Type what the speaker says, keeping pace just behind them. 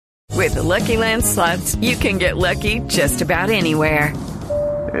With the Lucky Land Slots, you can get lucky just about anywhere.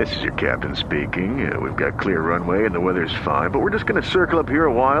 This is your captain speaking. We've got clear runway and the weather's fine, but we're just going to circle up here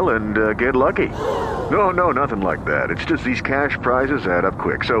a while and get lucky. No, nothing like that. It's just these cash prizes add up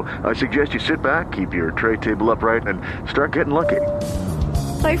quick. So I suggest you sit back, keep your tray table upright, and start getting lucky.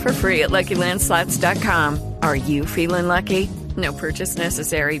 Play for free at LuckyLandSlots.com. Are you feeling lucky? No purchase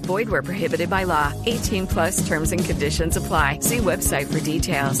necessary. Void where prohibited by law. 18 plus terms and conditions apply. See website for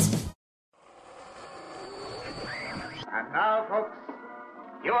details. And now, folks,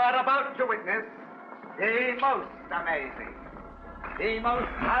 you are about to witness the most amazing, the most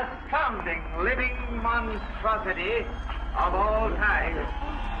astounding living monstrosity of all time.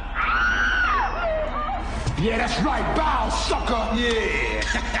 Yeah, that's right. Bow, sucker. Yeah.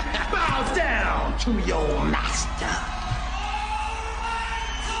 Bow down to your master.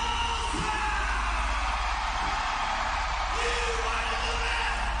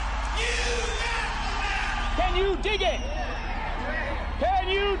 Can you dig it? Can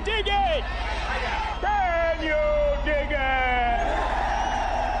you dig it? Can you dig it?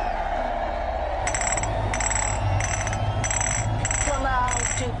 Come out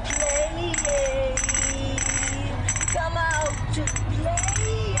to play. Come out to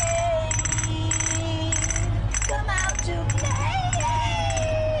play. Come out to play.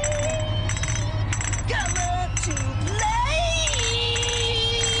 Come out to play.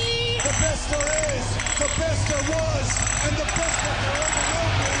 The best there is, the best there was, and the best that there ever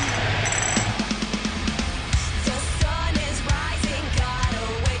will be. The sun is rising, gotta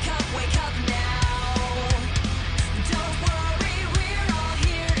wake up now. Don't worry, we're all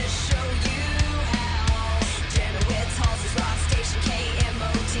here to show you how. Janowitz, Halsey's Rock Station,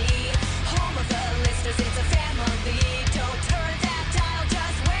 KMOD. Home of the listeners, it's a family. Don't turn that dial,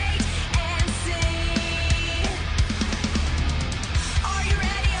 just wait and see. Are you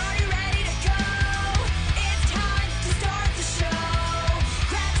ready? Are you ready to go? It's time to start the show.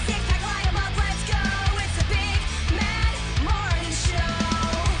 Grab a six pack, light 'em up, let's go. It's the Big Mad Morning Show.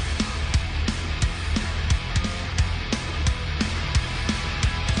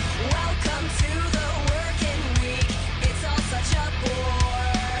 Welcome to the working week. It's all such a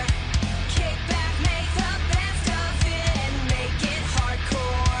bore. Kick back, make the best of it, and make it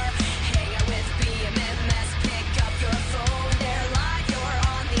hardcore. Hang out with BMMS, pick up your phone. They're live, you're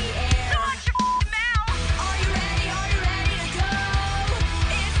on the air. Shut your mouth! Are you ready? Are you ready to go?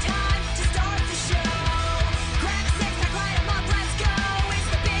 It's time to start the show. Grab a six pack, light 'em up, let's go. It's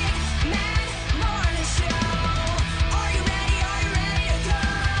the Big Mad Morning Show. Are you ready? Are you ready to go?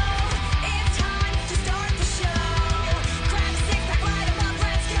 It's time to start the show. Grab a six pack, light 'em up,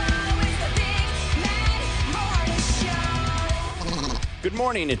 let's go. It's the Big Mad Morning Show. Good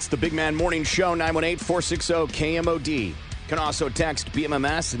morning. It's the Big Man Morning Show, 918-460-KMOD. You can also text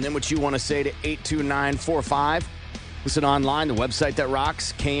BMMS and then what you want to say to 82945. Listen online, the website that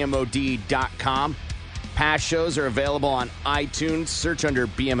rocks, KMOD.com. Past shows are available on iTunes. Search under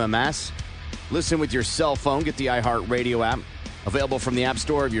BMMS. Listen with your cell phone. Get the iHeartRadio app. Available from the App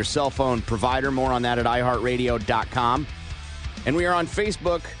Store of your cell phone provider. More on that at iHeartRadio.com. And we are on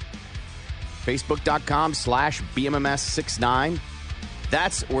Facebook. Facebook.com/BMMS69.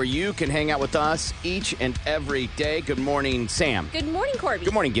 That's where you can hang out with us each and every day. Good morning, Sam. Good morning, Corby.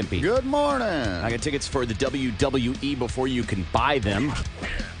 Good morning, Gimpy. Good morning. I got tickets for the WWE before you can buy them.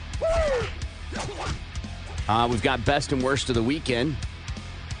 We've got best and worst of the weekend.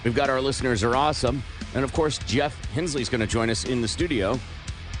 We've got our listeners are awesome. And, of course, Jeff Hensley's going to join us in the studio.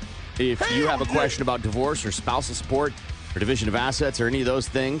 If you have a question about divorce or spousal support or division of assets or any of those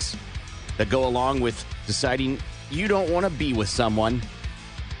things that go along with deciding you don't want to be with someone,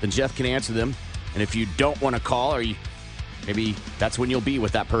 then Jeff can answer them. And if you don't want to call, or maybe that's when you'll be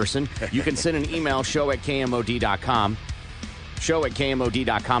with that person, you can send an email, show@KMOD.com,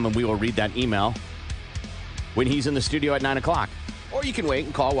 show@KMOD.com, and we will read that email when he's in the studio at 9 o'clock. Or you can wait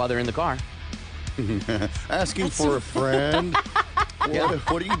and call while they're in the car. Asking for a friend.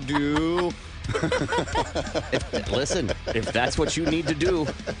 What do you do? Listen, if that's what you need to do.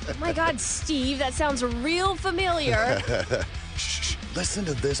 Oh my God, Steve, that sounds real familiar. Shh, listen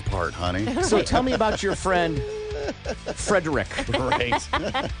to this part, honey. So tell me about your friend, Frederick. Right.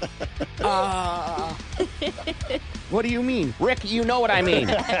 What do you mean? Rick, you know what I mean.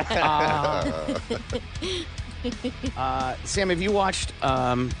 Sam, have you watched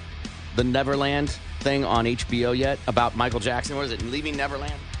the Neverland thing on HBO yet about Michael Jackson? What is it, Leaving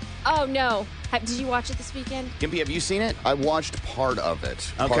Neverland? Oh, no. Did you watch it this weekend? Gimpy, have you seen it? I watched part of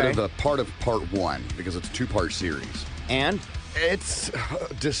it. Okay. Part of part one, because it's a two-part series. And? It's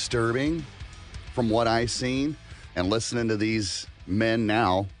disturbing from what I've seen, and listening to these men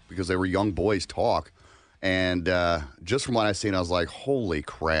now because they were young boys talk. And just from what I've seen, I was like, holy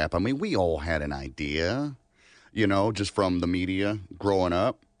crap. I mean, we all had an idea, just from the media growing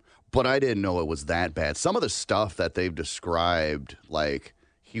up. But I didn't know it was that bad. Some of the stuff that they've described, like,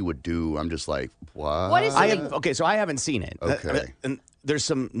 he would do, I'm just like, what? What is so I haven't seen it. Okay. And there's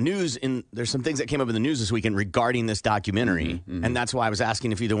some there's some things that came up in the news this weekend regarding this documentary, and that's why I was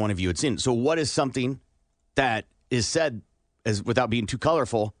asking if either one of you had seen it. So what is something that is said, as without being too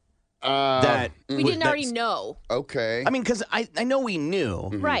colorful, that we didn't already know? Okay. I mean, because I know we knew.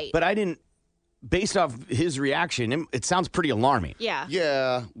 Right. But I didn't, based off his reaction, it sounds pretty alarming. Yeah.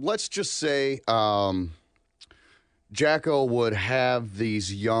 Yeah, let's just say Jacko would have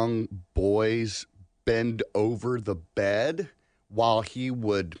these young boys bend over the bed while he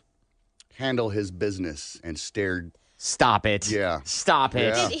would handle his business and stare. Stop it. Yeah. Stop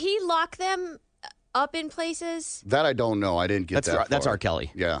it. Yeah. Did he lock them up in places? That I don't know. I didn't get that far. That's R.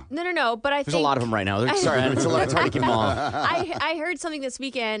 Kelly. Yeah. No, but I There's a lot of them right now. Sorry, it's hard to keep them all. I heard something this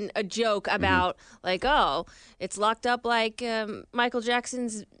weekend, a joke about it's locked up like Michael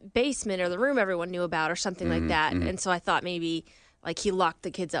Jackson's basement or the room everyone knew about or something like that. And so I thought maybe like he locked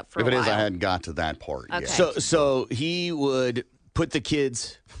the kids up for a while. If it is, I hadn't got to that part yet. So he would put the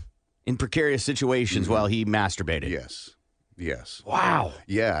kids in precarious situations while he masturbated. Yes. Wow.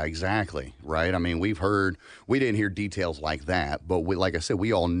 Yeah, exactly. Right. I mean, we didn't hear details like that, but like I said,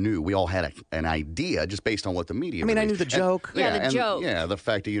 we all knew. We all had an idea just based on what the media. I mean, I released. knew the joke. The joke. Yeah, the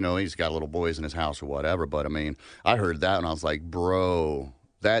fact that he's got little boys in his house or whatever. But I mean, I heard that and I was like, bro,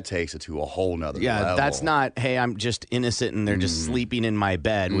 that takes it to a whole nother level. That's not. Hey, I'm just innocent and they're just sleeping in my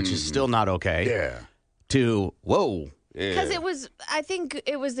bed, which is still not okay. Yeah. To whoa. Because I think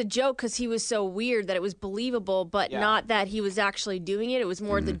it was the joke because he was so weird that it was believable, but not that he was actually doing it. It was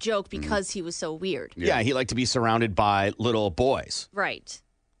more the joke because he was so weird. Yeah, he liked to be surrounded by little boys. Right.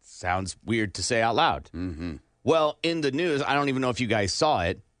 Sounds weird to say out loud. Mm-hmm. Well, in the news, I don't even know if you guys saw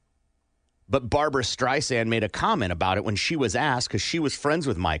it, but Barbara Streisand made a comment about it when she was asked, because she was friends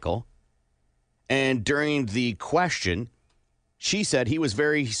with Michael. And during the question, she said he was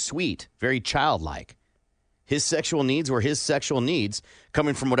very sweet, very childlike. His sexual needs were his sexual needs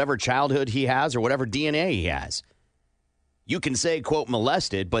coming from whatever childhood he has or whatever DNA he has. You can say, quote,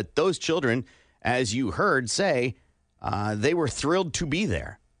 molested, but those children, as you heard say, they were thrilled to be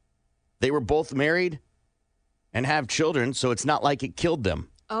there. They were both married and have children, so it's not like it killed them.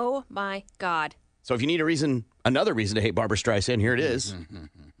 Oh, my God. So if you need another reason to hate Barbara Streisand, here it is.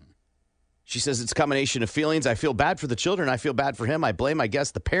 She says it's a combination of feelings. I feel bad for the children. I feel bad for him. I blame, I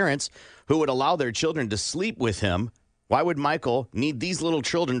guess, the parents who would allow their children to sleep with him. Why would Michael need these little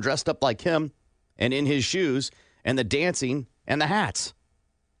children dressed up like him and in his shoes and the dancing and the hats?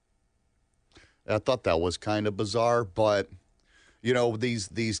 I thought that was kind of bizarre, but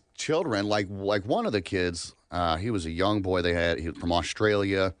these children, like one of the kids, he was a young boy. He was from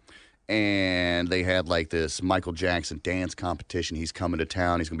Australia. And they had like this Michael Jackson dance competition. He's coming to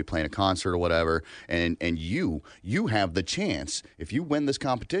town. He's going to be playing a concert or whatever. And you have the chance. If you win this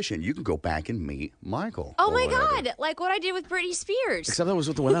competition, you can go back and meet Michael. Oh, my God. Like what I did with Britney Spears. Except that was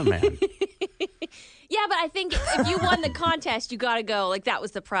with the Winona Man. Yeah, but I think if you won the contest, you got to go. Like, that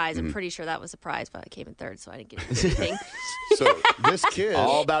was the prize. I'm pretty sure that was the prize, but I came in third, so I didn't get anything. So this kid...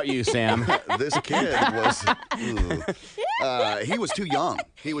 All about you, Sam. This kid was... he was too young.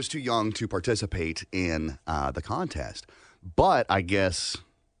 He was too young to participate in the contest. But I guess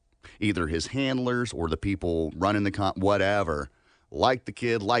either his handlers or the people running the whatever... liked the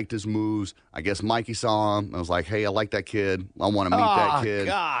kid, liked his moves. I guess Mikey saw him and was like, hey, I like that kid. I want to meet that kid.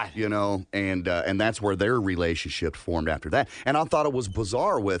 God. And that's where their relationship formed after that. And I thought it was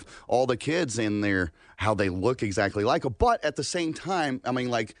bizarre with all the kids in there, how they look exactly like him. But at the same time, I mean,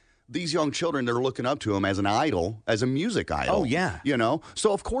 like, these young children, they're looking up to him as an idol, as a music idol. Oh, yeah.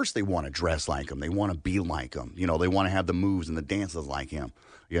 So, of course, they want to dress like him. They want to be like him. They want to have the moves and the dances like him,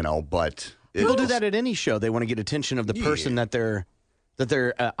 but... People do that at any show. They want to get attention of the person that they're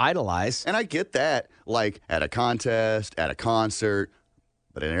idolize. And I get that, like at a contest, at a concert,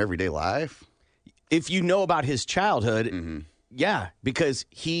 but in everyday life. If you know about his childhood, yeah, because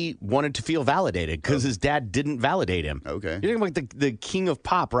he wanted to feel validated because his dad didn't validate him. Okay. You're talking about the king of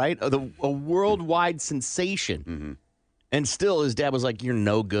pop, right? A worldwide sensation. Mm-hmm. And still his dad was like, you're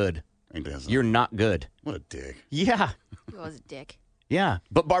no good. You're not good. What a dick. Yeah. He was a dick. Yeah,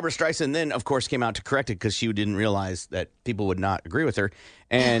 but Barbara Streisand then, of course, came out to correct it because she didn't realize that people would not agree with her.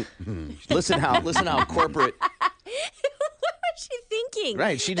 And listen how corporate. What was she thinking?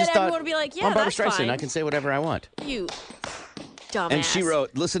 Right, she just that thought, everyone would be like, yeah, I'm Barbara that's Streisand. fine. I can say whatever I want. You dumbass. And she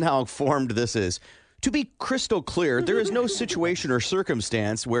wrote, listen how formed this is. To be crystal clear, there is no situation or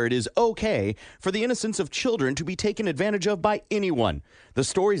circumstance where it is okay for the innocence of children to be taken advantage of by anyone. The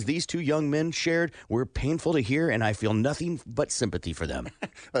stories these two young men shared were painful to hear, and I feel nothing but sympathy for them.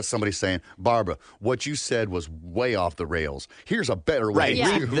 That's somebody saying, Barbara, what you said was way off the rails. Here's a better way. Right,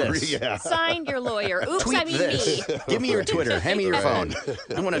 Yeah. read this. Yeah. Signed your lawyer. Oops, Tweet I mean this. me. Give me your Twitter. Hand me your phone.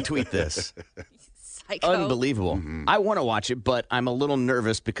 I want to tweet this. Psycho. Unbelievable. I want to watch it, but I'm a little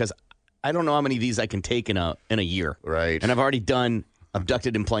nervous because I don't know how many of these I can take in a year. Right. And I've already done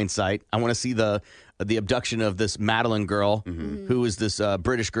Abducted in Plain Sight. I want to see the abduction of this Madeline girl, who is this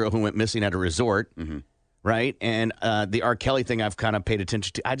British girl who went missing at a resort. Right. And the R. Kelly thing I've kind of paid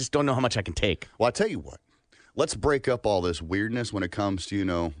attention to. I just don't know how much I can take. Well, I tell you what. Let's break up all this weirdness when it comes to,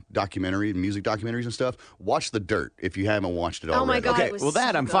 music documentaries and stuff. Watch The Dirt if you haven't watched it already. Oh, my God. Okay, it was well,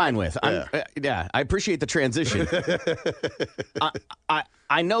 that so I'm good. fine with. Yeah. I appreciate the transition.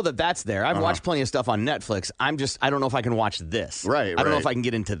 I know that's there. I've watched plenty of stuff on Netflix. I don't know if I can watch this. Right, I don't know right. if I can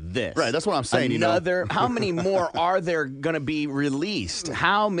get into this. Right, that's what I'm saying, How many more are there going to be released?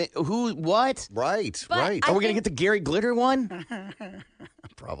 How many? Who? What? Right, But right. I Are we going to think- get the Gary Glitter one?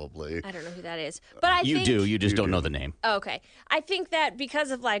 Probably. I don't know who that is. But I You think, do. You just don't know the name. Okay. I think that because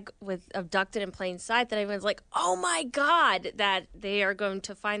of with Abducted in Plain Sight, that everyone's like, oh my God, that they are going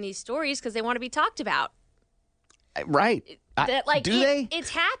to find these stories because they want to be talked about. Right. That do they? It's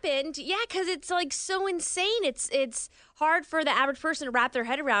happened. Yeah, because it's so insane. It's hard for the average person to wrap their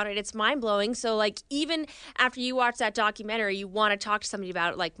head around it. It's mind blowing. So even after you watch that documentary, you want to talk to somebody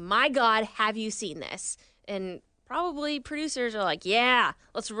about it. Like, my God, have you seen this? And probably producers are like, yeah,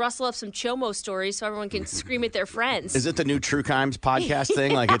 let's rustle up some Chomo stories so everyone can scream at their friends. Is it the new True Crimes podcast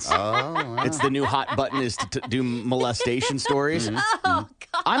thing? Like it's it's the new hot button is to do molestation stories. Oh,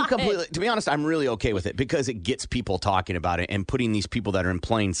 God. I'm completely, to be honest, I'm really okay with it because it gets people talking about it and putting these people that are in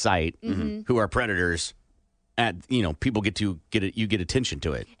plain sight, who are predators, at people get it. You get attention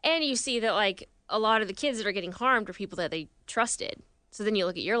to it. And you see that a lot of the kids that are getting harmed are people that they trusted. So then you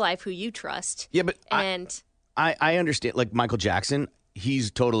look at your life, who you trust. Yeah, but and I understand. Like Michael Jackson,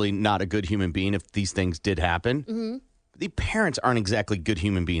 he's totally not a good human being. If these things did happen, the parents aren't exactly good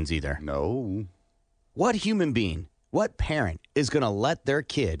human beings either. No. What human being? What parent is going to let their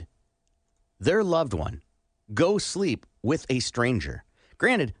kid, their loved one, go sleep with a stranger?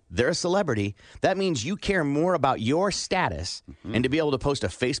 Granted, they're a celebrity. That means you care more about your status and to be able to post a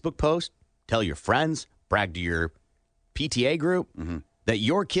Facebook post, tell your friends, brag to your PTA group that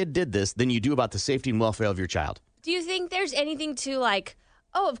your kid did this than you do about the safety and welfare of your child. do you think there's anything to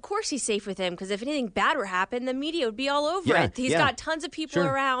oh, of course he's safe with him because if anything bad were to happen, the media would be all over it. He's got tons of people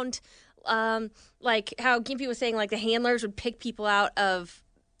around. Like how Gimpy was saying, the handlers would pick people out of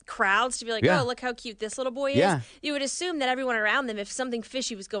crowds to be like, oh, look how cute this little boy is. Yeah. You would assume that everyone around them, if something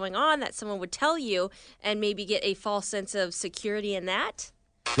fishy was going on, that someone would tell you and maybe get a false sense of security in that.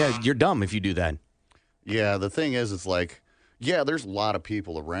 Yeah, you're dumb if you do that. Yeah, the thing is, it's there's a lot of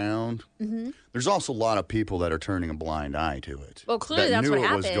people around. There's also a lot of people that are turning a blind eye to it. Well, clearly that that's knew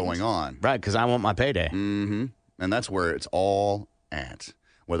what it was happened. going on. Right, because I want my payday. And that's where it's all at.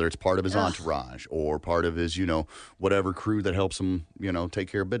 Whether it's part of his entourage or part of his, whatever crew that helps him,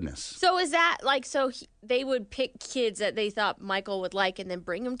 take care of business. So is that they would pick kids that they thought Michael would like and then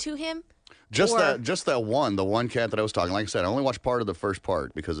bring them to him? Just Or- that one, the one cat that I was talking. Like I said, I only watched part of the first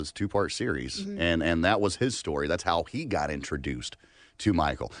part because it's a 2-part series, and that was his story. That's how he got introduced to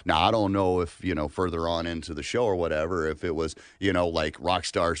Michael. Now I don't know if further on into the show or whatever, if it was like rock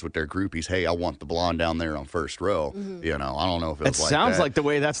stars with their groupies. Hey, I want the blonde down there on first row. I don't know if it was It like sounds that.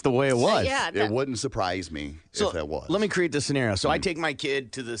 like that's the way it was. Yeah. It wouldn't surprise me if that was. Let me create this scenario. So I take my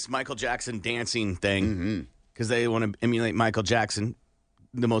kid to this Michael Jackson dancing thing because they want to emulate Michael Jackson,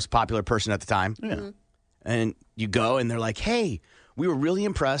 the most popular person at the time. Yeah. And you go and they're like, hey, we were really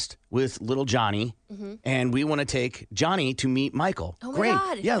impressed with little Johnny, and we want to take Johnny to meet Michael. Oh my Great.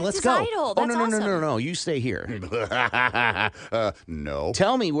 God, Yeah, that's let's his go. idol. Oh, That's no. awesome. You stay here. No.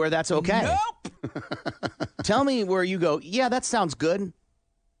 Tell me where that's okay. Nope. Tell me where you go, yeah, that sounds good.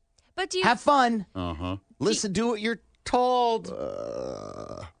 But do you Have fun. Uh-huh. Listen, do what you're told.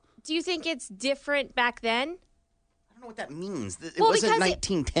 do you think it's different back then? I don't know what that means. It Well, wasn't because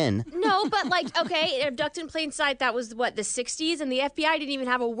 1910. No, but okay, Abducted in Plain Sight, that was the 60s, and the FBI didn't even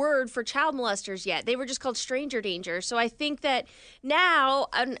have a word for child molesters yet. They were just called stranger danger. So I think that now,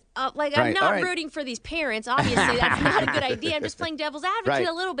 I'm All not right. rooting for these parents. Obviously, that's not a good idea. I'm just playing devil's advocate Right.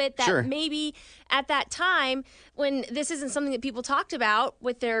 a little bit that Sure. maybe at that time when this isn't something that people talked about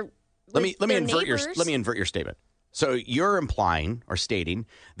with their Let me invert neighbors. your statement. So you're implying or stating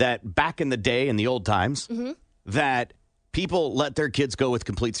that back in the day, in the old times, that people let their kids go with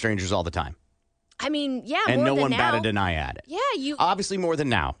complete strangers all the time. I mean, yeah, And more no than one now. batted an eye at it. Yeah, you. Obviously more than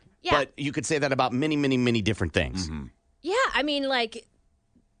now. Yeah. But you could say that about many, many, many different things. Yeah, I mean, like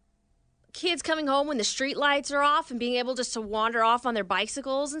kids coming home when the street lights are off and being able just to wander off on their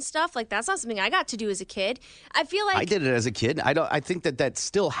bicycles and stuff. Like that's not something I got to do as a kid. I feel like I did it as a kid. I think that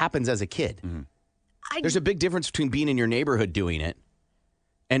still happens as a kid. There's a big difference between being in your neighborhood doing it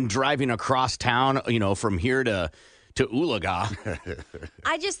and driving across town, from here to Ulaga.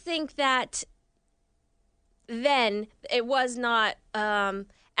 I just think that then it was not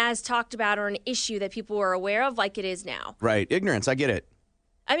as talked about or an issue that people were aware of like it is now. Right. Ignorance. I get it.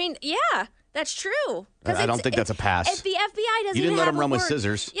 I mean, yeah, that's true. 'Cause I don't think that's a pass. If the FBI doesn't You didn't even let have them a run with word-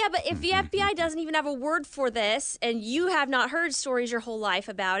 scissors. Yeah, but if the FBI doesn't even have a word for this and you have not heard stories your whole life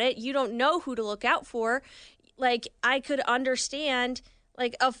about it, you don't know who to look out for. Like, I could understand,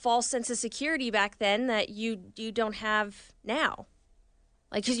 like, a false sense of security back then that you don't have now.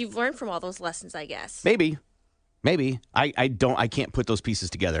 Like, because you've learned from all those lessons, I guess. Maybe. I can't put those pieces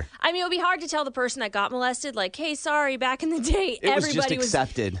together. I mean, it would be hard to tell the person that got molested, like, hey, sorry, back in the day, It was everybody just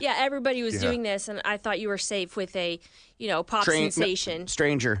accepted. Yeah, everybody was doing this, and I thought you were safe with a, pop sensation.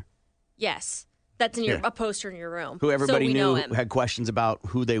 Stranger. Yes. That's in a poster in your room. Who everybody so we knew know him. had questions about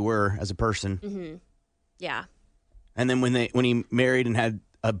who they were as a person. Yeah. And then when he married and had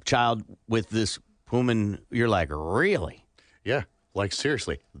a child with this woman, you're like, really? Yeah. Like,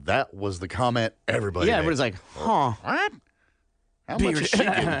 seriously, that was the comment everybody made. Everybody's like, huh. What? How much is she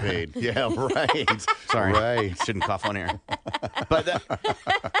getting paid? Yeah, right. Sorry. Right. Shouldn't cough on air. But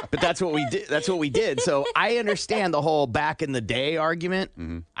that's what we did. That's what we did. So I understand the whole back in the day argument.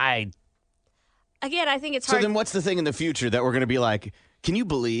 Again, I think it's So hard. then what's the thing in the future that we're going to be like, can you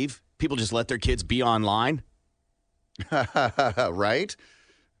believe people just let their kids be online? Right?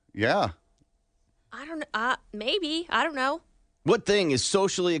 Yeah. I don't know. Maybe. I don't know. What thing is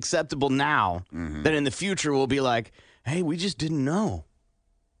socially acceptable now that in the future will be like, hey, we just didn't know?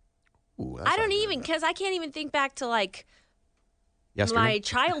 Ooh, I don't even, because I can't even think back to, like, Yesterday? my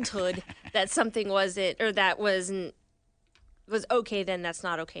childhood that something wasn't, or that was okay then, that's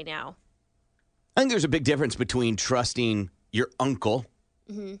not okay now. I think there's a big difference between trusting your uncle,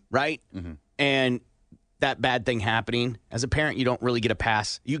 right? And that bad thing happening. As a parent, you don't really get a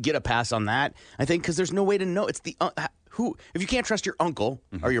pass. You get a pass on that, I think, because there's no way to know. It's the who. If you can't trust your uncle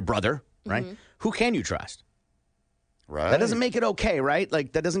or your brother, right? Who can you trust? Right. That doesn't make it okay, right?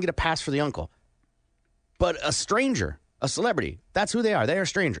 Like, that doesn't get a pass for the uncle. But a stranger, a celebrity, that's who they are. They are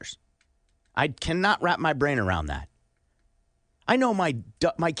strangers. I cannot wrap my brain around that. I know my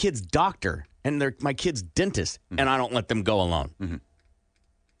kid's doctor and my kid's dentist, and I don't let them go alone.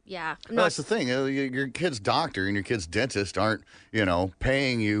 Yeah. Well, that's the thing. Your kid's doctor and your kid's dentist aren't,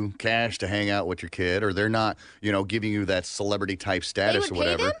 paying you cash to hang out with your kid, or they're not, giving you that celebrity type status would or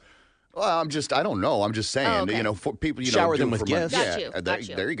whatever. pay them? Well, I don't know. I'm just saying, okay. For people, Shower do them it with for money. gifts. Got Yeah, you, got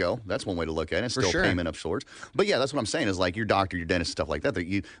you. there you go. That's one way to look at it. It's For still sure. payment of sorts. But yeah, that's what I'm saying is like your doctor, your dentist, stuff like that.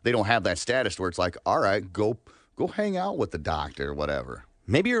 They don't have that status where it's like, all right, go hang out with the doctor or whatever.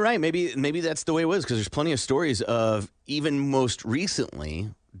 Maybe you're right. Maybe that's the way it was, because there's plenty of stories of even most recently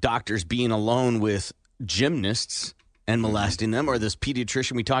doctors being alone with gymnasts and molesting them, or this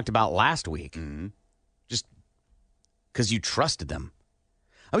pediatrician we talked about last week, just because you trusted them.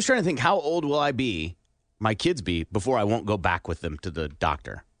 I was trying to think, how old will my kids be, before I won't go back with them to the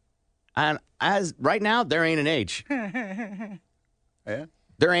doctor? And as right now, there ain't an age. Yeah.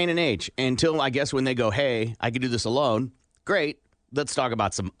 There ain't an age until, I guess, when they go, hey, I can do this alone. Great. Let's talk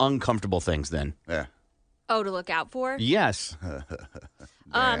about some uncomfortable things then. Yeah. Oh, to look out for? Yes.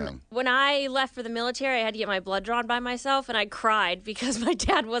 Damn. When I left for the military, I had to get my blood drawn by myself, and I cried because my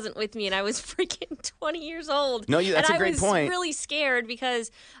dad wasn't with me, and I was freaking 20 years old. No, that's and a great I point. was really scared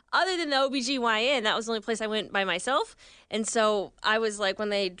because other than the OBGYN, that was the only place I went by myself. And so I was like, when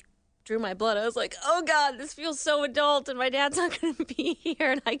they drew my blood, I was like, oh, God, this feels so adult, and my dad's not going to be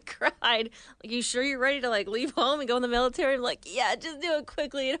here. And I cried. Like, you sure you're ready to, like, leave home and go in the military? I'm like, yeah, just do it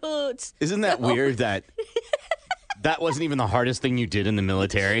quickly. It hurts. Isn't that weird that that wasn't even the hardest thing you did in the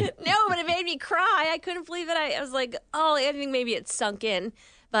military? No, but it made me cry. I couldn't believe it. I was like, oh, I think maybe it sunk in.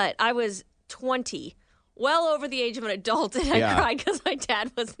 But I was 20, well over the age of an adult, and I cried because my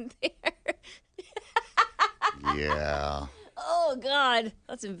dad wasn't there. Yeah. Oh, God.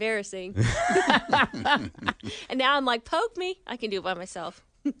 That's embarrassing. And now I'm like, poke me. I can do it by myself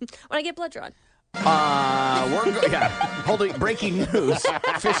when I get blood drawn. Breaking news.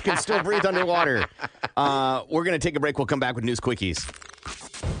 Fish can still breathe underwater. We're going to take a break. We'll come back with news quickies.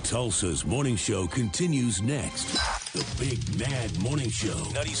 Tulsa's morning show continues next. The Big Mad Morning Show.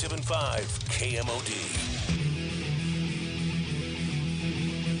 97.5 KMOD.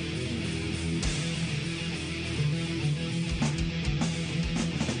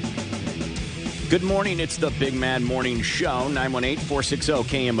 Good morning. It's the Big Mad Morning Show,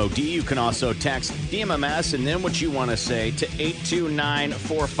 918-460-KMOD. You can also text DMMS and then what you want to say to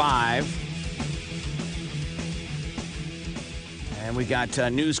 82945. And we got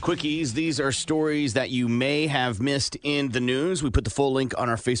news quickies. These are stories that you may have missed in the news. We put the full link on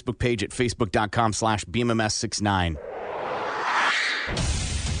our Facebook page at facebook.com/BMMS69.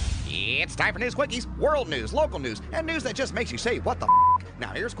 It's time for News Quickies, world news, local news, and news that just makes you say, what the f***? Now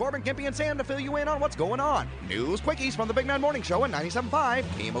here's Corbin, Gimpy, and Sam to fill you in on what's going on. News Quickies from the Big Mad Morning Show on 97.5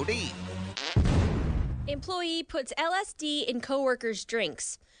 KMOD. Employee puts LSD in coworkers'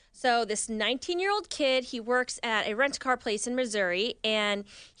 drinks. So this 19-year-old kid, he works at a rent-a-car place in Missouri, and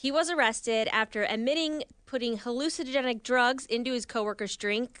he was arrested after admitting putting hallucinogenic drugs into his coworker's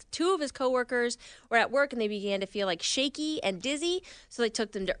drink. 2 of his coworkers were at work, and they began to feel like shaky and dizzy, so they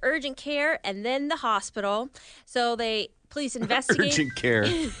took them to urgent care and then the hospital. So police investigated. Urgent care.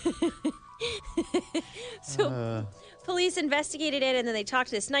 Police investigated it, and then they talked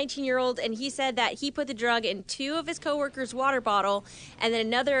to this 19-year-old, and he said that he put the drug in 2 of his coworkers' water bottle and then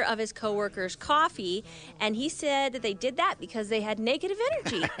another of his coworkers' coffee, and he said that they did that because they had negative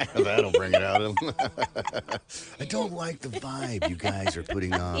energy. That'll bring it out. I don't like the vibe you guys are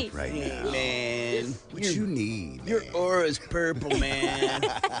putting off right now. Man, what you need? Your aura's purple, man.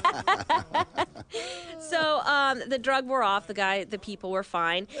 So the drug wore off. The people were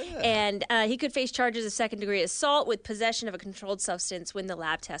fine, and he could face charges of second-degree assault with possession of a controlled substance when the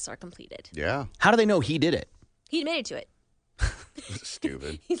lab tests are completed. Yeah. How do they know he did it? He admitted to it.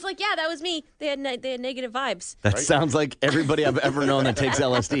 Stupid. He's like, yeah, that was me. They had negative vibes. That sounds like everybody I've ever known that takes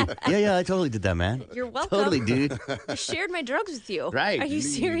LSD. Yeah, I totally did that, man. You're welcome. Totally, dude. I shared my drugs with you. Right. Are you Need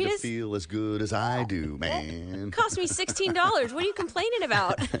serious? to feel as good as I do, man. It cost me $16. What are you complaining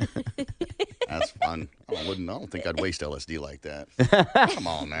about? That's fun. I don't think I'd waste LSD like that. Come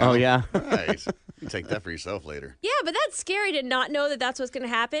on now. Oh, yeah? Right. You take that for yourself later. Yeah, but that's scary to not know that that's what's going to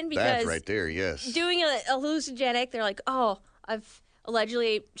happen because That's right there, yes. doing a hallucinogenic, they're like, oh, I've allegedly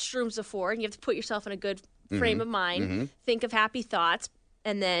ate shrooms before, and you have to put yourself in a good frame of mind, think of happy thoughts,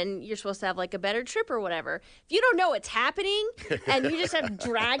 and then you're supposed to have like a better trip or whatever. If you don't know what's happening and you just have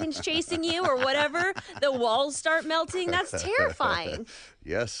dragons chasing you or whatever, the walls start melting, that's terrifying.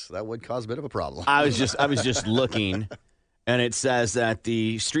 Yes, that would cause a bit of a problem. I was just looking, and it says that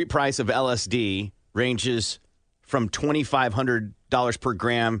the street price of LSD ranges from $2,500 per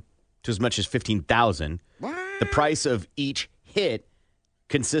gram to as much as $15,000. The price of each hit,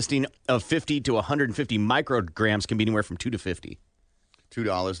 consisting of 50 to 150 micrograms, can be anywhere from $2 to $50.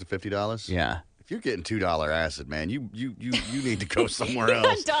 $2 to $50? Yeah. If you're getting $2 acid, man, you need to go somewhere You got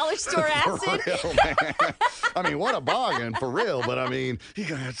else. dollar store acid? For real, man. I mean, what a bargain, for real. But, I mean, you're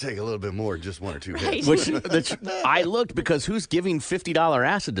going to have to take a little bit more, just 1 or 2 hits. I looked because who's giving $50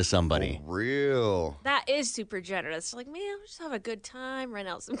 acid to somebody? For real. That is super generous. Like, man, we'll just have a good time, rent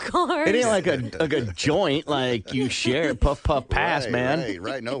out some cars. It ain't like a joint like you share, puff, puff, pass, man.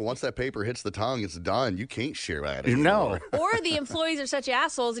 Right. No, once that paper hits the tongue, it's done. You can't share that No. anymore. Or the employees are such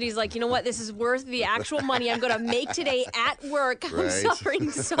assholes that he's like, you know what? This is worth the actual money I'm going to make today at work. I'm Right.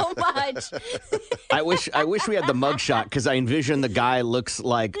 suffering so much. I wish we had the mugshot because I envision the guy looks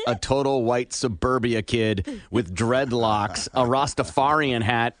like a total white suburbia kid with dreadlocks, a Rastafarian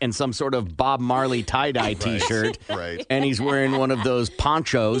hat, and some sort of Bob Marley tie-dye T-shirt. Right. And he's wearing one of those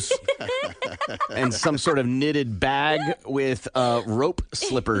ponchos and some sort of knitted bag with rope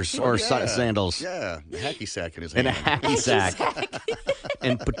slippers or sandals. Yeah, a hacky sack in his And a hand. hacky sack.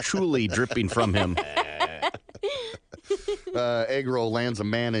 And patchouli dripping from him. Egg roll lands a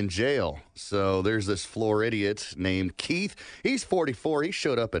man in jail. So there's this floor idiot named Keith. He's 44. He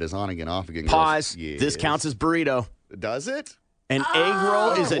showed up at his on-again, off-again. Pause. Yes. This counts as burrito. Does it? An egg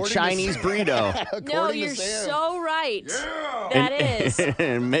roll is a According to Chinese Sam. burrito. No, According to you're Sam. so right. That is.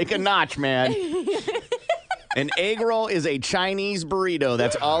 Make a notch, man. An egg roll is a Chinese burrito.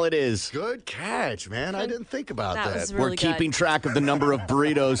 That's all it is. Good catch, man. I didn't think about that. was We're really good. keeping track of the number of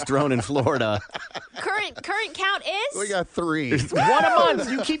burritos thrown in Florida. Current count is? We got 3. One a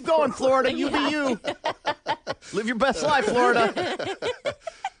month. You keep going, Florida. You be you. Live your best life, Florida.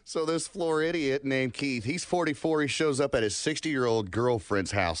 So this floor idiot named Keith, he's 44. He shows up at his 60-year-old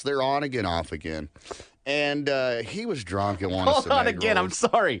girlfriend's house. They're on again, off again. And he was drunk and wanted Hold some on egg again. I'm rolls.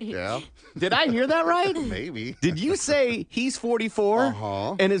 sorry. Yeah, Did I hear that right? maybe. Did you say he's 44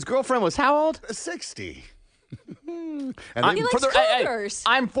 Uh-huh. and his girlfriend was how old? 60. And I'm, He likes cougars.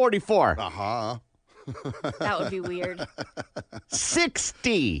 I'm 44. Uh-huh. That would be weird.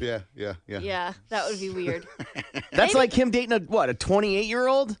 60. Yeah. Yeah, that would be weird. That's like him dating a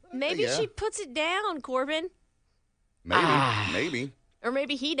 28-year-old? Maybe Yeah. she puts it down, Corbin. Maybe. Or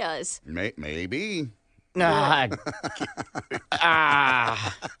maybe he does. Maybe.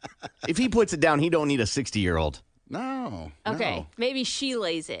 If he puts it down, he don't need a 60-year-old. No. Okay, no. maybe she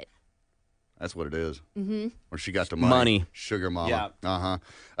lays it. That's what it is. Mm-hmm. Where she got the Money. Sugar mama. Yeah.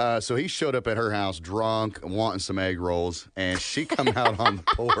 Uh-huh. So he showed up at her house drunk, wanting some egg rolls, and she come out on the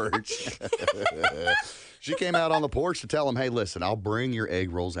porch. She came out on the porch to tell him, hey, listen, I'll bring your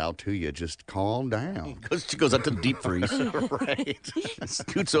egg rolls out to you. Just calm down. She goes up to the deep freeze. Right.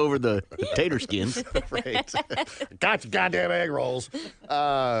 Scoots over the tater skins. Right. Got your goddamn egg rolls.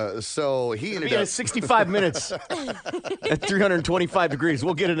 So he ended up... 65 minutes at 325 degrees.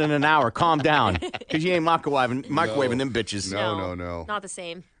 We'll get it in an hour. Calm down. Because you ain't microwaving them bitches. No. Not the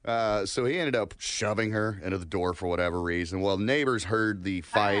same. So he ended up shoving her into the door for whatever reason. Well, neighbors heard the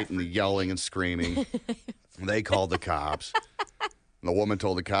fight and the yelling and screaming. They called the cops. And the woman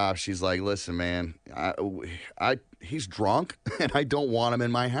told the cops, she's like, listen, man, he's drunk, and I don't want him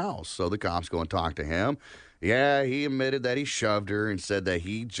in my house. So the cops go and talk to him. Yeah, he admitted that he shoved her and said that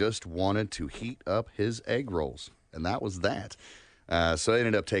he just wanted to heat up his egg rolls. And that was that. So they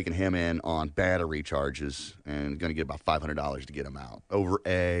ended up taking him in on battery charges and going to get about $500 to get him out over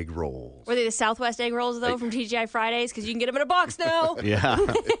egg rolls. Were they the Southwest egg rolls, though, from TGI Fridays? Because you can get them in a box now. Yeah.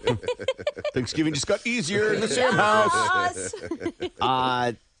 Thanksgiving just got easier in the Sam house.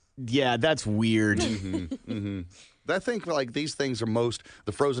 Yeah, that's weird. I think like these things are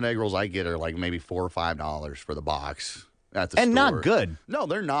the frozen egg rolls I get are like maybe $4 or $5 for the box at the store. And not good. No,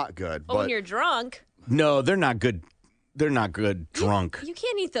 they're not good. But when you're drunk. No, they're not good. They're not good drunk. You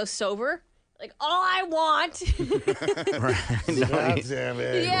can't eat those sober. Like, all I want.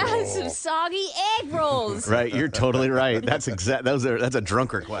 Some soggy egg rolls. Right, you're totally right. That's that's a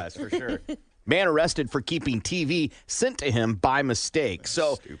drunk request for sure. Man arrested for keeping TV sent to him by mistake.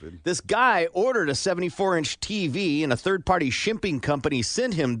 So this guy ordered a 74-inch TV, and a third-party shipping company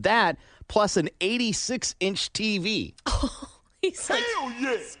sent him that, plus an 86-inch TV. He's like,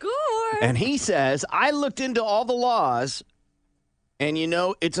 score. And he says, I looked into all the laws, and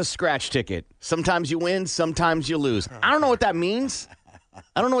it's a scratch ticket. Sometimes you win, sometimes you lose. I don't know what that means.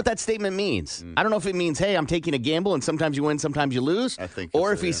 I don't know what that statement means. I don't know if it means, hey, I'm taking a gamble, and sometimes you win, sometimes you lose. I think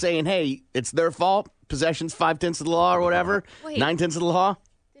or if he's saying, hey, it's their fault, possession's 5/10 of the law or whatever, 9/10 of the law.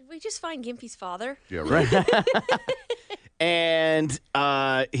 Did we just find Gimpy's father? Yeah, right. And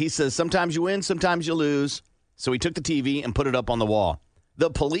he says, sometimes you win, sometimes you lose. So he took the TV and put it up on the wall.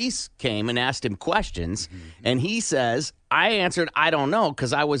 The police came and asked him questions, and he says, I answered, I don't know,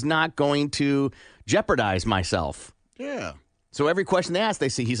 because I was not going to jeopardize myself. Yeah. So every question they asked,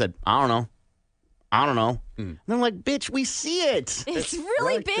 he said, I don't know. I don't know. And I'm like, bitch, we see it. It's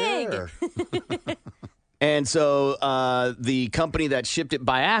really big. And so the company that shipped it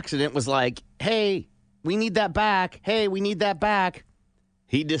by accident was like, hey, we need that back. Hey, we need that back.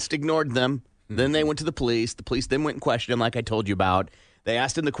 He just ignored them. Then they went to the police. The police then went and questioned him like I told you about. They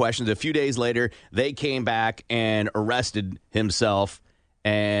asked him the questions. A few days later, they came back and arrested himself,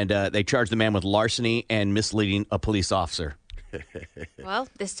 and they charged the man with larceny and misleading a police officer. Well,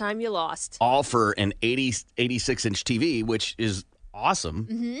 this time you lost. All for an 86-inch TV, which is awesome.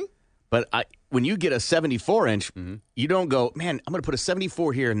 Mm-hmm. But when you get a 74-inch, you don't go, man, I'm going to put a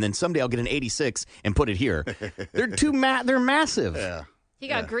 74 here, and then someday I'll get an 86 and put it here. They're massive. Yeah. He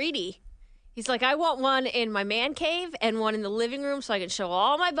got greedy. He's like, I want one in my man cave and one in the living room so I can show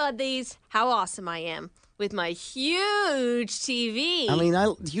all my buddies how awesome I am with my huge TV. I mean,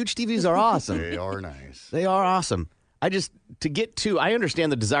 huge TVs are awesome. They are nice. They are awesome. I understand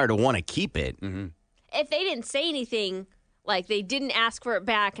the desire to want to keep it. If they didn't say anything, like they didn't ask for it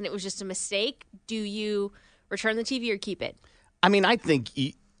back and it was just a mistake, do you return the TV or keep it? I mean, I think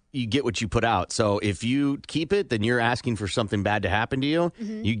you get what you put out. So if you keep it, then you're asking for something bad to happen to you.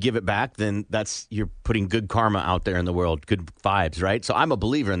 You give it back, then you're putting good karma out there in the world, good vibes, right? So I'm a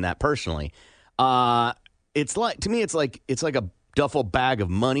believer in that personally. It's like a duffel bag of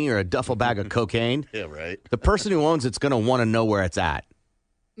money or a duffel bag of cocaine. Yeah, right. The person who owns it's going to want to know where it's at.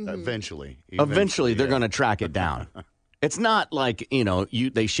 Eventually, they're going to track it down. It's not like,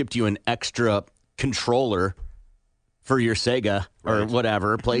 they shipped you an extra controller for your Sega or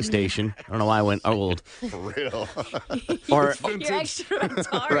whatever, PlayStation. I don't know why I went old. For real. Or you're extra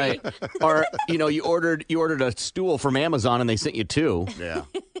Atari. Right. Or, you ordered a stool from Amazon and they sent you two. Yeah.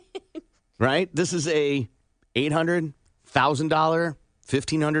 Right? This is a $800, $1,000,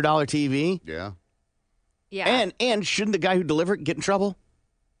 $1,500 TV. Yeah. Yeah. And shouldn't the guy who delivered it get in trouble?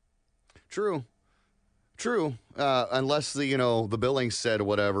 True. Unless the billing said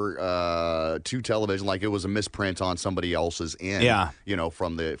whatever to television, like it was a misprint on somebody else's end. Yeah.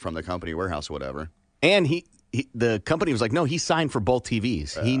 From the company warehouse or whatever. And the company was like, no, he signed for both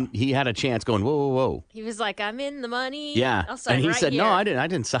TVs. He had a chance going, whoa, whoa, whoa. He was like, I'm in the money. Yeah. I'll sign And he right said, here. no, I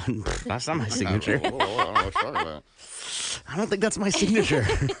didn't sign. That's not my signature. I don't know what you're talking about. I don't think that's my signature.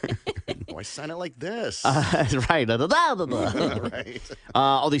 Why sign it like this? Right. Right.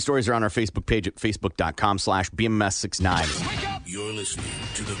 All these stories are on our Facebook page at facebook.com/BMS69. You're listening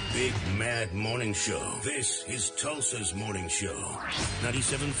to the Big Mad Morning Show. This is Tulsa's Morning Show.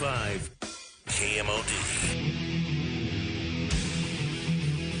 97.5 KMOD.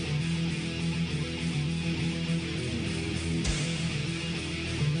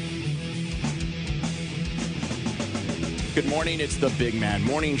 Good morning. It's the Big Man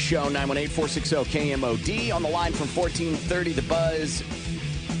Morning Show, 918-460-KMOD. On the line from 1430, The Buzz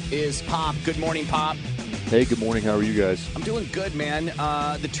is Pop. Good morning, Pop. Hey, good morning. How are you guys? I'm doing good, man.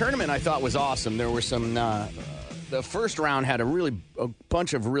 The tournament I thought was awesome. There were some... the first round had a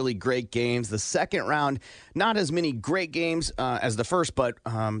bunch of really great games. The second round, not as many great games as the first, but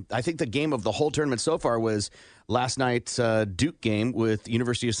I think the game of the whole tournament so far was last night's Duke game with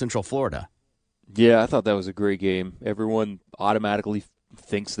University of Central Florida. Yeah, I thought that was a great game. Everyone automatically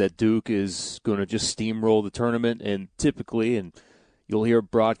thinks that Duke is going to just steamroll the tournament, and typically, and you'll hear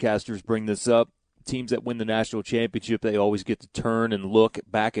broadcasters bring this up, teams that win the national championship, they always get to turn and look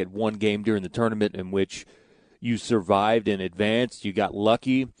back at one game during the tournament in which you survived and advanced. You got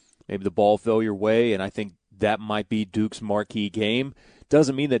lucky. Maybe the ball fell your way, and I think that might be Duke's marquee game.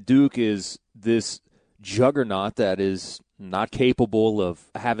 Doesn't mean that Duke is this juggernaut that is not capable of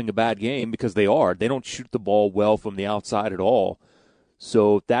having a bad game, because they are. They don't shoot the ball well from the outside at all.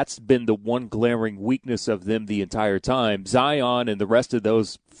 So that's been the one glaring weakness of them the entire time. Zion and the rest of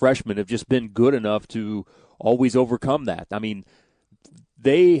those freshmen have just been good enough to always overcome that. I mean,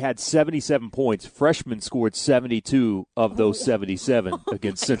 they had 77 points. Freshmen scored 72 of those 77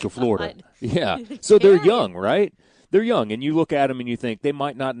 against Central Florida. Yeah. So they're young, right? They're young. And you look at them and you think they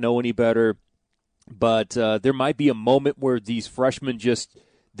might not know any better, but there might be a moment where these freshmen just,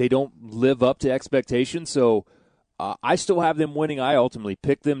 they don't live up to expectations. So I still have them winning. I ultimately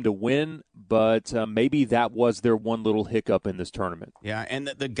picked them to win, but maybe that was their one little hiccup in this tournament. Yeah, and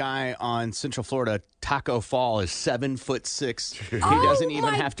the guy on Central Florida, Taco Fall, is 7'6". He Oh, doesn't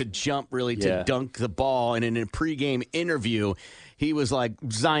even have to jump really to dunk the ball. And in a pregame interview, he was like,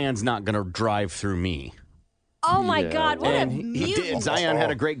 Zion's not going to drive through me. Oh, my God. What And a he mutant. did. Zion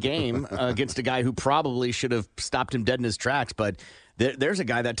had a great game against a guy who probably should have stopped him dead in his tracks. But there's a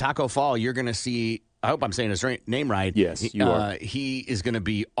guy, that Taco Fall, you're going to see. I hope I'm saying his name right. Yes, you are. He is going to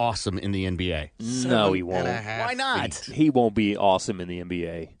be awesome in the NBA. No, he won't. Why not? He won't be awesome in the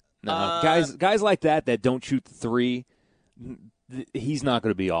NBA. No, guys like that don't shoot the three, he's not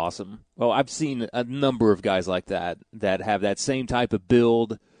going to be awesome. Well, I've seen a number of guys like that have that same type of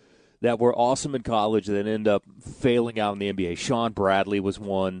build, that were awesome in college that end up failing out in the NBA. Sean Bradley was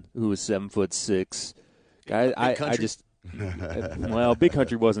one who was 7'6". I just well, Big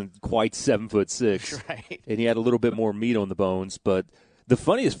Country wasn't quite 7'6", right? And he had a little bit more meat on the bones. But the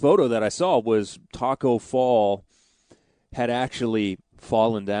funniest photo that I saw was Taco Fall had actually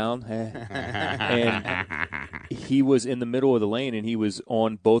fallen down, and he was in the middle of the lane, and he was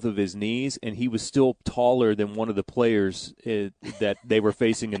on both of his knees, and he was still taller than one of the players that they were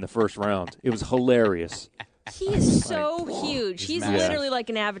facing in the first round. It was hilarious. He is so huge. He's massive. literally like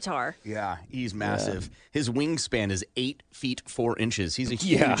an avatar. Yeah, he's massive. His wingspan is 8 feet 4 inches. He's a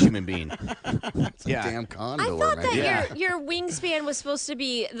huge Yeah. human being. It's a damn condor, I thought man. that your wingspan was supposed to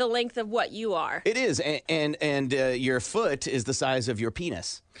be the length of what you are. It is, and your foot is the size of your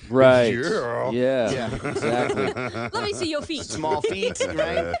penis. Right. Yeah. Exactly. Let me see your feet. Small feet,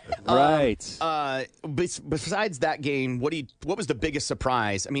 right? Right. Besides that game, what was the biggest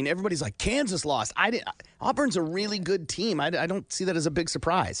surprise? I mean, everybody's like, Kansas lost. Auburn's a really good team. I don't see that as a big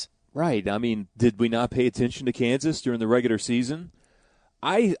surprise. Right. I mean, did we not pay attention to Kansas during the regular season?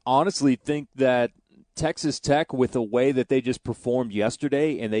 I honestly think that Texas Tech, with the way that they just performed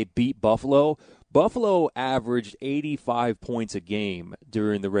yesterday and they beat Buffalo averaged 85 points a game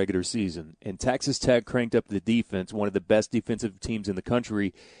during the regular season. And Texas Tech cranked up the defense, one of the best defensive teams in the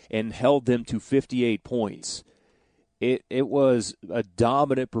country, and held them to 58 points. It was a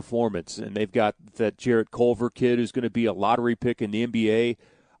dominant performance, and they've got that Jarrett Culver kid who's going to be a lottery pick in the NBA.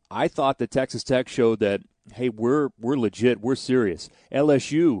 I thought that Texas Tech showed that, hey, we're legit, we're serious.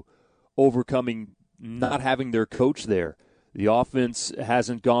 LSU overcoming not having their coach there. The offense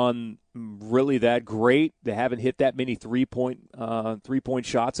hasn't gone really that great. They haven't hit that many three-point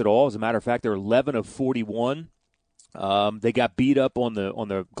shots at all. As a matter of fact, they're 11 of 41. They got beat up on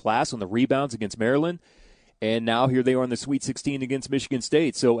the glass, on the rebounds against Maryland. And now here they are in the Sweet 16 against Michigan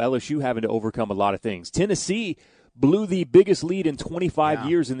State. So LSU having to overcome a lot of things. Tennessee blew the biggest lead in 25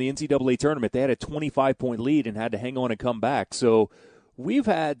 years in the NCAA tournament. They had a 25-point lead and had to hang on and come back. So we've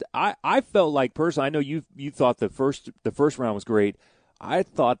had I felt like personally, I know you thought the first round was great. I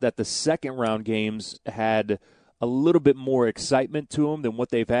thought that the second round games had a little bit more excitement to them than what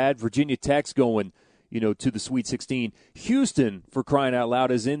they've had. Virginia Tech's going, to the Sweet 16. Houston, for crying out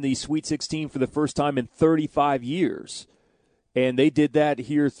loud, is in the Sweet 16 for the first time in 35 years. And they did that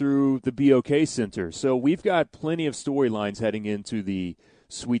here through the BOK Center. So we've got plenty of storylines heading into the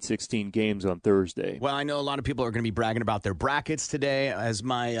Sweet 16 games on Thursday. Well, I know a lot of people are going to be bragging about their brackets today, as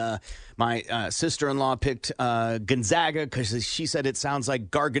my sister-in-law picked Gonzaga because she said it sounds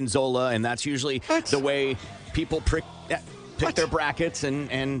like Gargonzola, and that's usually the way people pick their brackets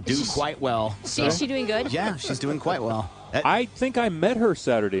and do quite well. Is she doing good? Yeah, she's doing quite well. I think I met her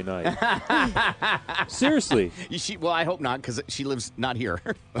Saturday night. Seriously. Well, I hope not, because she lives not here.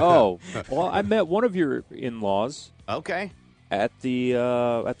 Oh, well, I met one of your in-laws. Okay. At the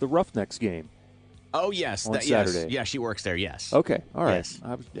Roughnecks game. Oh, yes. On Saturday. Yes. Yeah, she works there, yes. Okay, all right. Yes.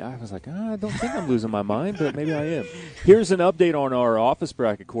 I was like, I don't think I'm losing my mind, but maybe I am. Here's an update on our office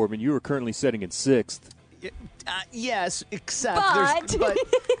bracket, Corbin. You are currently sitting in 6th. Yes, except But-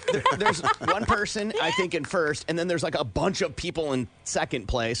 there's one person, I think, in first, and then there's like a bunch of people in second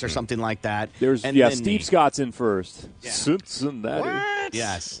place or something like that. There's and then Steve me. Scott's in first. Yeah. Cincinnati. What?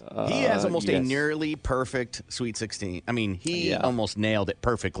 Yes. He has almost a yes. nearly perfect Sweet 16. I mean, he almost nailed it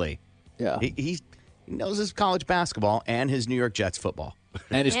perfectly. Yeah. He knows his college basketball and his New York Jets football.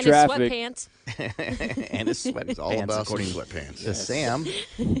 And his and traffic. his sweatpants. And his sweatpants. It's all about some according sweatpants. to Sam.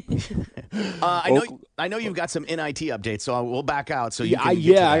 I know you've got some NIT updates, so we'll back out. So you can get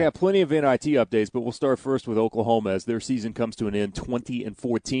to that. I got plenty of NIT updates, but we'll start first with Oklahoma as their season comes to an end,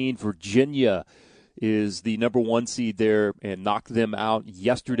 20-14. Virginia is the number 1 seed there and knocked them out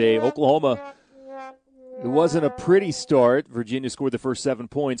yesterday. Oklahoma, it wasn't a pretty start. Virginia scored the first 7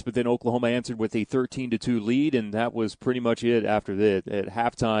 points, but then Oklahoma answered with a 13-2 lead, and that was pretty much it after that. At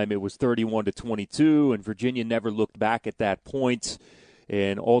halftime, it was 31-22, and Virginia never looked back at that point,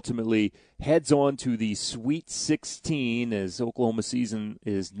 and ultimately heads on to the Sweet 16 as Oklahoma season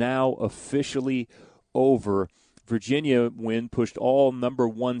is now officially over. Virginia win pushed all number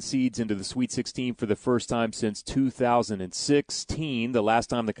 1 seeds into the Sweet 16 for the first time since 2016, the last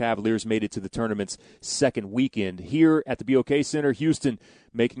time the Cavaliers made it to the tournament's second weekend. Here at the BOK Center, Houston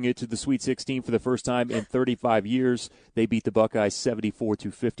making it to the Sweet 16 for the first time in 35 years. They beat the Buckeyes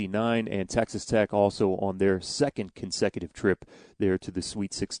 74-59, and Texas Tech also on their second consecutive trip there to the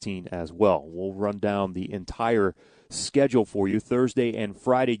Sweet 16 as well. We'll run down the entire schedule for you, Thursday and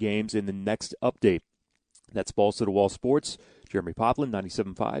Friday games in the next update. That's Balls to the Wall Sports. Jeremy Poplin,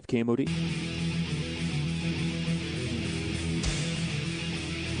 97.5 KMOD.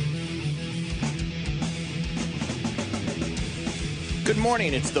 Good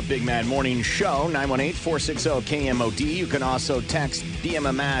morning. It's the Big Mad Morning Show, 918-460-KMOD. You can also text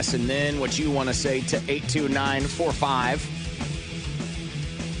BMMS and then what you want to say to 82945.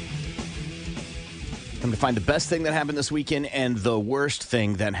 I'm going to find the best thing that happened this weekend and the worst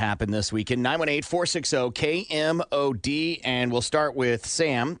thing that happened this weekend. 918-460-KMOD. And we'll start with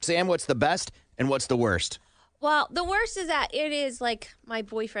Sam. Sam, what's the best and what's the worst? Well, the worst is that it is like my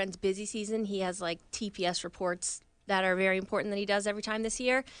boyfriend's busy season. He has like TPS reports that are very important that he does every time this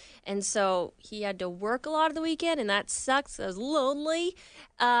year. And so he had to work a lot of the weekend, and that sucks. I was lonely.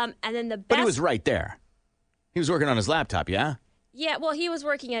 And then the best... But he was right there. He was working on his laptop, yeah? Yeah, well, he was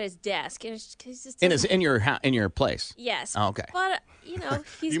working at his desk. And it's just In your place? Yes. Oh, okay. But,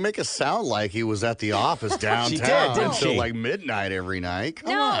 he's... You make it sound like he was at the office downtown She did, didn't until she? like midnight every night. Come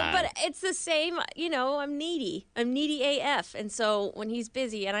No, on. but it's the same, I'm needy. I'm needy AF. And so when he's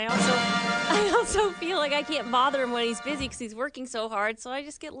busy, and I also feel like I can't bother him when he's busy because he's working so hard. So I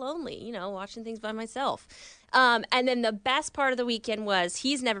just get lonely, watching things by myself. And then the best part of the weekend was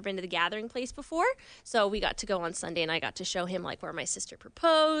he's never been to the Gathering Place before. So we got to go on Sunday, and I got to show him, where my sister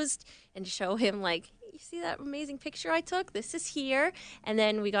proposed and to show him, you see that amazing picture I took? This is here. And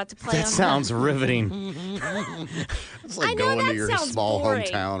then we got to play That on sounds riveting. It's like I know going to that your sounds small boring.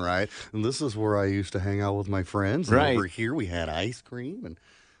 hometown, right? And this is where I used to hang out with my friends. And Right. over here we had ice cream. And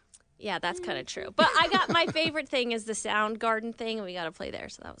Yeah, that's kind of true. But I got my favorite thing is the Soundgarden thing, and we got to play there,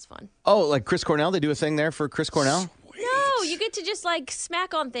 so that was fun. Oh, like Chris Cornell? They do a thing there for Chris Cornell? No, you get to just like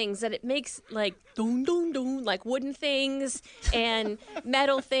smack on things that it makes like dun dun dun, like wooden things and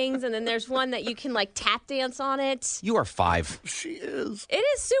metal things, and then there's one that you can like tap dance on it. You are 5. She is. It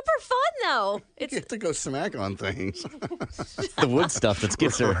is super fun though. You It's get to go smack on things. The wood stuff that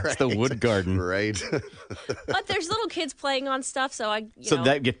gets her. It's the wood garden. Right. but there's little kids playing on stuff, so I So know,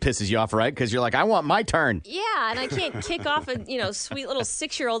 that pisses you off, right? Because you're like, I want my turn. yeah, and I can't kick off a sweet little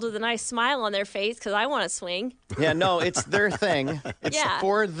 6-year-old with a nice smile on their face because I want to swing. Yeah, no, it's their thing. It's Yeah.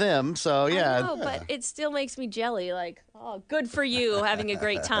 for them. So yeah. No, but it still makes me jelly. Like, oh, good for you, having a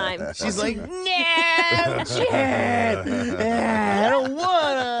great time. She's like, no, Chad. I don't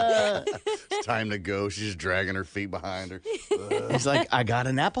wanna. It's time to go. She's just dragging her feet behind her. He's like, I got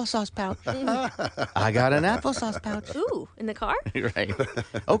an applesauce pouch. I got an applesauce pouch. Ooh, in the car? Right.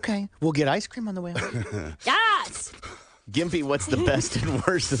 Okay, we'll get ice cream on the way home. Yes. Gimpy, what's the best and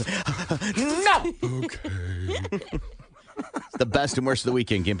worst? No. Okay. The best and worst of the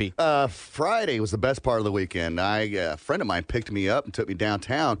weekend, Gimpy. Friday was the best part of the weekend. A friend of mine picked me up and took me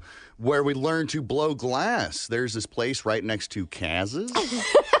downtown where we learned to blow glass. There's this place right next to Kaz's. Is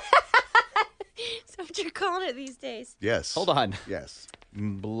that what you're calling it these days? Yes. Hold on. Yes.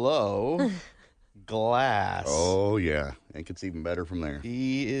 Blow glass. Oh, yeah. I think it's even better from there.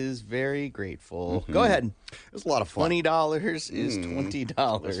 He is very grateful. Go ahead. It was a lot of fun. $20 is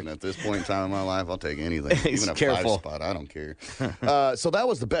 $20. Listen, at this point in time in my life, I'll take anything. He's Even a careful. 5-spot, I don't care. So that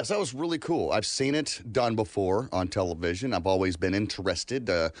was the best. That was really cool. I've seen it done before on television. I've always been interested,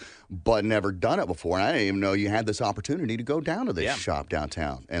 but never done it before. And I didn't even know you had this opportunity to go down to this shop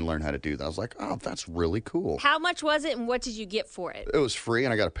downtown and learn how to do that. I was like, oh, that's really cool. How much was it, and what did you get for it? It was free,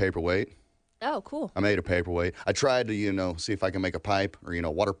 and I got a paperweight. Oh, cool. I made a paperweight. I tried to, see if I can make a pipe or,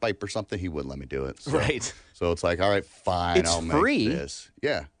 water pipe or something. He wouldn't let me do it. So, Right. So it's like, all right, fine. It's I'll free? make this.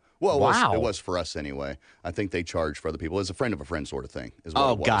 Yeah. Well, Wow. it was for us anyway. I think they charge for other people. It's a friend of a friend sort of thing. Is what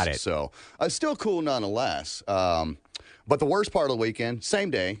Oh, it was. got it. So it's still cool nonetheless. But the worst part of the weekend,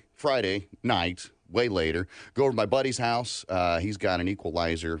 same day, Friday night, way later, go over to my buddy's house. He's got an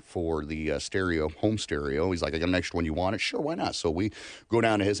equalizer for the home stereo. He's like, I got an extra one. You want it? Sure, why not? So we go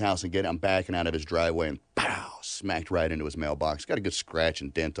down to his house and get it. I'm backing out of his driveway and pow, smacked right into his mailbox. Got a good scratch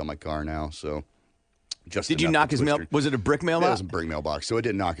and dent on my car now. So just Did you enough knock to his mail? twist Was it a brick it mailbox? was a brick mailbox, so it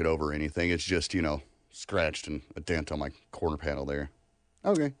didn't knock it over or anything. It's just, scratched and a dent on my corner panel there.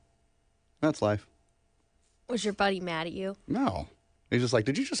 Okay. That's life. Was your buddy mad at you? No. He's just like,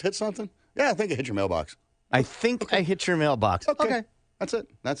 did you just hit something? Yeah, I think I hit your mailbox. I think I hit your mailbox. Okay. That's it.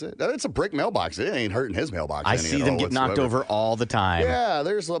 It's a brick mailbox. It ain't hurting his mailbox. I any see at them all get knocked whatsoever. over all the time. Yeah,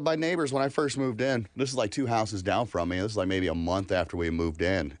 there's my neighbors when I first moved in. This is like 2 houses down from me. This is like maybe a month after we moved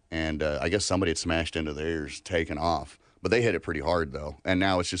in. And I guess somebody had smashed into theirs, taken off. But they hit it pretty hard, though. And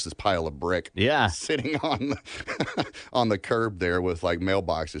now it's just this pile of brick sitting on on the curb there with like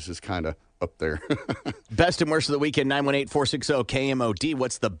mailboxes just kind of up there. Best and worst of the weekend, 918-460-KMOD.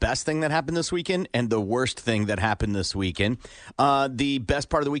 What's the best thing that happened this weekend and the worst thing that happened this weekend? The best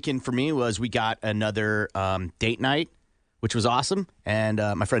part of the weekend for me was we got another date night, which was awesome. And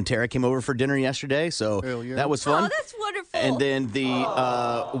my friend Tara came over for dinner yesterday, so that was fun. Oh, that's wonderful. And then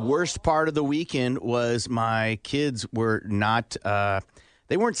the worst part of the weekend was my kids were not,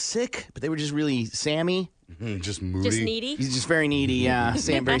 they weren't sick, but they were just really Sammy. Just moody. Just needy? He's just very needy, yeah.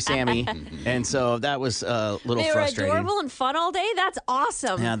 Very Sammy. And so that was a little They frustrating. were adorable and fun all day? That's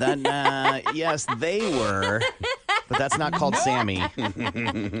awesome. Yeah, that yes, they were, but that's not called Sammy.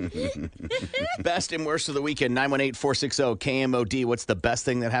 Best and worst of the weekend, 918-460-KMOD. What's the best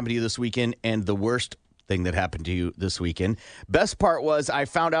thing that happened to you this weekend and the worst thing that happened to you this weekend? Best part was I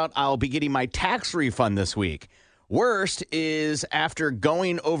found out I'll be getting my tax refund this week. Worst is after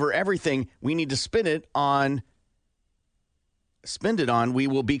going over everything, we need to spend it on, we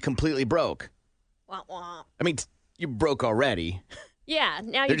will be completely broke. Wah, wah. I mean, you're broke already. Yeah,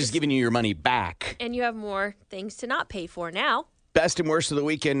 now They're you just giving you your money back. and you have more things to not pay for now. Best and worst of the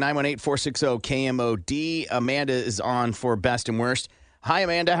weekend, 918-460-KMOD. Amanda is on for best and worst. Hi,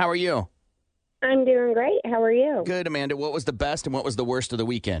 Amanda. How are you? I'm doing great. How are you? Good, Amanda. What was the best and what was the worst of the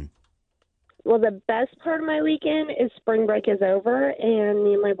weekend? Well, the best part of my weekend is spring break is over, and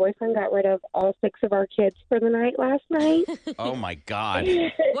me and my boyfriend got rid of all 6 of our kids for the night last night. Oh, my God.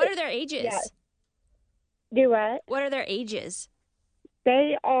 What are their ages? Yeah. Do what? What are their ages?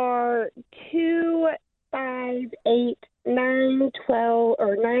 They are 2, 5, 8, 9, 12,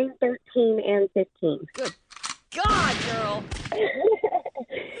 or 9, 13, and 15. Good God, girl.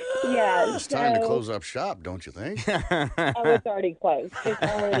 Yeah. It's time to close up shop, don't you think? Oh, it's already closed. It's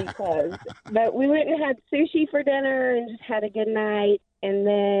already closed. But we went and had sushi for dinner and just had a good night. And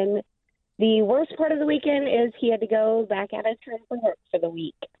then The worst part of the weekend is he had to go back out of town for work for the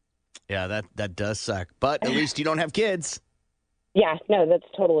week. Yeah, that does suck. But at least you don't have kids. Yeah, no, that's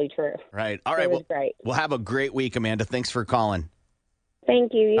totally true. Right. All right. It was great. We'll have a great week, Amanda. Thanks for calling.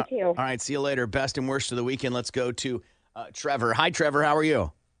 Thank you. You too. All right. See you later. Best and worst of the weekend. Let's go to Trevor. Hi, Trevor. How are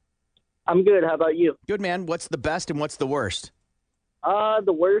you? I'm good. How about you? Good, man. What's the best and what's the worst?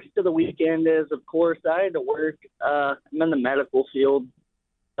 The worst of the weekend is, of course, I had to work. I'm in the medical field,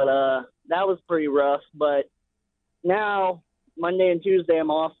 but that was pretty rough. But now, Monday and Tuesday, I'm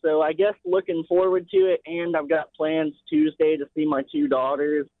off, so I guess looking forward to it. And I've got plans Tuesday to see my 2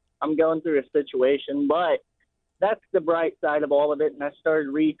 daughters. I'm going through a situation, but that's the bright side of all of it. And I started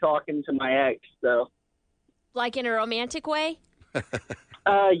re-talking to my ex, so. Like in a romantic way?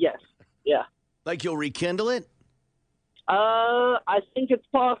 Yes. Yeah. Like you'll rekindle it? I think it's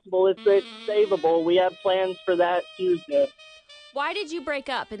possible. It's savable. We have plans for that Tuesday. Why did you break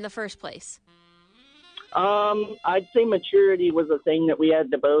up in the first place? I'd say maturity was a thing that we had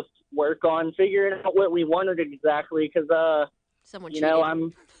to both work on, figuring out what we wanted exactly. Because, Someone you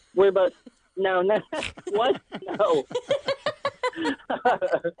know, we're both. No, what? No.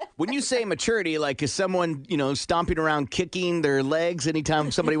 When you say maturity, like is someone, stomping around kicking their legs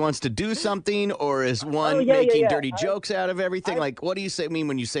anytime somebody wants to do something, or is one making dirty jokes out of everything? What do you mean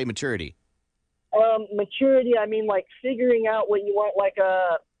when you say maturity? Maturity, I mean, like figuring out what you want.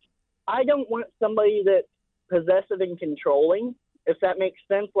 I don't want somebody that's possessive and controlling, if that makes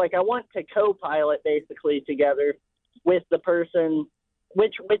sense. Like, I want to co-pilot basically together with the person.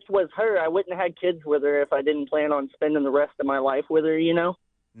 Which was her. I wouldn't have had kids with her if I didn't plan on spending the rest of my life with her, No,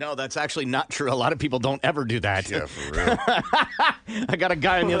 that's actually not true. A lot of people don't ever do that. Yeah, for real. I got a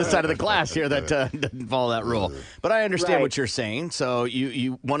guy on the other side of the class here that doesn't follow that rule. But I understand Right. what you're saying. So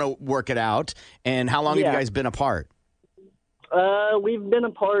you want to work it out. And how long have you guys been apart? We've been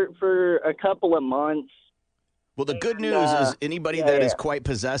apart for a couple of months. Well, the good news is anybody that is quite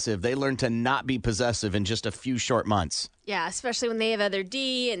possessive, they learn to not be possessive in just a few short months. Yeah, especially when they have other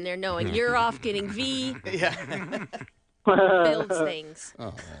D and they're knowing you're off getting V. Yeah. Builds things.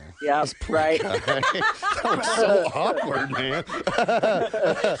 Oh. Yeah, right. That was so awkward, man.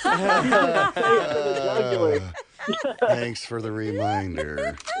 Thanks for the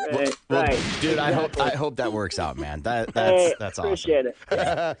reminder. Well, dude, I hope that works out, man. That's awesome. Appreciate it.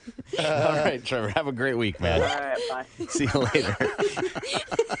 All right, Trevor, have a great week, man. All right, bye. See you later.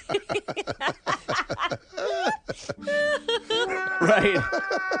 Right.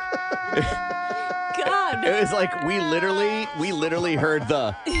 God. It was like we literally heard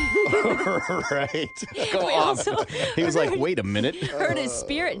the right go We off. also He was like, "Wait a minute." Heard his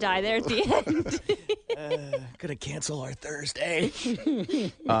spirit die there at the end. Gonna cancel our Thursday.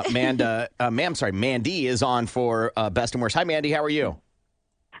 Mandy is on for Best and Worst. Hi, Mandy. How are you?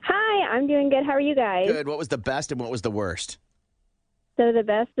 Hi, I'm doing good. How are you guys? Good. What was the best and what was the worst? So the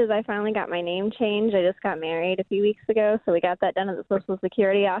best is I finally got my name changed. I just got married a few weeks ago, so we got that done at the Social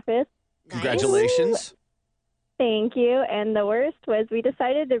Security office. Congratulations. Thank you. And the worst was we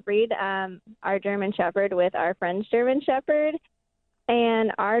decided to breed our German Shepherd with our friend's German Shepherd.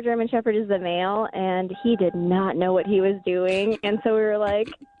 And our German Shepherd is the male, and he did not know what he was doing. And so we were like,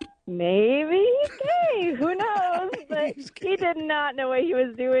 maybe he's gay. Who knows? But he did not know what he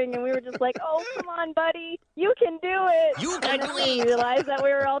was doing. And we were just like, oh, come on, buddy. You can do it. You can do do it. We it. realized that we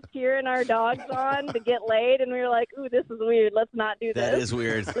were all cheering our dogs on to get laid. And we were like, ooh, this is weird. Let's not do this. That is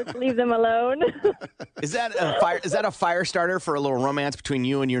weird. Let's leave them alone. Is that a fire? Is that a fire starter for a little romance between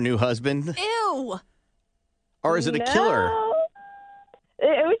you and your new husband, Ew. or is it a killer? No.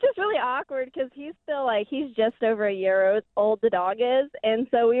 It was just really awkward because he's still he's just over a year old, the dog is. And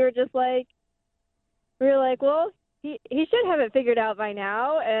so we were like, well, he should have it figured out by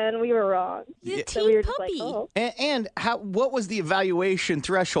now. And we were wrong. He's a So teen we were just puppy. like, oh. And what was the evaluation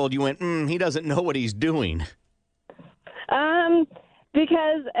threshold? You went, he doesn't know what he's doing.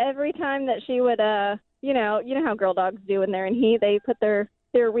 Because every time that she would, you know how girl dogs do when they're in heat, they put their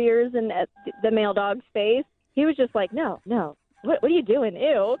rears in the male dog's face. He was just like, no. What are you doing?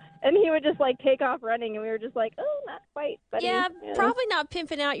 Ew. And he would just take off running, and we were just like, oh, not quite, buddy. Yeah, probably not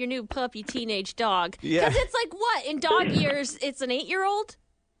pimping out your new puppy teenage dog. Yeah. Because it's like what? In dog years, it's an 8-year-old?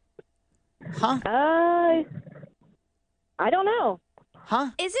 Huh? I don't know.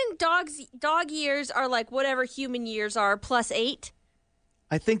 Huh? Isn't dog years are like whatever human years are plus 8?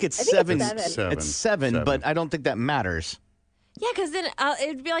 I think it's I think seven. it's 7. It's seven, but I don't think that matters. Yeah, because then it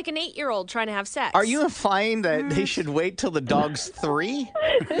would be like an 8-year-old trying to have sex. Are you implying that they should wait till the dog's 3?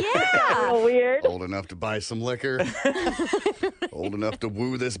 A little weird. Old enough to buy some liquor. Old enough to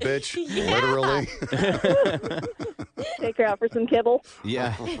woo this bitch, literally. Take her out for some kibble.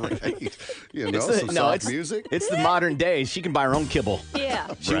 Yeah. Right. You know, It's the- some no, soft it's- music. It's the modern day. She can buy her own kibble.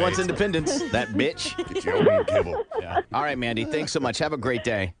 Yeah. She Right. wants independence, that bitch. Get your own kibble. Yeah. All right, Mandy. Thanks so much. Have a great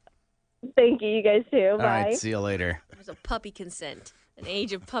day. Thank you. You guys too. All Bye. right. See you later. There's a puppy consent, an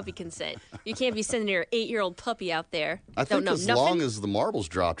age of puppy consent. You can't be sending your 8-year-old puppy out there. I Don't think know as nothing. long as the marbles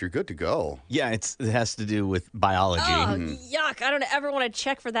dropped, you're good to go. Yeah, it has to do with biology. Oh, yuck. I don't ever want to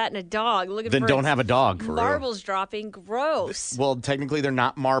check for that in a dog. Looking Then for don't its have a dog. For real. marbles dropping. Gross. Well, technically, they're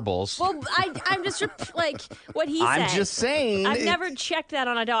not marbles. Well, I'm just like what he said. I'm just saying. I've never checked that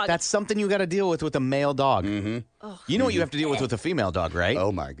on a dog. That's something you got to deal with a male dog. Mm-hmm. You know what you have to deal with a female dog, right?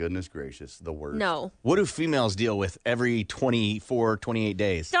 Oh, my goodness gracious. The worst. No. What do females deal with every 24, 28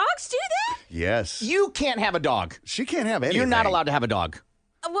 days? Dogs do that? Yes. You can't have a dog. She can't have anything. You're not allowed to have a dog.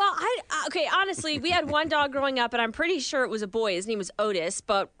 Well, okay, honestly, we had one dog growing up, and I'm pretty sure it was a boy. His name was Otis,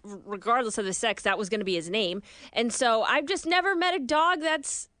 but regardless of the sex, that was going to be his name. And so I've just never met a dog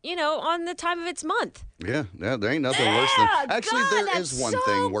that's, on the time of its month. Yeah, there ain't nothing worse than... Actually, God, there is that's one so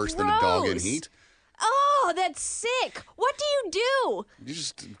thing worse than a dog in gross. heat. Oh, that's sick. What do you do? You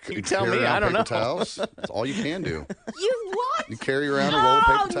just You tell carry me, around I don't paper know. towels. That's all you can do. You what? You carry around a roll of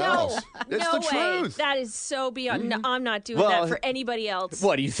paper no. towels. It's no the way. truth. That is so beyond. No, I'm not doing Well, that for anybody else.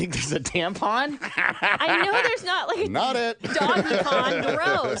 What, do you think there's a tampon? I know there's not like a Not it. doggy pond.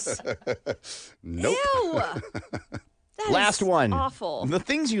 Gross. Nope. Ew. That Last is one. Awful. The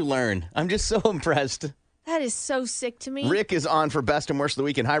things you learn. I'm just so impressed. That is so sick to me. Rick is on for Best and Worst of the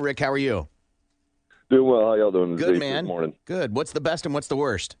Weekend. Hi, Rick. How are you? Doing well. How y'all doing Good, today, man. This morning? Good. What's the best and what's the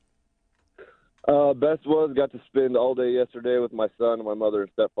worst? Best was got to spend all day yesterday with my son and my mother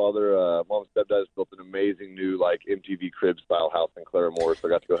and stepfather. Mom and stepdad just built an amazing new MTV crib style house in Claremore, so I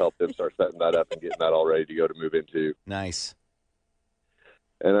got to go help them start setting that up and getting that all ready to go to move into. Nice.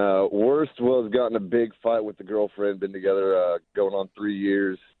 And worst was got in a big fight with the girlfriend. Been together going on 3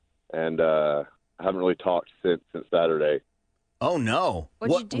 years, and haven't really talked since Saturday. Oh, no.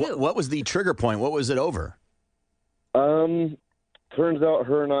 What'd you do? What was the trigger point? What was it over? Turns out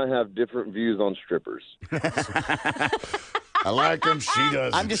her and I have different views on strippers. I like them. She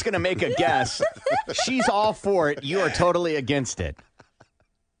does. I'm just going to make a guess. She's all for it. You are totally against it.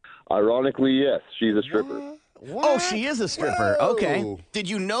 Ironically, yes, she's a stripper. Oh, she is a stripper. Whoa. Okay. Did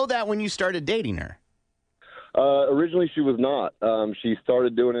you know that when you started dating her? Originally, she was not. She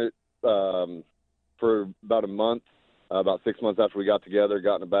started doing it for about a month, about 6 months after we got together,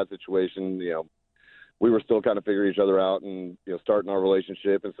 got in a bad situation. We were still kind of figuring each other out and, starting our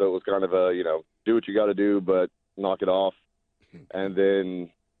relationship. And so it was kind of a, do what you got to do, but knock it off. And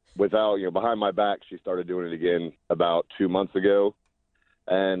then without, behind my back, she started doing it again about 2 months ago.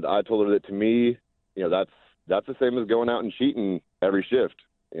 And I told her that to me, that's the same as going out and cheating every shift.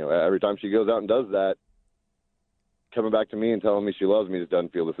 Every time she goes out and does that, coming back to me and telling me she loves me just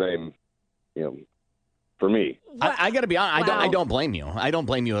doesn't feel the same, for me. I got to be honest. Wow. I don't blame you. I don't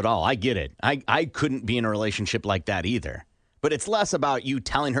blame you at all. I get it. I couldn't be in a relationship like that either. But it's less about you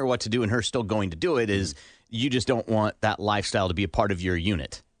telling her what to do and her still going to do it. Is you just don't want that lifestyle to be a part of your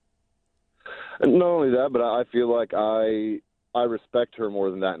unit. And not only that, but I feel like I respect her more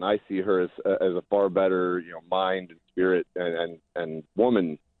than that, and I see her as a far better, mind and spirit and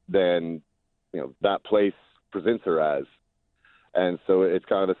woman than that place presents her as. And so it's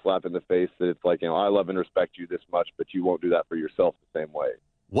kind of a slap in the face that it's like, I love and respect you this much, but you won't do that for yourself the same way.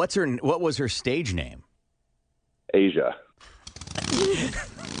 What was her stage name? Asia.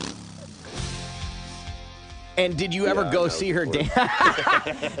 And did you ever Yeah, go I know, see her of course.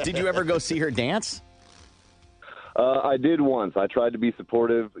 dance? Did you ever go see her dance? I did once. I tried to be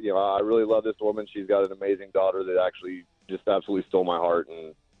supportive. I really love this woman. She's got an amazing daughter that actually just absolutely stole my heart.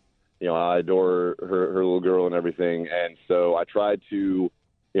 And, I adore her little girl and everything. And so I tried to,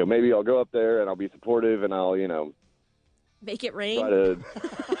 maybe I'll go up there and I'll be supportive and I'll, Make it rain. try to.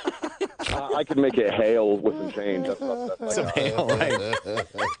 I could make it hail with some change. That's Some hail, right?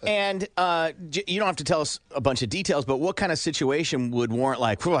 And you don't have to tell us a bunch of details, but what kind of situation would warrant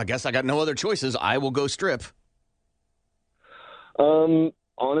I guess I got no other choices. I will go strip.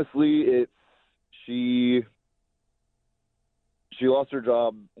 Honestly, she lost her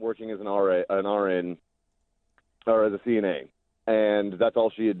job working as an RN, or as a CNA, and that's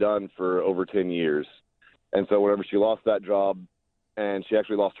all she had done for over 10 years. And so whenever she lost that job and she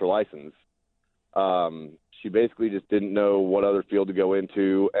actually lost her license, she basically just didn't know what other field to go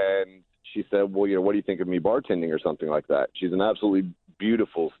into. And she said, well, what do you think of me bartending or something like that? She's an absolutely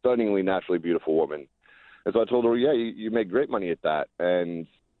beautiful, stunningly naturally beautiful woman. And so I told her, yeah, you make great money at that. And,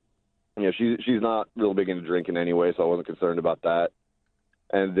 she's not real big into drinking anyway, so I wasn't concerned about that.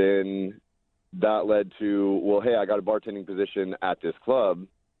 And then that led to, well, hey, I got a bartending position at this club.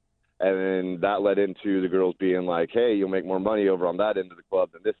 And then that led into the girls being like, hey, you'll make more money over on that end of the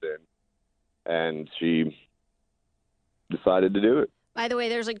club than this end. And she decided to do it. By the way,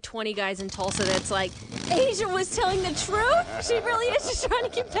 there's like 20 guys in Tulsa that's like, Asia was telling the truth? She really is just trying to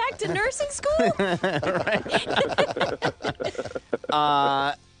get back to nursing school?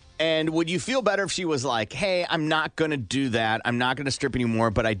 And would you feel better if she was like, hey, I'm not going to do that. I'm not going to strip anymore,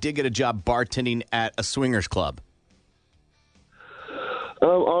 but I did get a job bartending at a swingers club?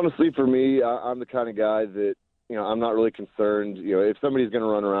 Honestly, for me, I'm the kind of guy that, I'm not really concerned. If somebody's going to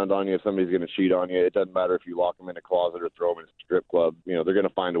run around on you, if somebody's going to cheat on you, it doesn't matter if you lock them in a closet or throw them in a strip club. They're going to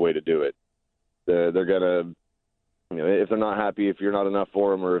find a way to do it. They're going to, if they're not happy, if you're not enough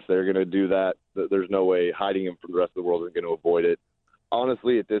for them, or if they're going to do that, there's no way hiding them from the rest of the world is going to avoid it.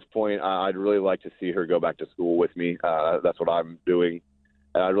 Honestly, at this point, I'd really like to see her go back to school with me. That's what I'm doing.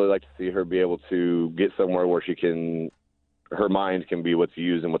 And I'd really like to see her be able to get somewhere where her mind can be what's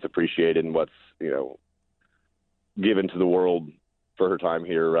used and what's appreciated and what's, given to the world for her time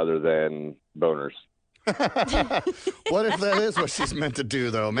here rather than boners. What if that is what she's meant to do,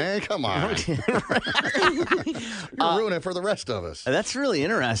 though, man? Come on. You're ruining it for the rest of us. That's really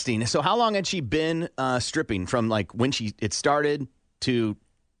interesting. So how long had she been stripping from like when it started to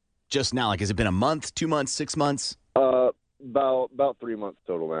just now? Like, has it been a month, 2 months, 6 months? About 3 months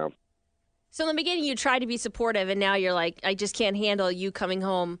total now. So in the beginning, you tried to be supportive, and now you're like, I just can't handle you coming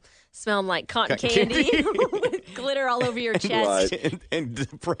home smelling like cotton candy with glitter all over your chest. Right. And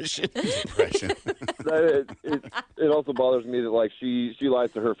depression. It also bothers me that, like, she lies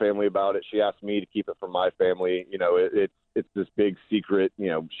to her family about it. She asked me to keep it from my family. It's this big secret.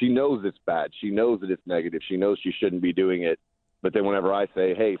 She knows it's bad. She knows that it's negative. She knows she shouldn't be doing it. But then whenever I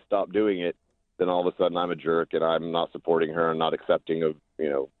say, hey, stop doing it, then all of a sudden I'm a jerk and I'm not supporting her and not accepting of,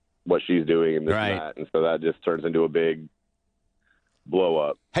 what she's doing and this and that. And so that just turns into a big blow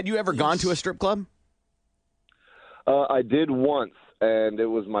up. Had you ever gone to a strip club? I did once, and it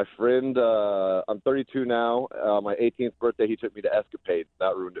was my friend. I'm 32 now. My 18th birthday, he took me to Escapade.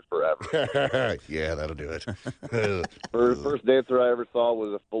 That ruined it forever. Yeah, that'll do it. First dancer I ever saw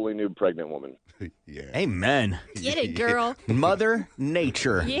was a fully nude pregnant woman. Yeah. Amen. Get it, girl. Mother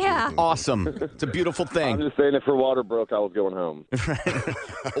Nature. Yeah. Awesome. It's a beautiful thing. I'm just saying if her water broke, I was going home.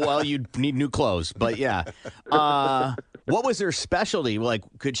 Well, you'd need new clothes, but yeah. What was her specialty? Like,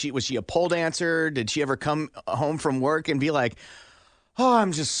 was she a pole dancer? Did she ever come home from work and be like, oh,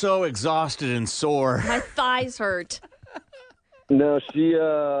 I'm just so exhausted and sore? My thighs hurt. No, she,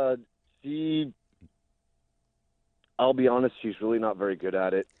 I'll be honest, she's really not very good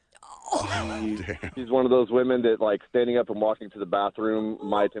at it. She's one of those women that, like, standing up and walking to the bathroom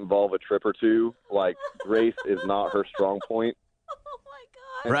might involve a trip or two. Like, grace is not her strong point. Oh, my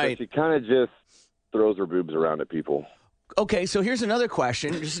God. Right. So she kind of just throws her boobs around at people. Okay, so here's another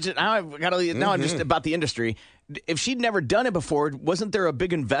question. Now I'm just about the industry. If she'd never done it before, wasn't there a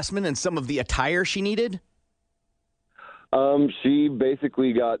big investment in some of the attire she needed? She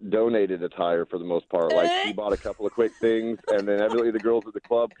basically got donated attire for the most part. Like, she bought a couple of quick things, and then evidently the girls at the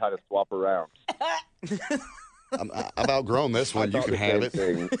club kind of swap around. I've outgrown this one. You can have it.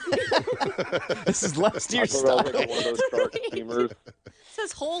 This is last year's stuff. stuff. One of those shark steamers. It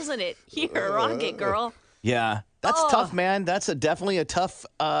says holes in it. Here, rock it, girl. Yeah, that's tough, man. That's definitely a tough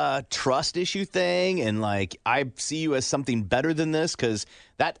trust issue thing. And, like, I see you as something better than this because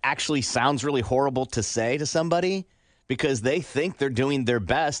that actually sounds really horrible to say to somebody because they think they're doing their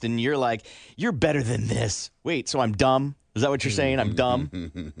best. And you're like, you're better than this. Wait, so I'm dumb? Is that what you're saying? I'm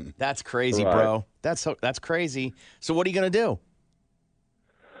dumb? That's crazy, bro. That's crazy. So what are you going to do?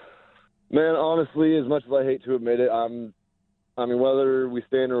 Man, honestly, as much as I hate to admit it, whether we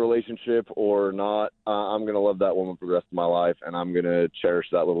stay in a relationship or not, I'm going to love that woman for the rest of my life, and I'm going to cherish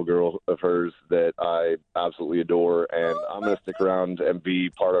that little girl of hers that I absolutely adore, and I'm going to stick around and be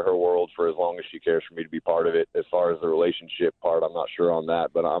part of her world for as long as she cares for me to be part of it. As far as the relationship part, I'm not sure on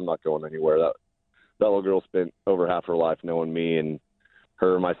that, but I'm not going anywhere. That little girl spent over half her life knowing me, and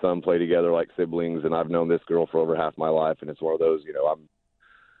her and my son play together like siblings, and I've known this girl for over half my life, and it's one of those,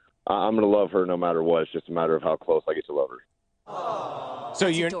 I'm going to love her no matter what. It's just a matter of how close I get to love her. So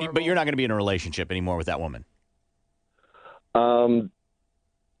you're not going to be in a relationship anymore with that woman? I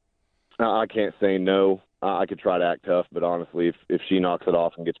can't say no. I could try to act tough, but honestly, if she knocks it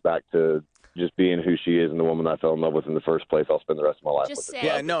off and gets back to just being who she is and the woman I fell in love with in the first place, I'll spend the rest of my life with her.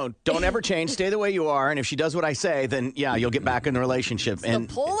 Yeah, no, don't ever change. Stay the way you are, and if she does what I say, then yeah, you'll get back in the relationship. The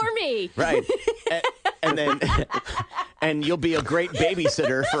pole or me? Right. And then and you'll be a great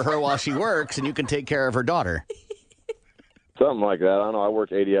babysitter for her while she works, and you can take care of her daughter. Something like that. I don't know. I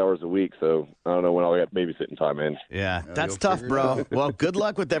work 80 hours a week, so I don't know when I'll get babysitting time in. Yeah, that's tough, bro. Well, good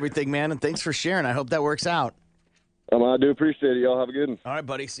luck with everything, man, and thanks for sharing. I hope that works out. I do appreciate it. Y'all have a good one. All right,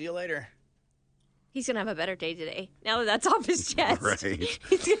 buddy. See you later. He's going to have a better day today. Now that that's off his chest. Right.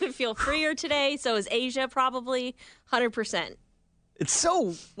 He's going to feel freer today. So is Asia probably 100%. It's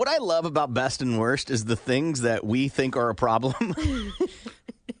so, what I love about Best and Worst is the things that we think are a problem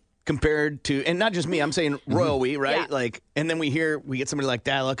compared to, and not just me, I'm saying royal we, right? Yeah. Like, and then we get somebody like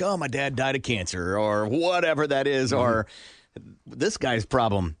that, like, oh, my dad died of cancer or whatever that is, or this guy's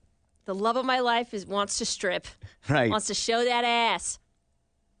problem. The love of my life wants to strip. Right. Wants to show that ass.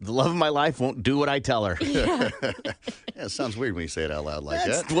 The love of my life won't do what I tell her. Yeah, it sounds weird when you say it out loud like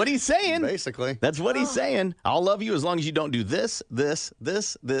That's that. what he's saying. Basically. That's what he's saying. I'll love you as long as you don't do this, this,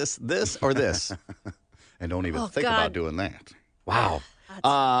 this, this, this, or this. And don't even Oh, think God. about doing that. Wow.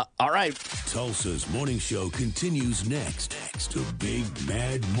 All right. Tulsa's morning show continues next. The Big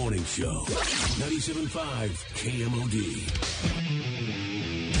Mad Morning Show. 97.5 KMOD.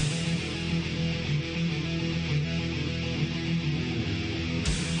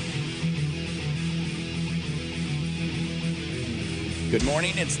 Good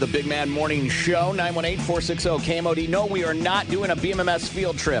morning. It's the Big Mad Morning Show, 918-460-KMOD. No, we are not doing a BMMS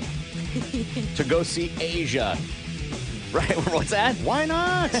field trip to go see Asia. Right? What's that? Why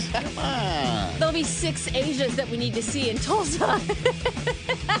not? Come on. There'll be 6 Asias that we need to see in Tulsa.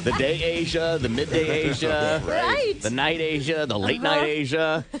 The day Asia, the midday Asia, Right. the night Asia, the late night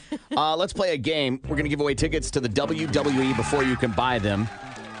Asia. Let's play a game. We're going to give away tickets to the WWE before you can buy them.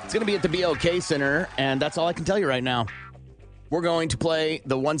 It's going to be at the BOK Center, and that's all I can tell you right now. We're going to play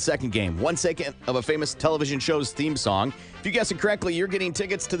the 1 second game. 1 second of a famous television show's theme song. If you guess it correctly, you're getting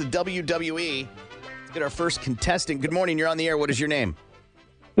tickets to the WWE. Let's get our first contestant. Good morning. You're on the air. What is your name?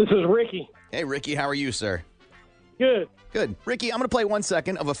 This is Ricky. Hey, Ricky. How are you, sir? Good. Good. Ricky, I'm going to play 1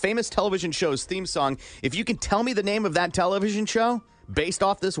 second of a famous television show's theme song. If you can tell me the name of that television show based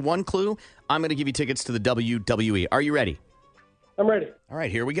off this one clue, I'm going to give you tickets to the WWE. Are you ready? I'm ready. All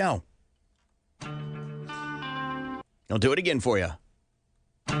right, here we go. I'll do it again for you.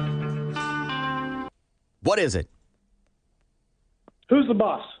 What is it? Who's the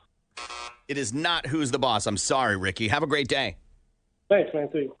boss? It is not Who's the Boss. I'm sorry, Ricky. Have a great day. Thanks, man.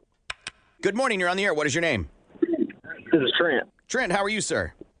 See you. Good morning. You're on the air. What is your name? This is Trent. Trent, how are you,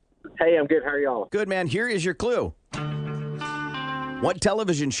 sir? Hey, I'm good. How are y'all? Good, man. Here is your clue. What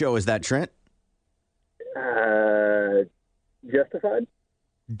television show is that, Trent? Justified?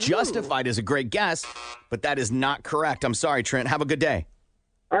 Justified is a great guess, but that is not correct. I'm sorry, Trent. Have a good day.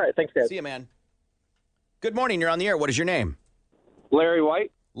 All right. Thanks, guys. See you, man. Good morning. You're on the air. What is your name? Larry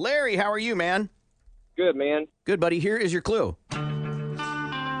White. Larry, how are you, man? Good, man. Good, buddy. Here is your clue.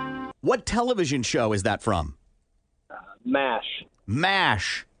 What television show is that from? MASH.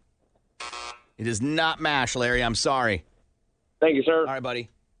 MASH. It is not MASH, Larry. I'm sorry. Thank you, sir. All right, buddy.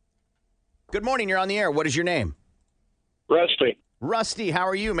 Good morning. You're on the air. What is your name? Rusty. Rusty, how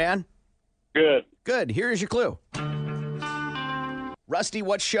are you, man? Good. Good. Here is your clue. Rusty,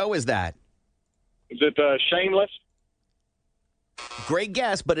 what show is that? Is it Shameless? Great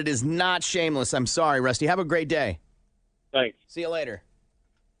guess, but it is not Shameless. I'm sorry, Rusty. Have a great day. Thanks. See you later.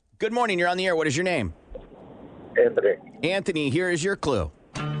 Good morning. You're on the air. What is your name? Anthony. Anthony, here is your clue.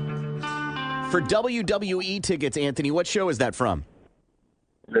 For WWE tickets, Anthony, what show is that from?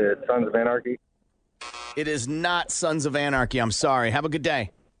 The Sons of Anarchy. It is not Sons of Anarchy. I'm sorry. Have a good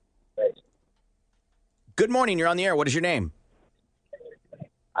day. Thanks. Good morning. You're on the air. What is your name?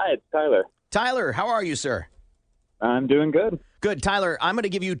 Hi, it's Tyler. Tyler, how are you, sir? I'm doing good. Good. Tyler, I'm going to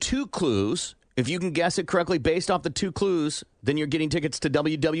give you 2 clues. If you can guess it correctly based off the 2 clues, then you're getting tickets to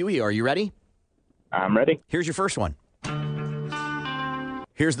WWE. Are you ready? I'm ready. Here's your first one.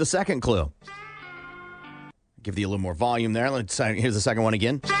 Here's the second clue. Give you a little more volume there. Here's the second one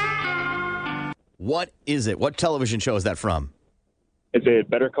again. What is it? What television show is that from? Is it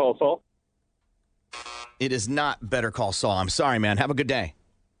Better Call Saul? It is not Better Call Saul. I'm sorry, man. Have a good day.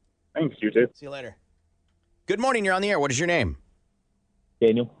 Thanks, you too. See you later. Good morning. You're on the air. What is your name?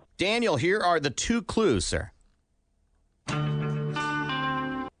 Daniel. Daniel, here are the 2 clues, sir.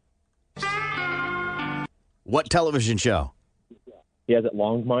 What television show? He has it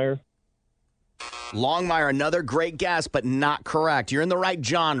Longmire. Longmire, another great guess, but not correct. You're in the right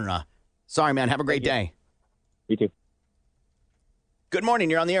genre. Sorry, man. Have a great day. You too. Good morning.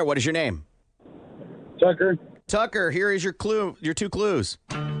 You're on the air. What is your name? Tucker. Tucker, here is your clue. Your 2 clues.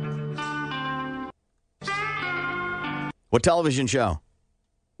 What television show?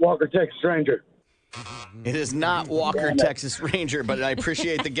 Walker, Texas Ranger. It is not Walker, Texas Ranger, but I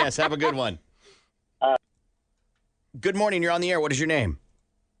appreciate the guess. Have a good one. Good morning. You're on the air. What is your name?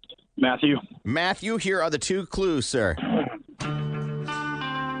 Matthew. Matthew, here are the 2 clues, sir.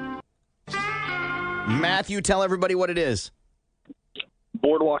 Matthew, tell everybody what it is.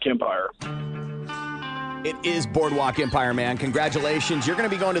 Boardwalk Empire. It is Boardwalk Empire, man. Congratulations. You're going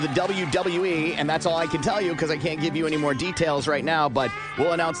to be going to the WWE, and that's all I can tell you because I can't give you any more details right now, but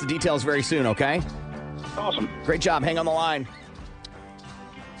we'll announce the details very soon, okay? Awesome. Great job. Hang on the line.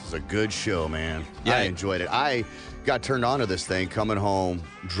 This is a good show, man. Yeah, I enjoyed it. I got turned on to this thing coming home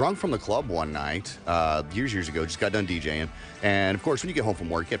drunk from the club one night years ago. Just got done DJing. And, of course, when you get home from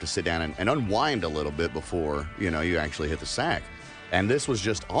work, you have to sit down and unwind a little bit before, you actually hit the sack. And this was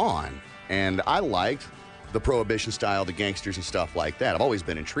just on. And I liked the Prohibition style, the gangsters and stuff like that. I've always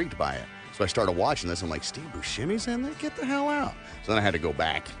been intrigued by it. So I started watching this. I'm like, Steve Buscemi's in there? Get the hell out. So then I had to go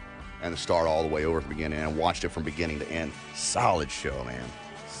back and start all the way over from the beginning and watched it from beginning to end. Solid show, man.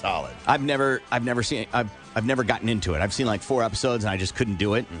 Solid. I've never gotten into it. I've seen like 4 episodes and I just couldn't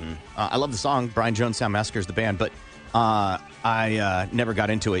do it. I love the song. Brian Jones Sound Massacre's the band, but I never got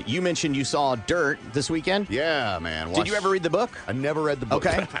into it. You mentioned you saw Dirt this weekend? Yeah, man. Did you ever read the book? I never read the book.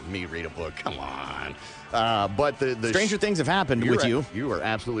 Okay. Me read a book. Come on. But the stranger things have happened with you. You are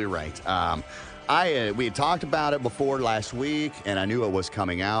absolutely right. We had talked about it before last week, and I knew it was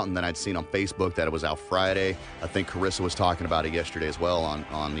coming out, and then I'd seen on Facebook that it was out Friday. I think Carissa was talking about it yesterday as well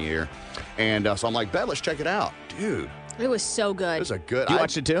on the air. And so I'm like, bet, let's check it out. Dude. It was so good. It was a good. You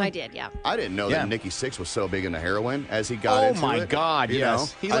watched it too? I did, yeah. I didn't know that Nikki Sixx was so big into heroin as he got into it. Oh my God,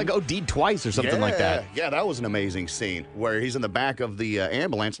 yes. He's like OD'd twice or something like that. Yeah, that was an amazing scene where he's in the back of the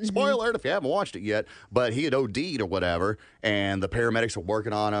ambulance. Spoiler alert if you haven't watched it yet, but he had OD'd or whatever, and the paramedics were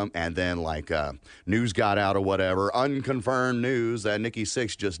working on him, and then news got out or whatever, unconfirmed news that Nikki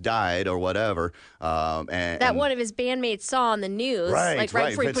Sixx just died or whatever. That one of his bandmates saw on the news, right before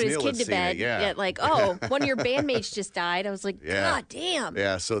he put his kid to bed. One of your bandmates just died. I was like, God damn.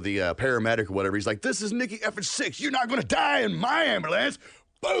 Yeah, so the paramedic or whatever, he's like, this is Nikki effing Sixx. You're not going to die in my ambulance.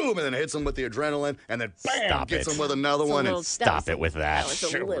 Boom, and then hits him with the adrenaline, and then bam, gets him with another one. Stop it with that. That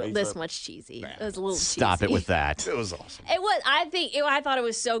was a little this much cheesy. It was a little cheesy. Stop it with that. It was awesome. It was. I thought it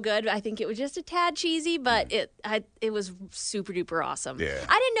was so good. I think it was just a tad cheesy, but it was super duper awesome. Yeah.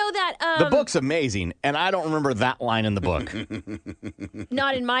 I didn't know that. The book's amazing, and I don't remember that line in the book.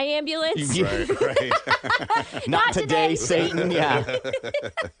 Not in my ambulance. Right. Not today, Satan. Yeah.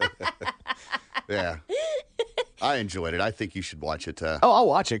 Yeah. I enjoyed it. I think you should watch it. I'll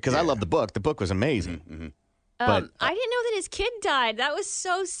watch it because I love the book. The book was amazing. But I didn't know that his kid died. That was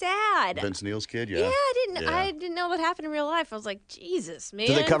so sad. Vince Neil's kid, yeah. Yeah, I didn't know what happened in real life. I was like, Jesus, man.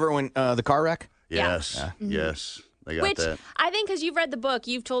 Did they cover when the car wreck? Yes. Yeah. Yes. They got Which that. I think because you've read the book,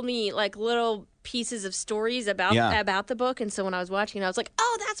 you've told me like little pieces of stories about the book, and so when I was watching it, I was like,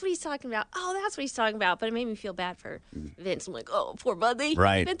 oh, that's what he's talking about. Oh, that's what he's talking about. But it made me feel bad for Vince. I'm like, oh, poor buddy.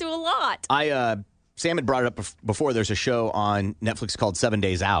 Right. He's been through a lot. Sam had brought it up before. There's a show on Netflix called 7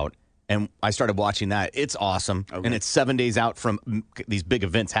 Days Out, and I started watching that. It's awesome, and it's 7 days out from these big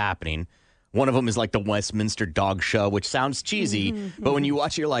events happening. One of them is like the Westminster Dog Show, which sounds cheesy, but when you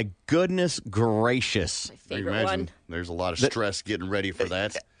watch it, you're like, goodness gracious. My favorite one. There's a lot of stress getting ready for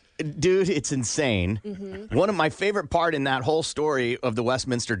that. Dude, it's insane. One of my favorite part in that whole story of the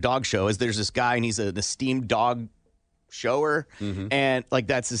Westminster Dog Show is there's this guy, and he's an esteemed dog shower, and like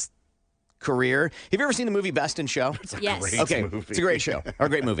that's his career. Have you ever seen the movie Best in Show? Yes. Great movie. It's a great show, or a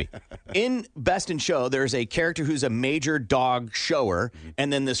great movie. In Best in Show, there's a character who's a major dog shower,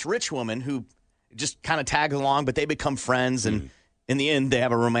 and then this rich woman who just kind of tags along, but they become friends, and in the end, they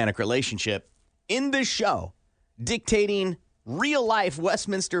have a romantic relationship. In this show, dictating real-life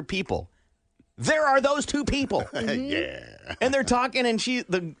Westminster people, there are those two people. Yeah. And they're talking, and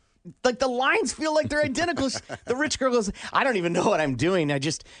the lines feel like they're identical. The rich girl goes, I don't even know what I'm doing.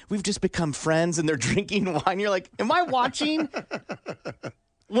 We've just become friends, and they're drinking wine. You're like, am I watching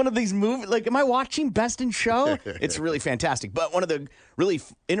one of these movies? Like, am I watching Best in Show? It's really fantastic. But one of the really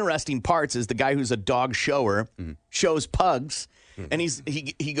interesting parts is the guy who's a dog shower shows pugs, and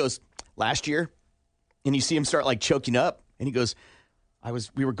he goes, last year, and you see him start like choking up, and he goes,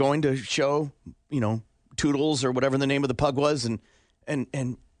 we were going to show, Toodles or whatever the name of the pug was, and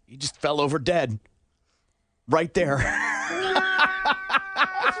he just fell over dead right there. It's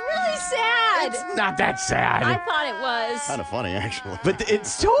really sad. It's not that sad. I thought it was. Kind of funny, actually. But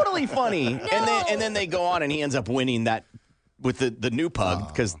it's totally funny. No. And then they go on, and he ends up winning that with the new pug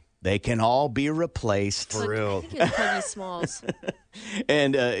because they can all be replaced. For real. I think it was Puggy Smalls.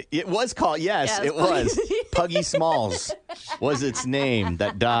 And it was called, it was. Puggy Smalls was its name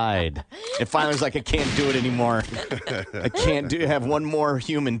that died. And finally was like, I can't do it anymore. I can't have one more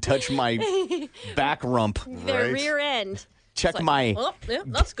human touch my back rump. Their rear end. Check It's like, my oh, yeah,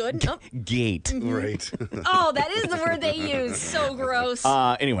 that's good. Oh. gate. Right. Oh, that is the word they use. So gross.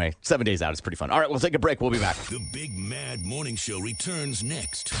 Anyway, 7 days out is pretty fun. All right, we'll take a break. We'll be back. The Big Mad Morning Show returns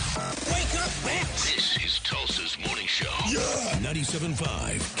next. Wake up, bitch! This is Tulsa's Morning Show. Yeah! 97.5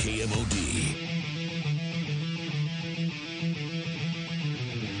 KMOD.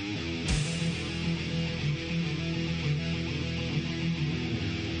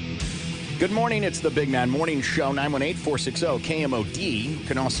 Good morning. It's the Big Man Morning Show, 918-460-KMOD. You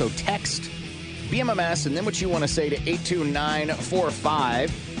can also text BMMS and then what you want to say to 82945.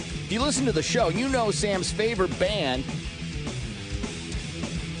 If you listen to the show, you know Sam's favorite band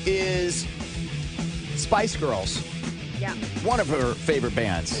is Spice Girls. Yeah. One of her favorite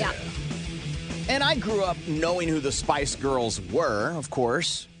bands. Yeah. And I grew up knowing who the Spice Girls were, of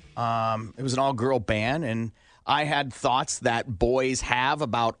course. It was an all-girl band, and I had thoughts that boys have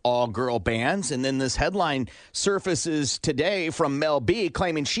about all-girl bands, and then this headline surfaces today from Mel B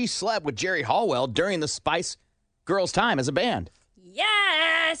claiming she slept with Jerry Halliwell during the Spice Girls' time as a band.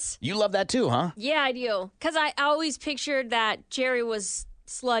 Yes! You love that too, huh? Yeah, I do. Because I always pictured that Jerry was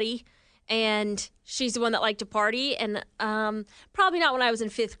slutty, and she's the one that liked to party. And probably not when I was in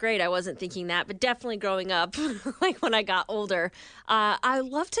 5th grade, I wasn't thinking that, but definitely growing up, like when I got older. I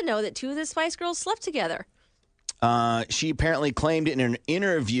love to know that 2 of the Spice Girls slept together. She apparently claimed in an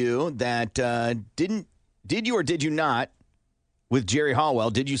interview that did you or did you not with Jerry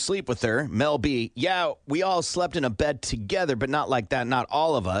Halliwell? Did you sleep with her? Mel B. Yeah, we all slept in a bed together, but not like that. Not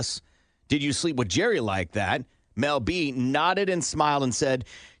all of us. Did you sleep with Jerry like that? Mel B. nodded and smiled and said,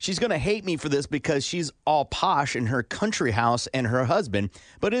 she's going to hate me for this because she's all posh in her country house and her husband.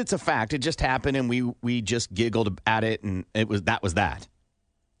 But it's a fact. It just happened, and we just giggled at it, and that was that.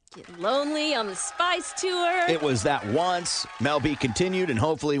 Get lonely on the Spice tour. It was that once. Mel B continued, and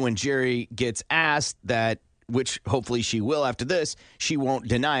hopefully when Jerry gets asked that, which hopefully she will after this, she won't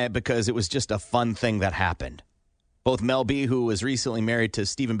deny it because it was just a fun thing that happened. Both Mel B, who was recently married to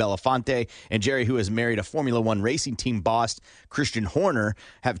Stephen Belafonte, and Jerry, who has married a Formula One racing team boss, Christian Horner,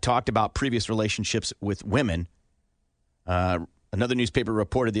 have talked about previous relationships with women. Another newspaper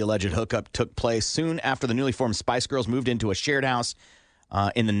reported the alleged hookup took place soon after the newly formed Spice Girls moved into a shared house.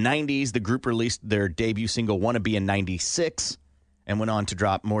 In the 90s, the group released their debut single, Wannabe, in 96, and went on to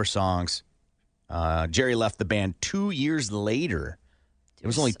drop more songs. Jerry left the band 2 years later. It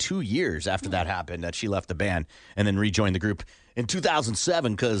was only 2 years after that happened that she left the band and then rejoined the group in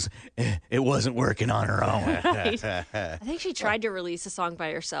 2007 because it wasn't working on her own. Right. I think she tried to release a song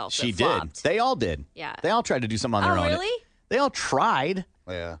by herself. She It did. flopped. They all did. Yeah. They all tried to do something on their own. Really? They all tried.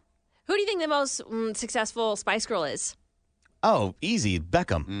 Yeah. Who do you think the most successful Spice Girl is? Oh, easy.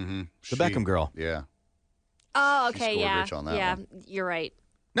 Beckham. Mm-hmm. The Beckham girl. Yeah. Oh, okay, scored yeah. rich on that yeah, one. you're right.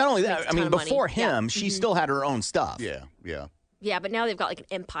 Not only Makes that, a I ton mean, of money. before Yeah. him, she Mhm. still had her own stuff. Yeah, yeah. Yeah, but now they've got like an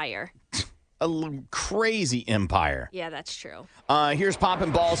empire. Crazy empire. Yeah, that's true. Here's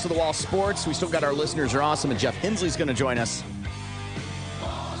Poppin' Balls to the Wall Sports. We still got our listeners are awesome, and Jeff Hensley's going to join us.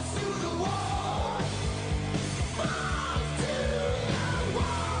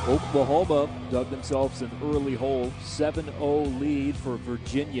 Oklahoma dug themselves an early hole, 7-0 lead for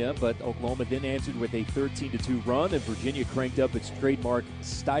Virginia, but Oklahoma then answered with a 13-2 run, and Virginia cranked up its trademark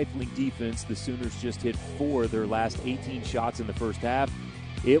stifling defense. The Sooners just hit 4 of their last 18 shots in the first half.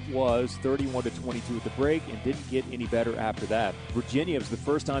 It was 31-22 at the break and didn't get any better after that. Virginia was the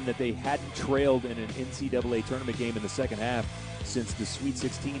first time that they hadn't trailed in an NCAA tournament game in the second half since the Sweet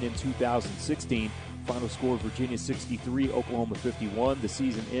 16 in 2016. Final score, Virginia 63, Oklahoma 51. The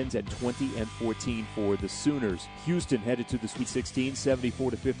season ends at 20-14 for the Sooners. Houston headed to the Sweet 16,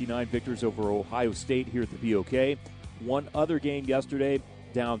 74-59 victors over Ohio State here at the BOK. One other game yesterday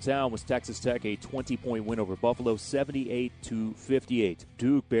downtown was Texas Tech, a 20-point win over Buffalo, 78-58.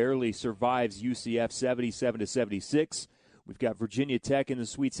 Duke barely survives UCF 77-76. We've got Virginia Tech in the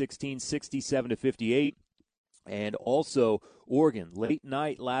Sweet 16, 67-58. And also Oregon, late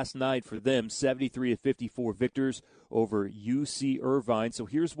night last night for them, 73-54 victors over UC Irvine. So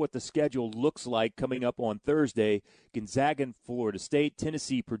here's what the schedule looks like coming up on Thursday. Gonzaga and Florida State,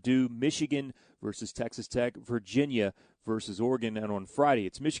 Tennessee, Purdue, Michigan versus Texas Tech, Virginia versus Oregon. And on Friday,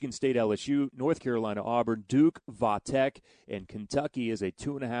 it's Michigan State, LSU, North Carolina, Auburn, Duke, Va-Tech, and Kentucky is a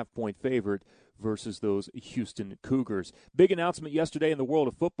 2.5-point favorite versus those Houston Cougars. Big announcement yesterday in the world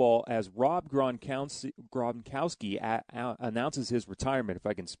of football as Rob Gronkowski announces his retirement, if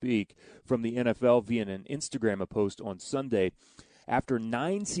I can speak, from the NFL via an Instagram post on Sunday. After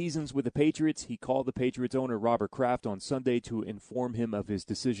 9 seasons with the Patriots, he called the Patriots owner Robert Kraft on Sunday to inform him of his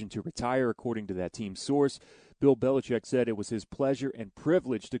decision to retire, according to that team's source. Bill Belichick said it was his pleasure and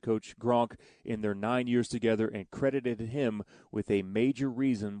privilege to coach Gronk in their 9 years together and credited him with a major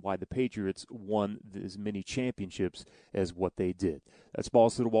reason why the Patriots won as many championships as what they did. That's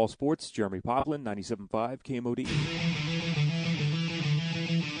Balls to the Wall Sports. Jeremy Poplin, 97.5 KMOD.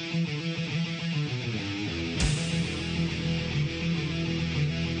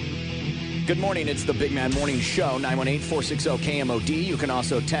 Good morning. It's the Big Man Morning Show, 918-460-KMOD. You can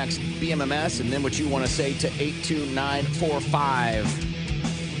also text BMMS and then what you want to say to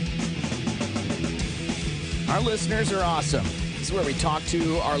 82945. Our listeners are awesome. This is where we talk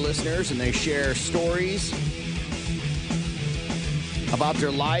to our listeners and they share stories about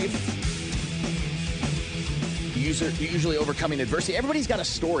their life, usually overcoming adversity. Everybody's got a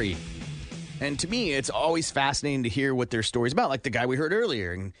story. And to me, it's always fascinating to hear what their story's about, like the guy we heard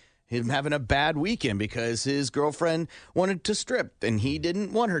earlier. And him having a bad weekend because his girlfriend wanted to strip and he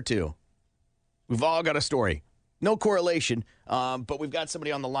didn't want her to. We've all got a story. No correlation, but we've got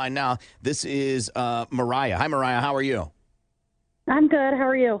somebody on the line now. This is Mariah. Hi, Mariah. How are you? I'm good. How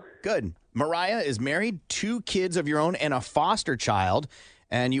are you? Good. Mariah is married, 2 kids of your own, and a foster child,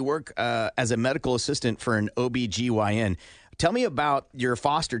 and you work as a medical assistant for an OBGYN. Tell me about your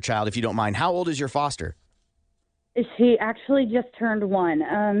foster child, if you don't mind. How old is your foster? She actually just turned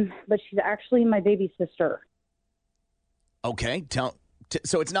 1, but she's actually my baby sister. Okay.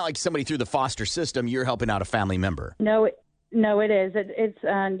 So it's not like somebody through the foster system. You're helping out a family member. No, it is. It's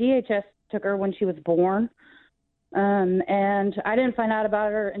DHS took her when she was born, and I didn't find out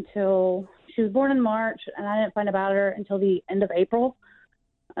about her until she was born in March, and I didn't find out about her until the end of April.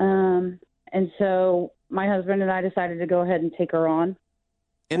 And so my husband and I decided to go ahead and take her on.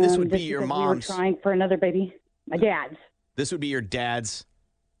 And this would be your mom's. We were trying for another baby. My dad's. This would be your dad's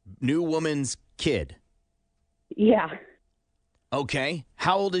new woman's kid. Yeah. Okay.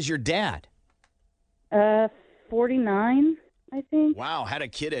 How old is your dad? 49, I think. Wow. Had a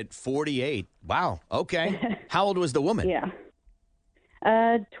kid at 48. Wow. Okay. How old was the woman? Yeah.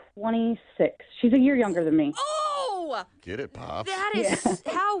 26. She's a year younger than me. Oh! Get it, Pops. That is,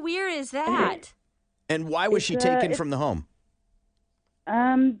 how weird is that? And why was she taken from the home?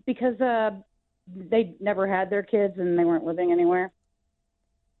 Because they never had their kids and they weren't living anywhere.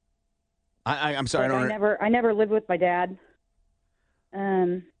 I'm sorry. I never lived with my dad.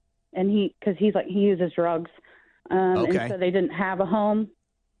 And because he uses drugs. Okay. And so they didn't have a home.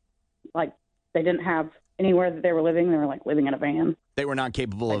 Like they didn't have anywhere that they were living. They were like living in a van. They were not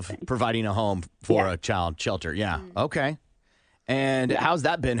capable of providing a home for a child shelter. Yeah. Okay. And how's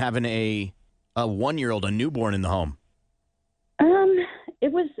that been having a 1-year-old, a newborn in the home?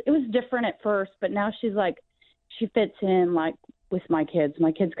 It was different at first, but now she's like, she fits in like with my kids.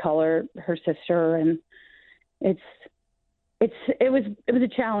 My kids call her sister, and it was a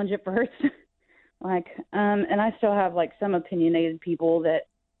challenge at first. And I still have like some opinionated people that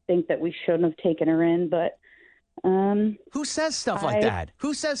think that we shouldn't have taken her in, but who says stuff like that?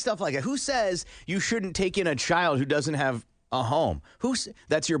 Who says stuff like that? Who says you shouldn't take in a child who doesn't have a home?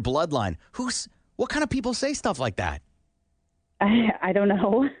 That's your bloodline? What kind of people say stuff like that? I don't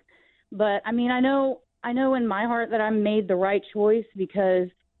know, but I mean, I know in my heart that I made the right choice because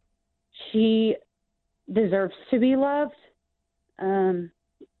she deserves to be loved, and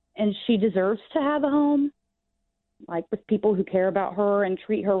she deserves to have a home, like with people who care about her and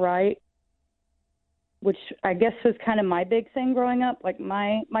treat her right, which I guess was kind of my big thing growing up. Like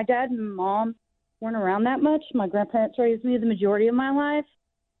my dad and mom weren't around that much. My grandparents raised me the majority of my life.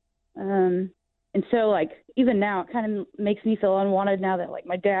 And so, like, even now, it kind of makes me feel unwanted now that, like,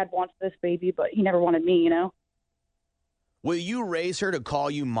 my dad wants this baby, but he never wanted me, you know? Will you raise her to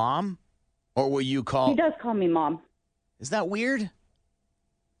call you mom? Or will you call... He does call me mom. Is that weird?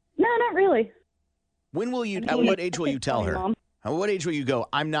 No, not really. When will you... At what age will you tell her? Mom. At what age will you go,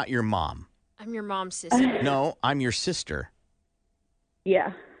 I'm not your mom? I'm your mom's sister. No, I'm your sister.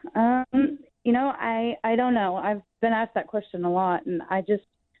 Yeah. You know, I don't know. I've been asked that question a lot, and I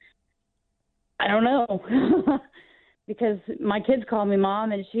don't know. Because my kids call me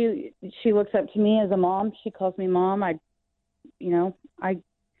mom, and she looks up to me as a mom. She calls me mom. I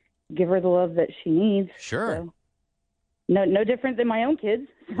give her the love that she needs. Sure. So, no different than my own kids.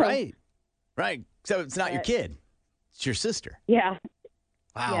 So. Right. So it's not your kid. It's your sister. Yeah.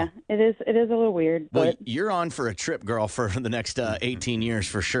 Wow. Yeah, it is a little weird. Well, but you're on for a trip, girl, for the next 18 years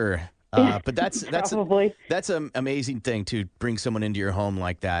for sure. But that's an amazing thing to bring someone into your home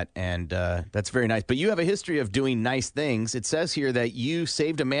like that, and that's very nice. But you have a history of doing nice things. It says here that you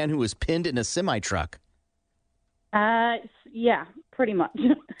saved a man who was pinned in a semi-truck. Yeah, pretty much.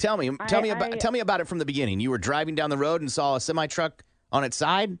 Tell me about it from the beginning. You were driving down the road and saw a semi truck on its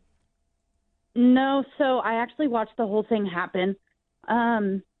side? No, so I actually watched the whole thing happen.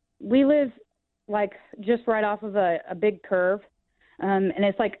 We live like just right off of a big curve, and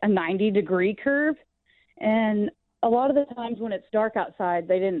it's like a 90-degree curve. And a lot of the times when it's dark outside,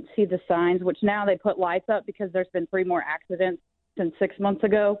 they didn't see the signs, which now they put lights up because there's been 3 more accidents since 6 months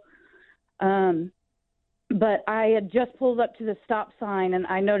ago. But I had just pulled up to the stop sign, and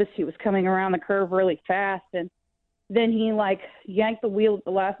I noticed he was coming around the curve really fast. And then he, like, yanked the wheel at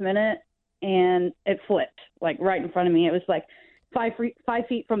the last minute, and it flipped, like, right in front of me. It was, like, 5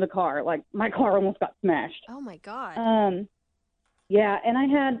 feet from the car. Like, my car almost got smashed. Oh, my God. Yeah, and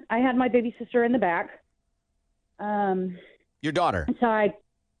I had my baby sister in the back. Your daughter? So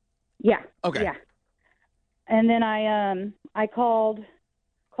yeah. Okay. Yeah. And then I called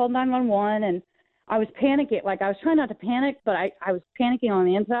 911, and I was panicking. Like, I was trying not to panic, but I was panicking on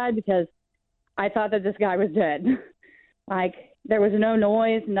the inside because I thought that this guy was dead. Like, there was no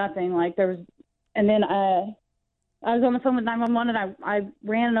noise, nothing. Like, and then I was on the phone with 911, and I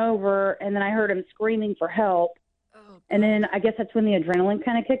ran over, and then I heard him screaming for help. And then I guess that's when the adrenaline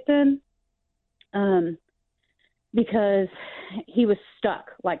kind of kicked in, because he was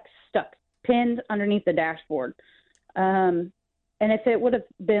stuck, pinned underneath the dashboard. And if it would have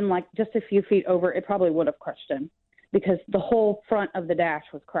been like just a few feet over, it probably would have crushed him, because the whole front of the dash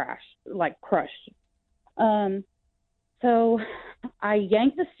was crushed. So I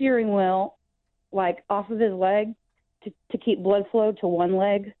yanked the steering wheel like off of his leg to keep blood flow to one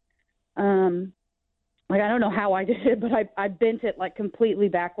leg. Like, I don't know how I did it, but I bent it like completely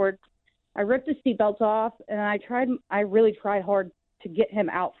backwards. I ripped his seatbelts off, and I really tried hard to get him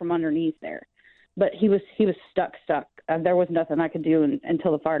out from underneath there, but he was stuck. There was nothing I could do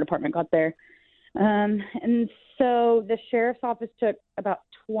until the fire department got there. And so the sheriff's office took about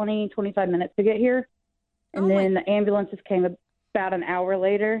 25 minutes to get here. And then the ambulances came about an hour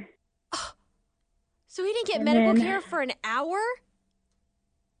later. So he didn't get medical care for an hour?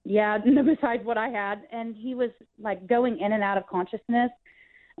 Yeah, besides what I had. And he was, like, going in and out of consciousness.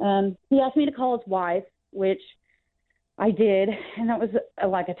 He asked me to call his wife, which I did. And that was,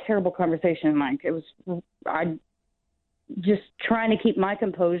 a terrible conversation. Like, it was, I just trying to keep my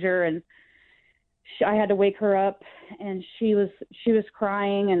composure. And I had to wake her up. And she was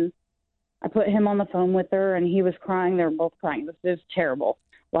crying. And I put him on the phone with her. And he was crying. They were both crying. It was terrible.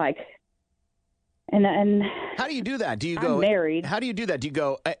 Like... And how do you do that? Do you I'm go married? How do you do that? Do you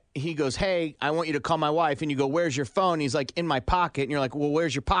go? He goes, "Hey, I want you to call my wife," and you go, "Where's your phone?" He's like, "In my pocket," and you're like, "Well,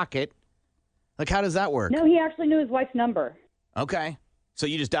 where's your pocket?" Like, how does that work? No, he actually knew his wife's number. Okay, so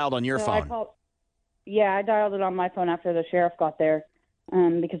you just dialed on your So phone. I dialed it on my phone after the sheriff got there,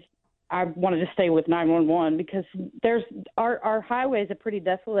 because I wanted to stay with 911, because our highway is a pretty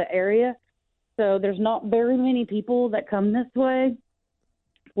desolate area, so there's not very many people that come this way,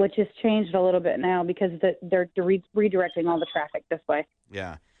 which has changed a little bit now because they're redirecting all the traffic this way.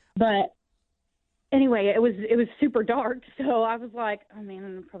 Yeah. But anyway, it was super dark, so I was like, oh man,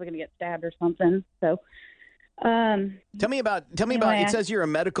 I'm probably gonna get stabbed or something. So, tell me about. It says you're a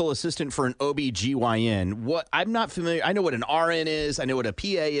medical assistant for an OBGYN. What? I'm not familiar. I know what an RN is. I know what a PA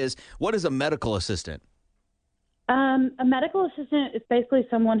is. What is a medical assistant? A medical assistant is basically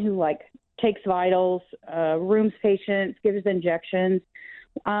someone who takes vitals, rooms patients, gives injections.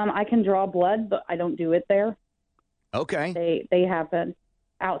 I can draw blood, but I don't do it there. Okay. They have an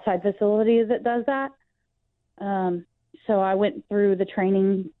outside facility that does that. So I went through the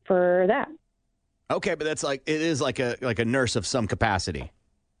training for that. Okay, but that's it is like a nurse of some capacity.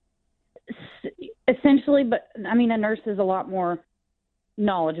 Essentially, but I mean, a nurse is a lot more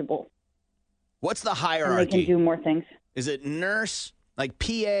knowledgeable. What's the hierarchy? And they can do more things. Is it nurse, like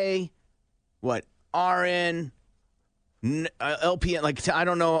PA, what, RN, LPN? I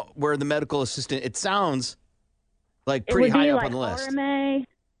don't know where the medical assistant. It sounds like pretty high up on the list. RMA.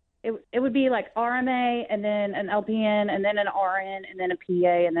 It would be like RMA, and then an LPN, and then an RN, and then a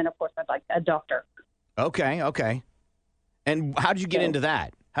PA, and then of course I'd like a doctor. Okay. And how did you get into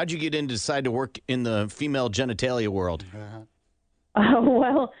that? How did you get in to decide to work in the female genitalia world?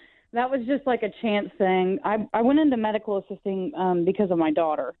 Well, that was just like a chance thing. I went into medical assisting because of my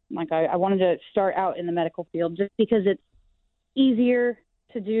daughter. I wanted to start out in the medical field just because it's easier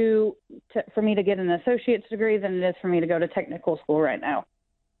to do for me to get an associate's degree than it is for me to go to technical school right now.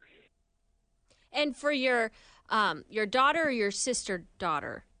 And for your daughter or your sister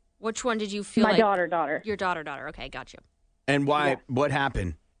daughter, which one did you feel My daughter. Your daughter. Okay, got you. And why? Yeah. What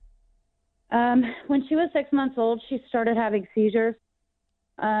happened? When she was 6 months old, she started having seizures.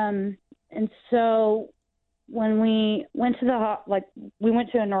 And so when we went to we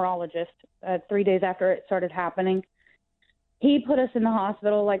went to a neurologist 3 days after it started happening. He put us in the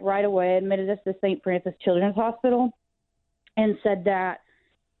hospital like right away, admitted us to St. Francis Children's Hospital, and said that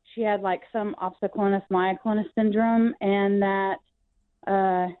she had like some opsoclonus myoclonus syndrome, and that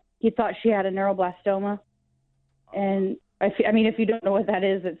he thought she had a neuroblastoma. And if you don't know what that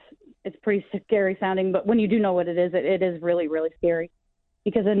is, it's pretty scary sounding. But when you do know what it is really, really scary,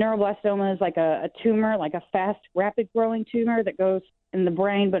 because a neuroblastoma is like a tumor, like a fast, rapid growing tumor that goes in the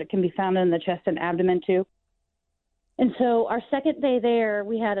brain, but it can be found in the chest and abdomen too. And so our second day there,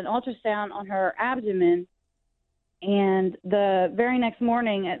 we had an ultrasound on her abdomen. And the very next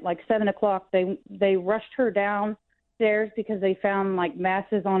morning at like 7 o'clock, they rushed her downstairs because they found like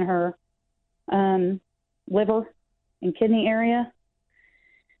masses on her liver and kidney area.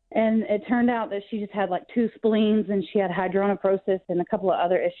 And it turned out that she just had like 2 spleens, and she had hydronephrosis and a couple of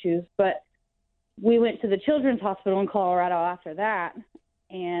other issues. But we went to the Children's Hospital in Colorado after that,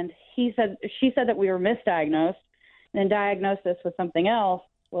 and she said that we were misdiagnosed and then diagnosed us with something else.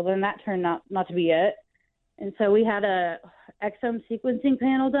 Well, then that turned out not to be it. And so we had a exome sequencing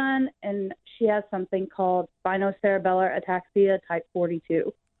panel done, and she has something called spinocerebellar ataxia type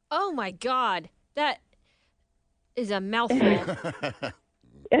 42. Oh, my God. That is a mouthful.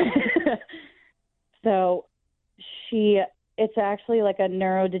 So it's actually like a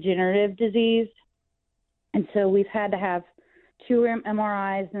neurodegenerative disease. And so we've had to have 2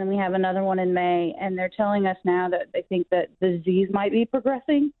 MRIs, and then we have another one in May. And they're telling us now that they think that the disease might be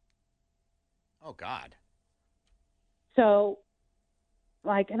progressing. Oh, God. So,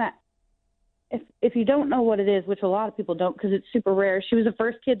 like, and if you don't know what it is, which a lot of people don't because it's super rare, she was the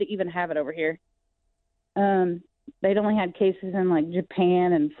first kid to even have it over here. They'd only had cases in, like,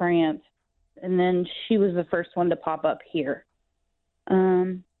 Japan and France, and then she was the first one to pop up here.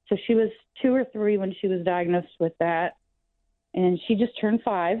 So she was 2 or 3 when she was diagnosed with that, and she just turned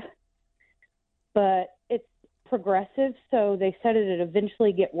 5. But it's progressive, so they said it'd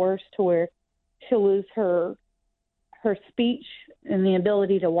eventually get worse to where she'll lose her speech and the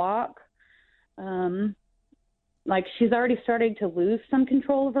ability to walk. Like, she's already starting to lose some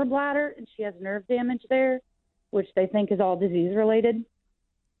control of her bladder, and she has nerve damage there, which they think is all disease related.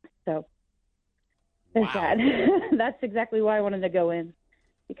 So there's that. That's exactly why I wanted to go in,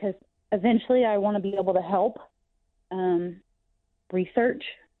 because eventually I want to be able to help research,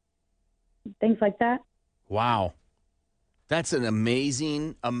 things like that. Wow. That's an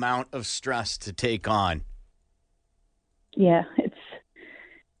amazing amount of stress to take on. Yeah,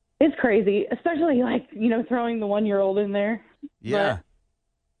 it's crazy, especially like, throwing the 1-year-old in there. Yeah.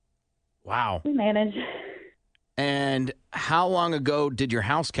 Wow. We manage. And how long ago did your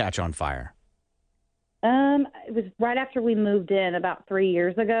house catch on fire? It was right after we moved in, about 3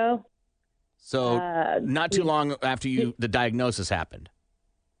 years ago. So not too long after the diagnosis happened.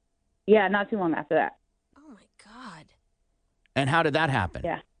 Yeah, not too long after that. Oh, my God. And how did that happen?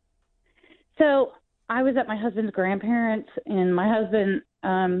 Yeah. So I was at my husband's grandparents', and my husband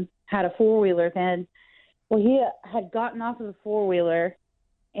had a 4-wheeler then. Well, he had gotten off of the 4-wheeler,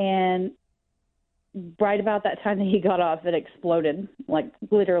 and right about that time that he got off, it exploded, like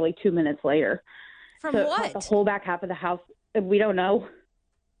literally 2 minutes later. From so what? It caught the whole back half of the house. We don't know.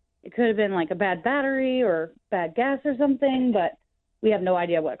 It could have been like a bad battery or bad gas or something, but we have no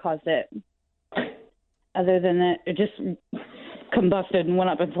idea what caused it. Other than that, it just combusted and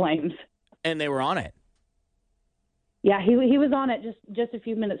went up in flames. And they were on it? Yeah, he was on it just a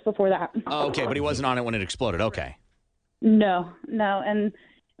few minutes before that. Oh, okay, but he wasn't on it when it exploded. Okay. No. And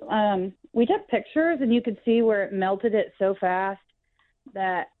we took pictures, and you could see where it melted it so fast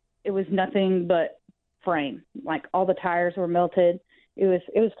that it was nothing but frame. Like, all the tires were melted. It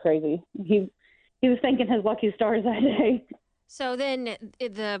was crazy. He was thanking his lucky stars that day. So then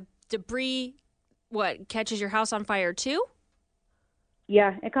the debris, catches your house on fire too?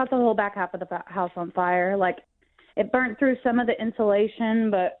 Yeah, it caught the whole back half of the house on fire. Like, it burnt through some of the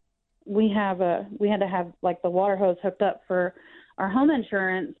insulation, but we had to have like the water hose hooked up for our home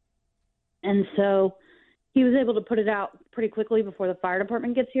insurance. And so he was able to put it out pretty quickly before the fire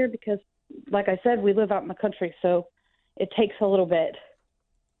department gets here because, like I said, we live out in the country, so it takes a little bit.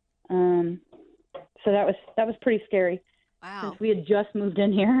 So that was pretty scary. Wow. Since we had just moved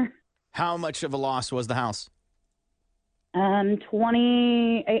in here. How much of a loss was the house?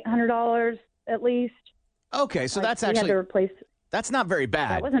 $2,800 at least. Okay, so that's we had actually to replace. That's not very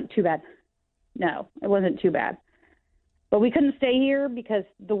bad. That wasn't too bad. No, it wasn't too bad. But we couldn't stay here because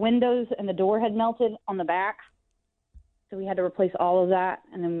the windows and the door had melted on the back. So we had to replace all of that,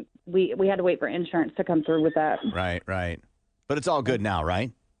 and then we had to wait for insurance to come through with that. Right. But it's all good now,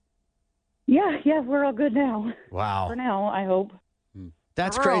 right? Yeah, we're all good now. Wow. For now, I hope.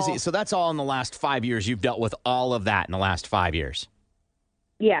 That's Girl. crazy. So that's all in the last 5 years. You've dealt with all of that in the last 5 years.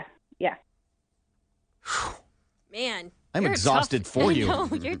 Yeah. Man. I'm you're exhausted tough. for you. I know,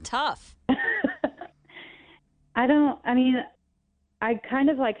 you're tough. I kind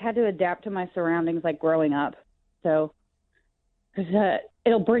of like had to adapt to my surroundings like growing up. So, because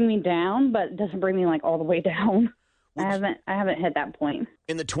it'll bring me down, but it doesn't bring me like all the way down. I haven't hit that point.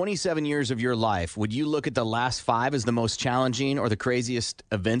 In the 27 years of your life, would you look at the last 5 as the most challenging or the craziest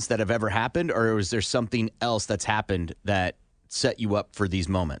events that have ever happened? Or is there something else that's happened that set you up for these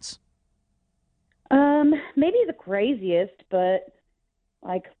moments? Maybe the craziest, but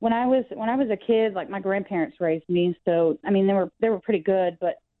like when I was a kid, like my grandparents raised me, so I mean they were pretty good,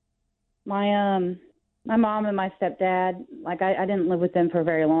 but my mom and my stepdad, like I didn't live with them for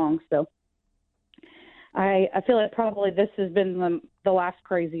very long, so I feel like probably this has been the last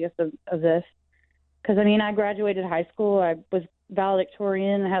craziest of this, because I mean I graduated high school, I was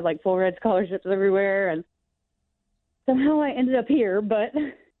valedictorian, I had like full ride scholarships everywhere, and somehow I ended up here, but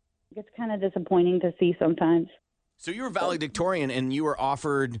it's kind of disappointing to see sometimes. So you were valedictorian and you were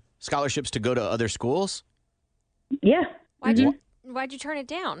offered scholarships to go to other schools? Yeah. Why'd you turn it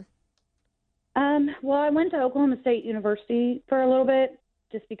down? Well, I went to Oklahoma State University for a little bit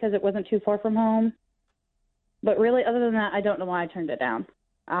just because it wasn't too far from home. But really, other than that, I don't know why I turned it down.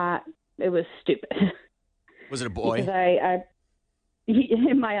 It was stupid. Was it a boy? Because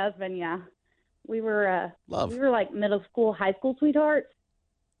my husband, yeah. We were like middle school, high school sweethearts.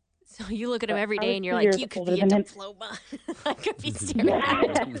 So you look at him every I day was and you're 2 like, years you could older be a than him. diploma. I could be staring at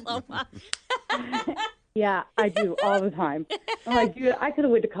a diploma. Yeah, I do all the time. I'm like, dude, I could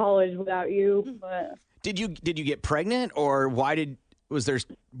have went to college without you. But Did you get pregnant, or what was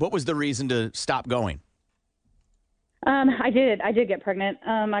the reason to stop going? I did get pregnant.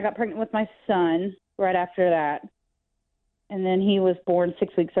 I got pregnant with my son right after that. And then he was born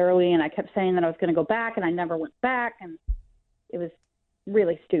 6 weeks early, and I kept saying that I was going to go back, and I never went back, and it was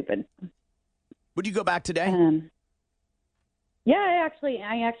really stupid. Would you go back today? Yeah, I actually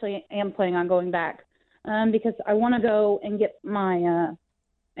am planning on going back because I want to go and get my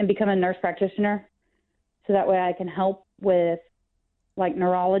and become a nurse practitioner, so that way I can help with like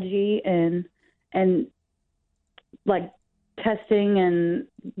neurology and like testing and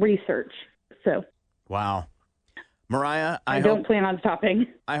research. So wow. Mariah, I don't plan on stopping.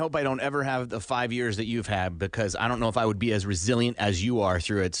 I hope I don't ever have the 5 years that you've had, because I don't know if I would be as resilient as you are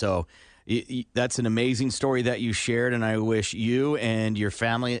through it. So that's an amazing story that you shared, and I wish you and your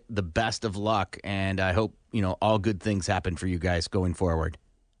family the best of luck. And I hope, all good things happen for you guys going forward.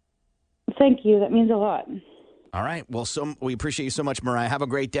 Thank you. That means a lot. All right. Well, we appreciate you so much, Mariah. Have a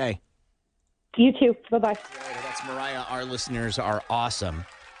great day. You too. Bye-bye. That's Mariah. Our listeners are awesome.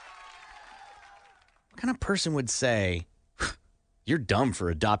 What kind of person would say, you're dumb for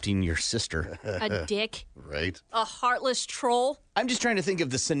adopting your sister? A dick. Right. A heartless troll. I'm just trying to think of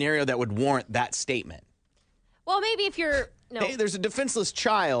the scenario that would warrant that statement. Well, maybe if you're... No. Hey, there's a defenseless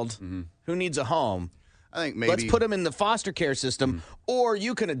child who needs a home. I think maybe... Let's put him in the foster care system, or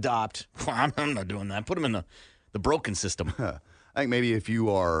you can adopt... Well, I'm not doing that. Put him in the broken system. I think maybe if you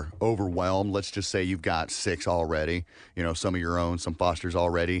are overwhelmed, let's just say you've got 6 already, some of your own, some fosters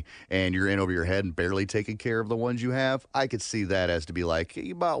already, and you're in over your head and barely taking care of the ones you have, I could see that as to be like,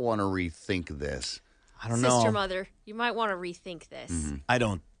 you might want to rethink this. I don't know. Sister, mother, you might want to rethink this. I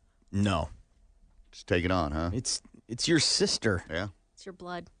don't know. Just take it on, huh? It's your sister. Yeah. It's your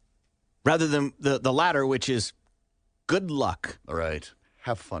blood. Rather than the latter, which is good luck. All right.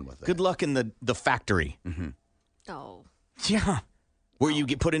 Have fun with it. Good luck in the factory. Oh. Yeah. Where you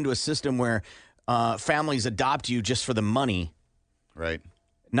get put into a system where families adopt you just for the money. Right.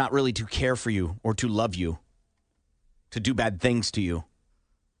 Not really to care for you or to love you, to do bad things to you.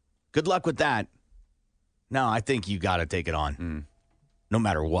 Good luck with that. No, I think you got to take it on, no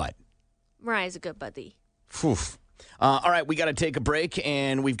matter what. Mariah's a good buddy. Oof. All right, we got to take a break,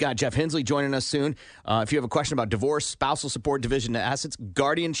 and we've got Jeff Hensley joining us soon. If you have a question about divorce, spousal support, division of assets,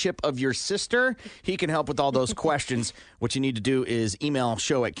 guardianship of your sister, he can help with all those questions. What you need to do is email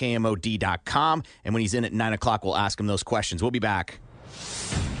show@kmod.com, and when he's in at 9 o'clock, we'll ask him those questions. We'll be back.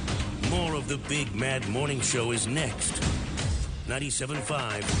 More of the Big Mad Morning Show is next.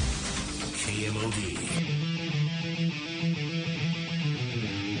 97.5 KMOD.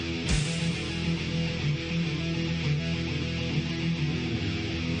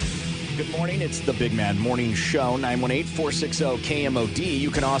 Good morning. It's the Big Mad Morning Show, 918-460-KMOD. You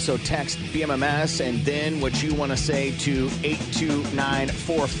can also text BMMS and then what you want to say to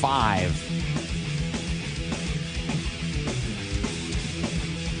 82945.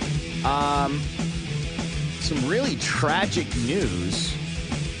 Some really tragic news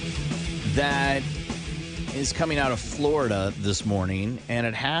that is coming out of Florida this morning, and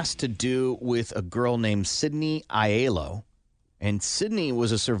it has to do with a girl named Sydney Aiello. And Sydney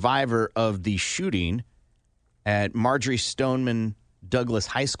was a survivor of the shooting at Marjorie Stoneman Douglas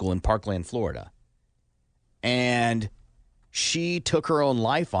High School in Parkland, Florida. And she took her own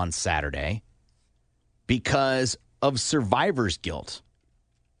life on Saturday because of survivor's guilt.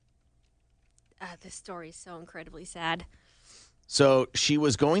 This story is so incredibly sad. So she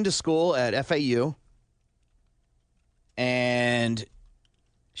was going to school at FAU, and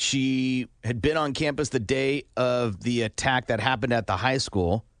she had been on campus the day of the attack that happened at the high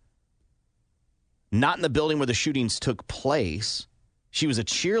school, not in the building where the shootings took place. She was a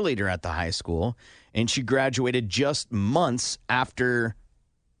cheerleader at the high school, and she graduated just months after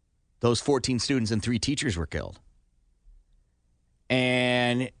those 14 students and 3 teachers were killed.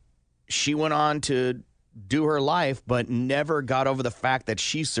 And she went on to do her life, but never got over the fact that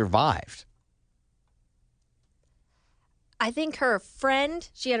she survived. I think her friend,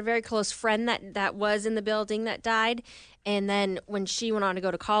 she had a very close friend that was in the building that died. And then when she went on to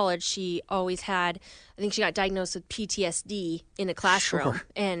go to college, she always had, I think she got diagnosed with PTSD in a classroom.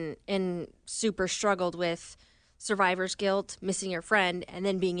 Sure. And super struggled with survivor's guilt, missing her friend, and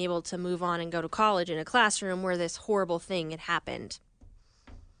then being able to move on and go to college in a classroom where this horrible thing had happened.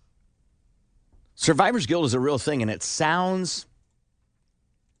 Survivor's guilt is a real thing, and it sounds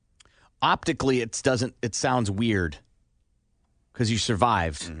optically it sounds weird because you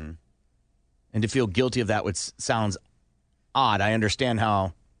survived. Mm-hmm. And to feel guilty of that sounds odd. I understand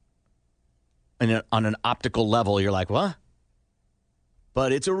how on an optical level you're like, what?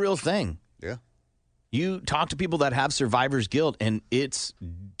 But it's a real thing. Yeah. You talk to people that have survivor's guilt, and it's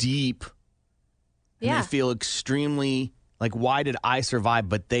deep. And Yeah. they feel extremely like, why did I survive,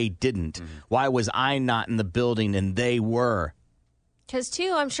 but they didn't? Mm-hmm. Why was I not in the building and they were? Because,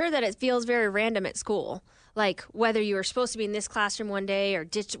 too, I'm sure that it feels very random at school. Like, whether you were supposed to be in this classroom one day or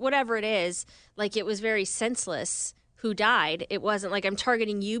whatever it is, like, it was very senseless who died. It wasn't like, I'm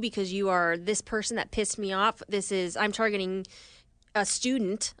targeting you because you are this person that pissed me off. I'm targeting a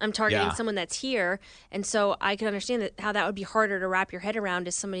student. I'm targeting someone that's here. And so I can understand how that would be harder to wrap your head around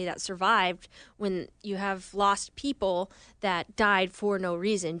as somebody that survived when you have lost people that died for no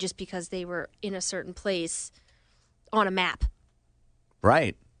reason just because they were in a certain place on a map.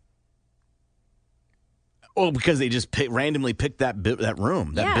 Right. Well, because they just randomly picked that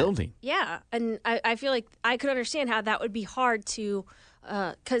room, that building. Yeah. And I feel like I could understand how that would be hard to,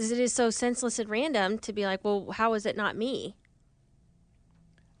 because it is so senseless and random to be like, well, how is it not me?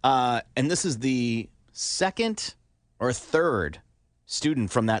 And this is the second or third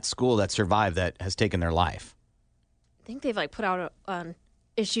student from that school that survived that has taken their life. I think they've put out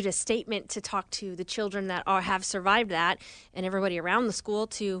issued a statement to talk to the children that have survived that and everybody around the school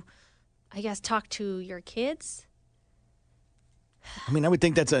to, I guess, talk to your kids. I mean, I would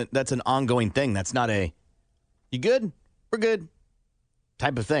think that's an ongoing thing. That's not a, you good? We're good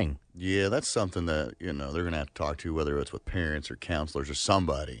type of thing. Yeah, that's something that, they're going to have to talk to, whether it's with parents or counselors or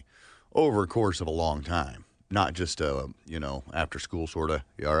somebody, over a course of a long time. Not just, after school sort of,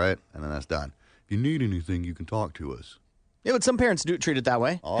 you all right? And then that's done. If you need anything, you can talk to us. Yeah, but some parents do treat it that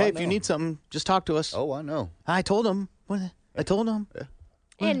way. Oh, hey, I if you know. need something, just talk to us. Oh, I know. I told them. I told them. Yeah.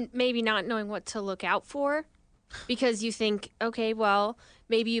 And maybe not knowing what to look out for because you think, okay, well,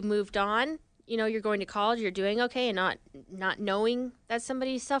 maybe you've moved on. You're going to college, you're doing okay, and not knowing that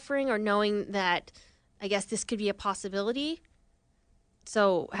somebody's suffering or knowing that, I guess, this could be a possibility.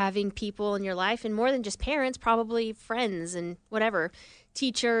 So having people in your life, and more than just parents, probably friends and whatever,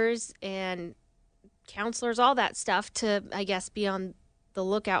 teachers and counselors, all that stuff to, I guess, be on the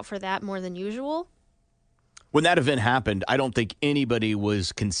lookout for that more than usual. When that event happened, I don't think anybody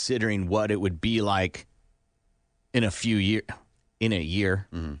was considering what it would be like in a year,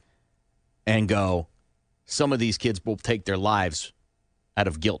 Mm-hmm. and go, some of these kids will take their lives out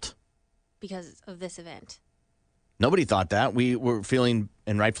of guilt. Because of this event. Nobody thought that. We were feeling,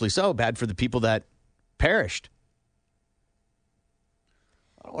 and rightfully so, bad for the people that perished.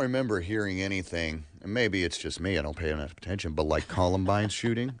 I don't remember hearing anything, and maybe it's just me, I don't pay enough attention, but like Columbine's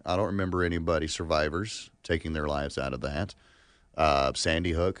shooting, I don't remember anybody, survivors, taking their lives out of that.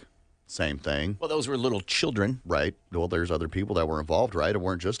 Sandy Hook, same thing. Well, those were little children. Right. Well, there's other people that were involved, right? It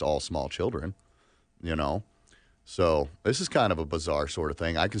weren't just all small children, So this is kind of a bizarre sort of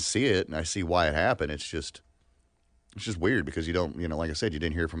thing. I can see it, and I see why it happened. It's just weird because you don't, like I said, you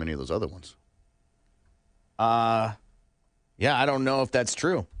didn't hear from any of those other ones. Yeah, I don't know if that's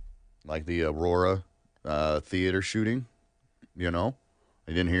true. Like the Aurora theater shooting,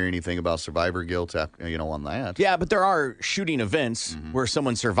 I didn't hear anything about survivor guilt, after, on that. Yeah, but there are shooting events where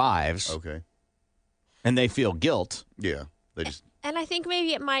someone survives. Okay. And they feel guilt. Yeah. They just. And I think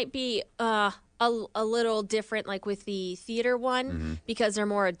maybe it might be a little different, like with the theater one, because they're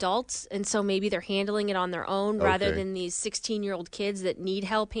more adults, and so maybe they're handling it on their own rather Okay. than these 16-year-old kids that need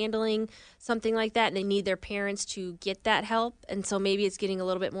help handling something like that, and they need their parents to get that help, and so maybe it's getting a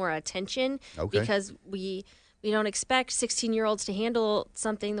little bit more attention because we don't expect 16-year-olds to handle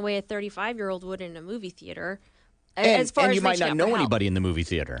something the way a 35-year-old would in a movie theater. And, as far and as you might reaching not out know for help. anybody in the movie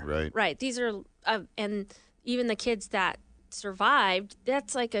theater. Right. Right. These are, and even the kids that survived,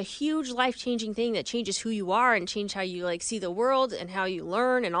 that's like a huge life-changing thing that changes who you are and change how you like see the world and how you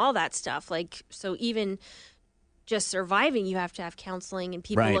learn and all that stuff. Like, so even just surviving, you have to have counseling and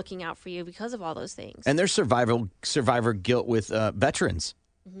people Right. looking out for you because of all those things. And there's survivor guilt with veterans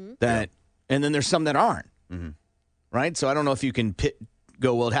that, and then there's some that aren't. Right. So I don't know if you can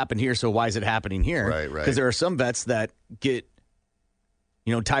go, well, it happened here, so why is it happening here? Right. Because there are some vets that get,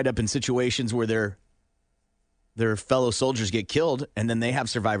 tied up in situations where their fellow soldiers get killed, and then they have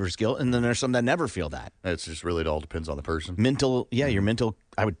survivor's guilt, and then there's some that never feel that. It's just really, it all depends on the person. Your mental,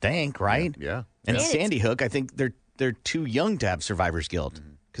 I would think, right? Yeah. And Yeah. Sandy Hook, I think they're too young to have survivor's guilt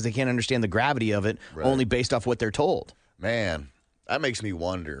because they can't understand the gravity of it only based off what they're told. Man, that makes me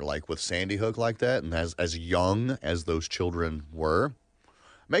wonder, like with Sandy Hook like that, and as young as those children were,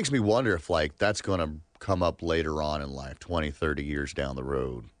 makes me wonder if like that's going to come up later on in life, 20, 30 years down the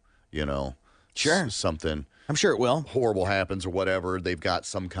road, Sure. Something. I'm sure it will. Horrible happens or whatever. They've got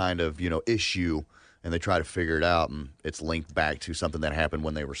some kind of, issue and they try to figure it out and it's linked back to something that happened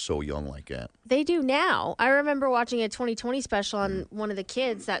when they were so young like that. They do now. I remember watching a 2020 special on one of the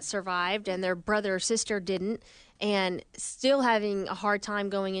kids that survived and their brother or sister didn't, and still having a hard time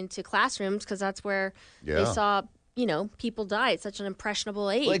going into classrooms because that's where they Yeah. saw, people die at such an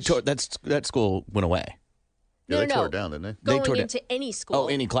impressionable age. That school went away. Yeah, they No. tore it down, didn't they? Going into any school. Oh,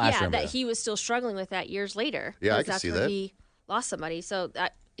 any classroom. Yeah, that he was still struggling with that years later. Yeah, I because can that's see where that. he lost somebody. So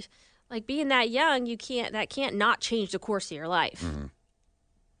that, like being that young, that can't not change the course of your life.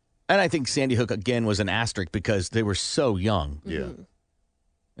 And I think Sandy Hook, again, was an asterisk because they were so young. Yeah.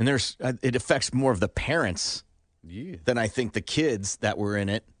 And it affects more of the parents than I think the kids that were in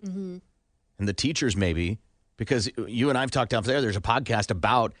it and the teachers maybe. Because you and I have talked out there's a podcast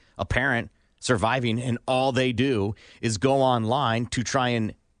about a parent surviving, and all they do is go online to try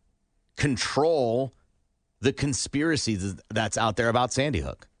and control the conspiracy that's out there about Sandy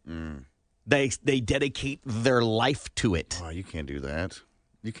Hook. They dedicate their life to it. Oh, you can't do that.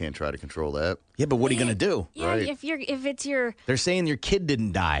 You can't try to control that. Yeah, but what are you going to do? Yeah, Right. if it's your, They're saying your kid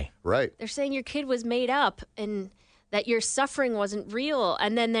didn't die. Right. they're saying your kid was made up and that your suffering wasn't real,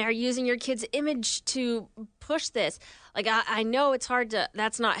 and then they're using your kid's image to push this. Like, I know it's hard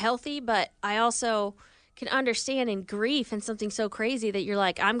that's not healthy, but I also can understand in grief and something so crazy that you're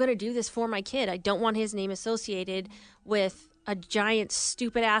like, I'm going to do this for my kid. I don't want his name associated with a giant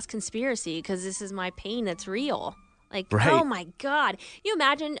stupid ass conspiracy because this is my pain that's real. Like, Right. oh my God. You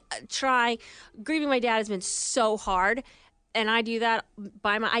imagine grieving my dad has been so hard. And I do that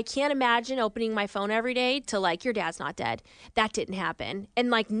I can't imagine opening my phone every day to like, your dad's not dead. That didn't happen. And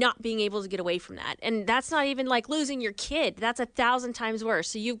like not being able to get away from that. And that's not even like losing your kid. That's 1,000 times worse.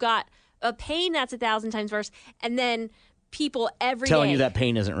 So you've got a pain that's 1,000 times worse. And then people every day Telling you that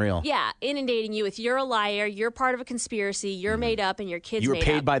pain isn't real. Yeah, inundating you with you're a liar, you're part of a conspiracy, you're made up, and your kid's You were made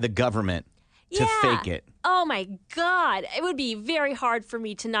paid up. by the government to fake it. Oh my God. It would be very hard for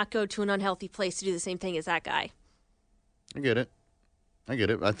me to not go to an unhealthy place to do the same thing as that guy. I get it.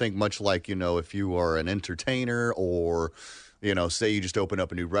 I think much like, if you are an entertainer or, say you just open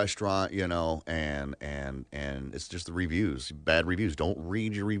up a new restaurant, and it's just the reviews, bad reviews. Don't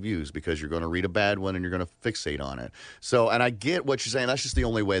read your reviews because you're going to read a bad one and you're going to fixate on it. So, and I get what you're saying. That's just the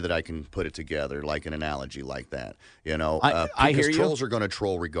only way that I can put it together, like an analogy like that. I hear because you. trolls are going to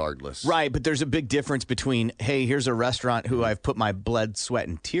troll regardless. Right, but there's a big difference between, hey, here's a restaurant who I've put my blood, sweat,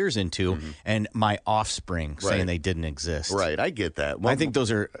 and tears into, and my offspring saying Right. they didn't exist. Right, I get that. I think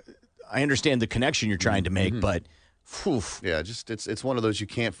I understand the connection you're trying to make, but whew. Yeah, just it's one of those you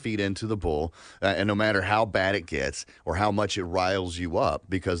can't feed into the bull, and no matter how bad it gets or how much it riles you up,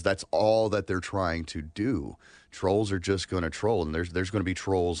 because that's all that they're trying to do. Trolls are just going to troll, and there's going to be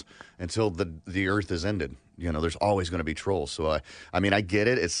trolls until the earth is ended. There's always going to be trolls. So I mean, I get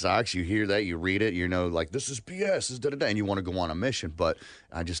it. It sucks. You hear that, you read it, like this is BS, this is da-da-da, and you want to go on a mission. But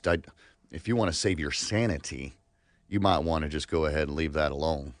if you want to save your sanity, you might want to just go ahead and leave that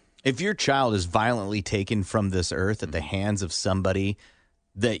alone. If your child is violently taken from this earth at the hands of somebody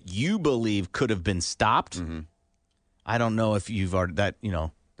that you believe could have been stopped, I don't know if you've already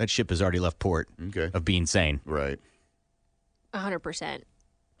that ship has already left port of being sane. Right. 100%.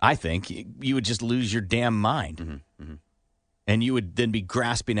 I think you would just lose your damn mind. And you would then be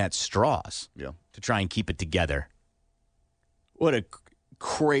grasping at straws to try and keep it together. What a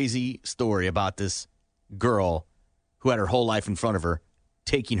crazy story about this girl who had her whole life in front of her,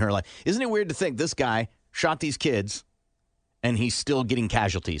 taking her life. Isn't it weird to think this guy shot these kids and he's still getting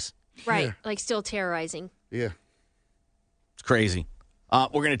casualties? Right, like still terrorizing. Yeah. It's crazy. We're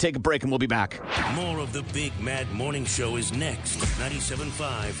going to take a break and we'll be back. More of the Big Mad Morning Show is next.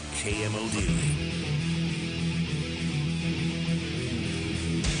 97.5 KMOD.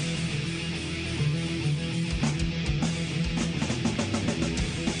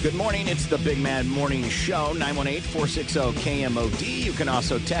 Good morning. It's the Big Mad Morning Show, 918-460-KMOD. You can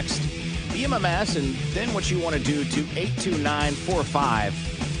also text BMMS and then what you want to do to 82945.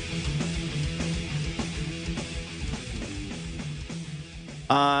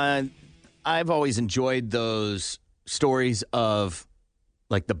 I've always enjoyed those stories of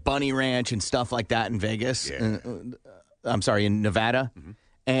like the Bunny Ranch and stuff like that in Vegas. In Nevada.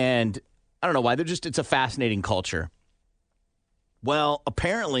 And I don't know why. It's a fascinating culture. Well,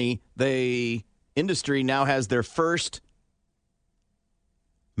 apparently the industry now has their first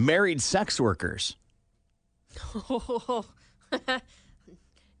married sex workers.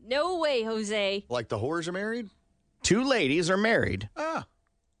 No way, Jose. Like the whores are married? 2 ladies are married.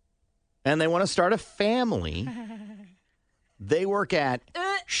 And they want to start a family. They work at...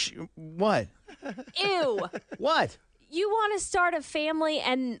 what? Ew. What? You want to start a family,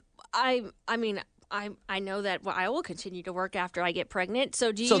 and I know that I will continue to work after I get pregnant.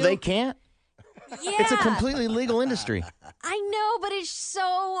 So do you? So they can't? Yeah. It's a completely legal industry. I know, but it's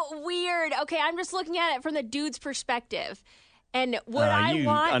so weird. Okay, I'm just looking at it from the dude's perspective. And would I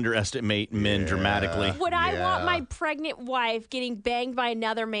want... underestimate men dramatically. Would I want my pregnant wife getting banged by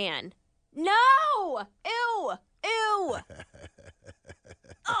another man? No! Ew! Ew!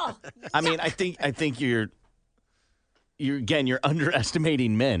 Oh. I mean, I think you're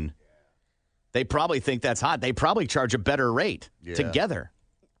underestimating men. They probably think that's hot. They probably charge a better rate together.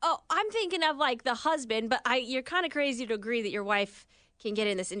 Oh, I'm thinking of like the husband, but you're kind of crazy to agree that your wife can get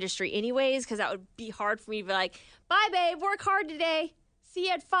in this industry anyways, because that would be hard for me to be like, bye, babe, work hard today. See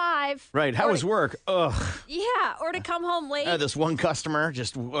you at 5. Right. How was work? Ugh. Yeah, or to come home late. This one customer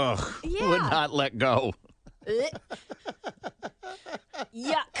just would not let go.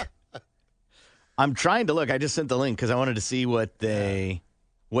 Yuck. I'm trying to look. I just sent the link because I wanted to see what they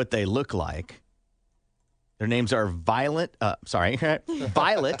look like. Their names are Violet and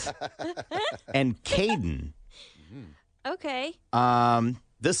Caden. Okay.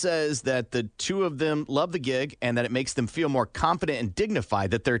 This says that the 2 of them love the gig and that it makes them feel more confident and dignified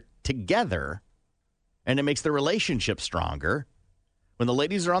that they're together, and it makes their relationship stronger. When the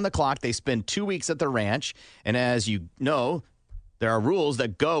ladies are on the clock, they spend 2 weeks at the ranch, and as you know, there are rules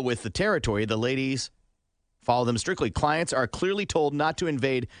that go with the territory. The ladies follow them strictly. Clients are clearly told not to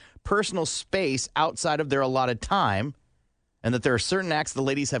invade personal space outside of their allotted time, and that there are certain acts the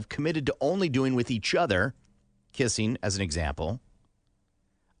ladies have committed to only doing with each other, kissing as an example.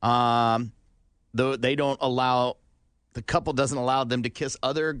 Though they don't allow, the couple doesn't allow them to kiss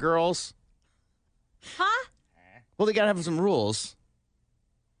other girls. Huh? Well, they got to have some rules.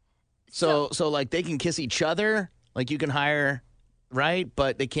 So like they can kiss each other, like you can hire, right?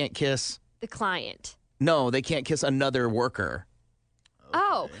 But they can't kiss the client. No, they can't kiss another worker.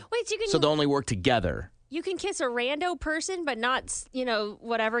 Oh, wait, so you can... So they only work together. You can kiss a rando person, but not,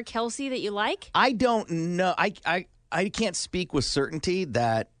 whatever Kelsey that you like? I don't know. I can't speak with certainty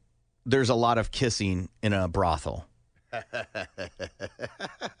that there's a lot of kissing in a brothel.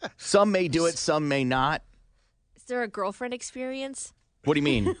 Some may do it, some may not. Is there a girlfriend experience? What do you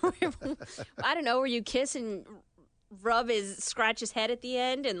mean? I don't know, where you kiss and scratch his head at the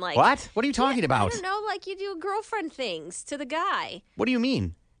end and like... What? What are you talking about? I don't know, like you do girlfriend things to the guy. What do you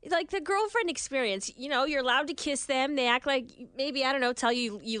mean? Like the girlfriend experience. You're allowed to kiss them. They act like maybe, I don't know, tell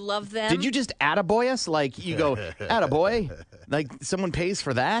you love them. Did you just attaboy us? Like you go, attaboy? Like someone pays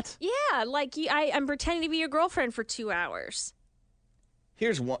for that? Yeah, like I'm pretending to be your girlfriend for 2 hours.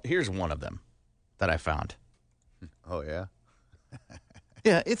 Here's one of them that I found. Oh, yeah?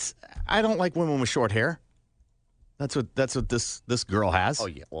 Yeah, I don't like women with short hair. That's what this girl has. Oh,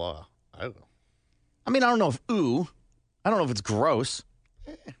 yeah. Well, I don't know. I mean, I don't know if I don't know if it's gross.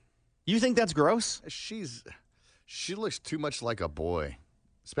 You think that's gross? She looks too much like a boy,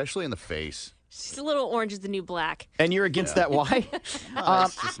 especially in the face. She's a little Orange is the New Black. And you're against that? Why?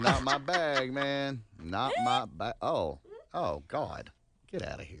 It's just not my bag, man. Not my bag. Oh, God. Get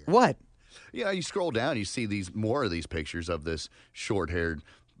out of here. What? Yeah, you scroll down, you see more of these pictures of this short-haired,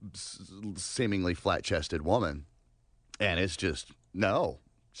 seemingly flat-chested woman, and it's just no.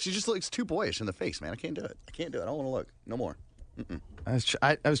 She just looks too boyish in the face, man. I can't do it. I can't do it. I don't want to look. No more.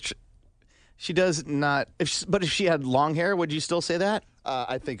 She does not. But if she had long hair, would you still say that?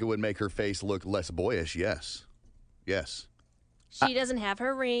 I think it would make her face look less boyish. Yes. She doesn't have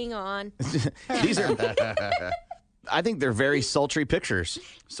her ring on. These are. I think they're very sultry pictures.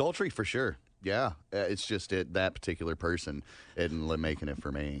 Sultry for sure. Yeah, it's just that particular person isn't making it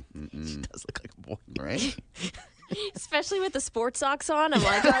for me. She does look like a boy, right? Especially with the sports socks on. I'm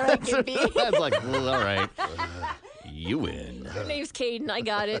like, all right, Gimpy. That's like, well, all right. You win. Her name's Caden. I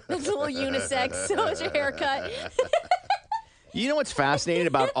got it. It's a little unisex. So it's your haircut. You know what's fascinating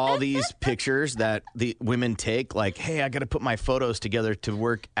about all these pictures that the women take? Like, hey, I got to put my photos together to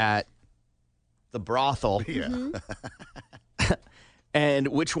work at the brothel. Yeah. Mm-hmm. And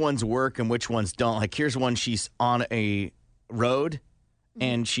which ones work and which ones don't. Like, here's one. She's on a road,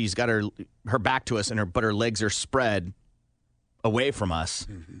 and she's got her back to us, but her legs are spread away from us.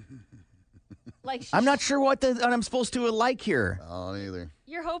 Like I'm not sure what I'm supposed to like here. Oh, neither.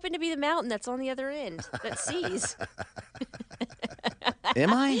 You're hoping to be the mountain that's on the other end that sees.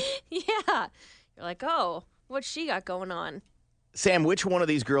 Am I? Yeah. You're like, oh, what's she got going on? Sam, which one of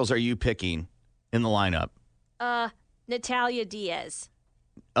these girls are you picking in the lineup? Natalia Diaz.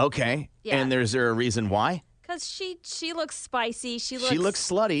 Okay. Yeah. And is there a reason why? Because she looks spicy. She looks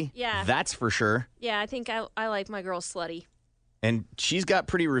slutty. Yeah. That's for sure. Yeah, I think I like my girl slutty. And she's got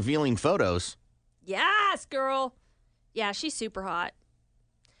pretty revealing photos. Yes, girl. Yeah, she's super hot.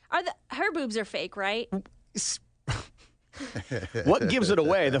 Her boobs are fake, right? What gives it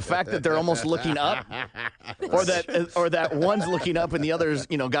away? The fact that they're almost looking up, or that one's looking up and the other's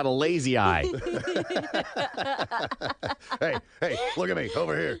got a lazy eye. Hey, look at me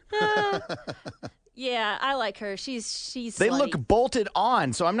over here. Yeah, I like her. She's They slutty. look bolted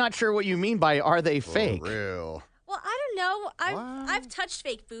on, so I'm not sure what you mean by are they fake? For real. Well, I don't know. I've touched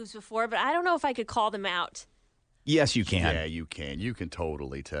fake boobs before, but I don't know if I could call them out. Yes, you can. Yeah, you can. You can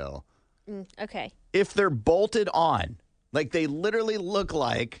totally tell. Okay. If they're bolted on, like they literally look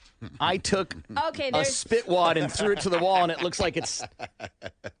like I took a spit wad and threw it to the wall, and it looks like it's.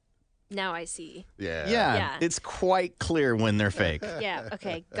 Now I see. Yeah. It's quite clear when they're fake. Yeah.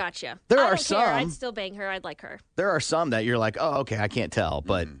 Okay. Gotcha. There I are don't care. I'd some. still bang her. I'd like her. There are some that you're like, oh, okay, I can't tell,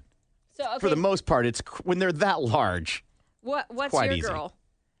 but So okay. for the most part, it's when they're that large. What's quite your easy. girl?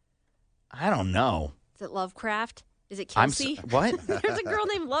 I don't know. Is it Lovecraft? Is it I'm Kelsey? what? There's a girl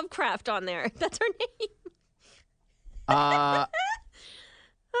named Lovecraft on there. That's her name.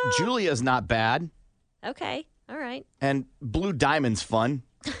 Julia's not bad, Okay. All right. and Blue Diamond's fun.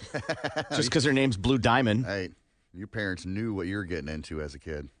 Just because her name's Blue Diamond. Hey, your parents knew what you were getting into as a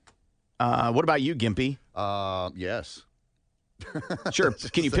kid. What about you, Gimpy? Yes. Sure.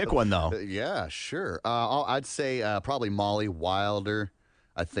 Can you pick one, though? Yeah, sure. I'd say probably Molly Wilder.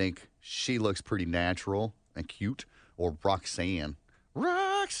 I think she looks pretty natural and cute. Or Roxanne.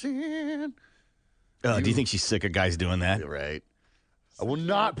 Roxanne. Do you think she's sick of guys doing that? You're right. I will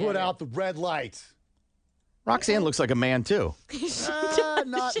not put out the red light. Roxanne looks like a man, too.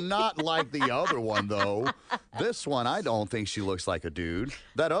 Not like the other one, though. This one, I don't think she looks like a dude.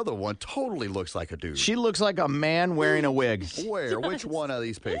 That other one totally looks like a dude. She looks like a man wearing a wig. Where? Which one of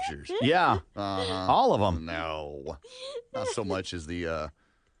these pictures? Yeah. Uh-huh. All of them. No. Not so much as the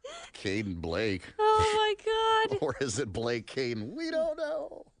Caden Blake. Oh, my God. Or is it Blake Caden? We don't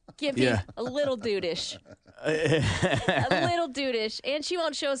know. Gimpy, a little dudeish. A little dudeish. And she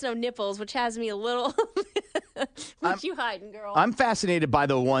won't show us no nipples, which has me a little... What you hiding, girl? I'm fascinated by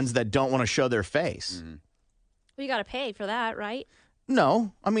the ones that don't want to show their face. Mm-hmm. Well, you got to pay for that, right?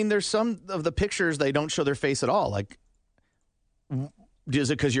 No. I mean, there's some of the pictures they don't show their face at all. Like,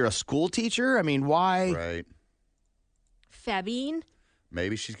 is it because you're a school teacher? I mean, why? Right. Fabine?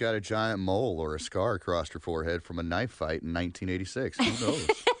 Maybe she's got a giant mole or a scar across her forehead from a knife fight in 1986. Who knows?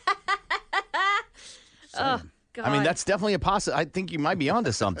 Oh, God. I mean, that's definitely a possibility. I think you might be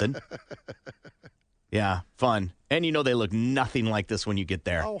onto something. Yeah, fun. And they look nothing like this when you get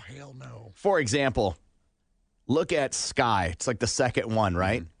there. Oh, hell no. For example, look at Sky. It's like the second one,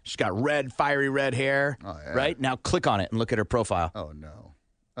 right? She's got fiery red hair, right? Now click on it and look at her profile. Oh, no.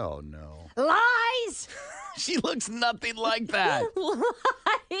 Oh, no. Lies! She looks nothing like that. Lies!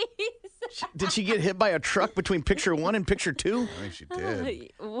 Did she get hit by a truck between picture 1 and picture 2? I think she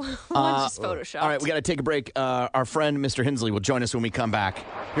did. One's just photoshopped. All right, we got to take a break. Our friend, Mr. Hensley, will join us when we come back.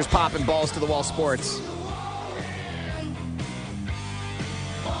 Here's Poppin' Balls to the Wall Sports.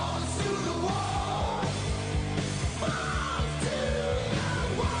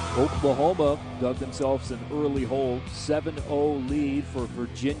 Oklahoma dug themselves an early hole, 7-0 lead for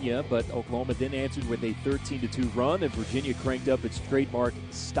Virginia, but Oklahoma then answered with a 13-2 run, and Virginia cranked up its trademark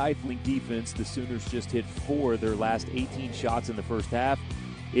stifling defense. The Sooners just hit 4 of their last 18 shots in the first half.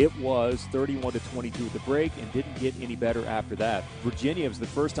 It was 31-22 at the break and didn't get any better after that. Virginia was the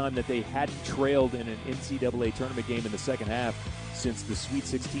first time that they hadn't trailed in an NCAA tournament game in the second half since the Sweet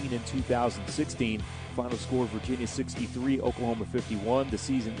 16 in 2016. Final score, Virginia 63, Oklahoma 51. The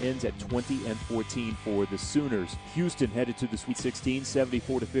season ends at 20-14 for the Sooners. Houston headed to the Sweet 16,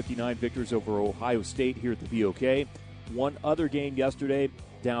 74-59 victors over Ohio State here at the BOK. One other game yesterday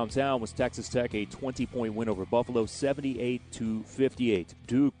downtown was Texas Tech, a 20-point win over Buffalo, 78-58.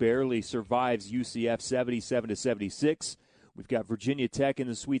 Duke barely survives UCF 77-76. We've got Virginia Tech in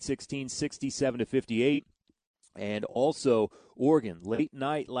the Sweet 16, 67-58. And also Oregon, late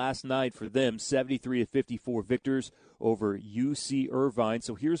night last night for them, 73-54 victors over UC Irvine.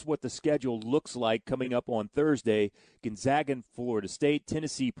 So here's what the schedule looks like coming up on Thursday. Gonzaga and Florida State,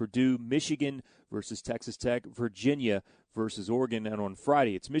 Tennessee, Purdue, Michigan versus Texas Tech, Virginia versus Oregon. And on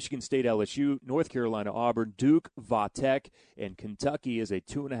Friday, it's Michigan State, LSU, North Carolina, Auburn, Duke, Va-Tech, and Kentucky is a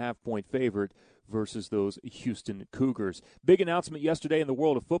 2.5-point favorite versus those Houston Cougars. Big announcement yesterday in the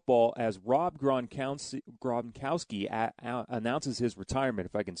world of football as Rob Gronkowski announces his retirement,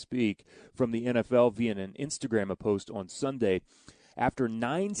 if I can speak, from the NFL via an Instagram post on Sunday. After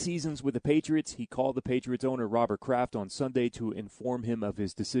 9 seasons with the Patriots, he called the Patriots owner Robert Kraft on Sunday to inform him of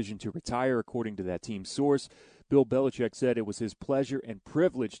his decision to retire, according to that team's source. Bill Belichick said it was his pleasure and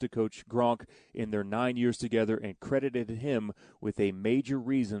privilege to coach Gronk in their 9 years together and credited him with a major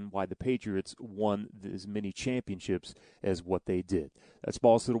reason why the Patriots won as many championships as what they did. That's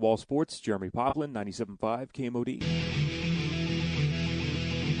Balls to the Wall Sports. Jeremy Poplin, 97.5 KMOD.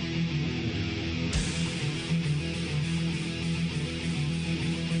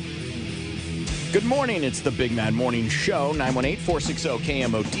 Good morning. It's the Big Mad Morning Show,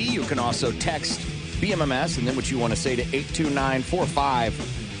 918-460-KMOD. You can also text BMMS and then what you want to say to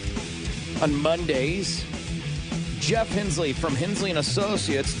 82945. On Mondays, Jeff Hensley from Hensley &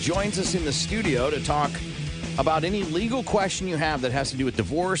 Associates joins us in the studio to talk about any legal question you have that has to do with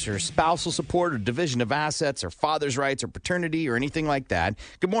divorce or spousal support or division of assets or father's rights or paternity or anything like that.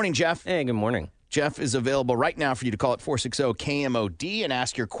 Good morning, Jeff. Hey, good morning. Jeff is available right now for you to call at 460-KMOD and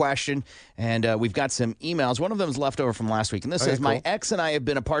ask your question. And we've got some emails. One of them is left over from last week. And this says, cool. My ex and I have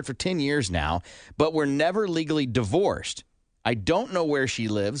been apart for 10 years now, but we're never legally divorced. I don't know where she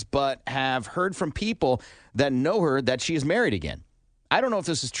lives, but have heard from people that know her that she is married again. I don't know if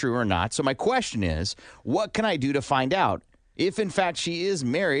this is true or not. So my question is, what can I do to find out? If, in fact, she is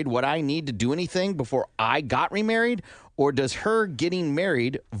married, would I need to do anything before I got remarried? Or does her getting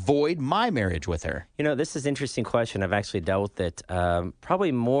married void my marriage with her? You know, this is an interesting question. I've actually dealt with it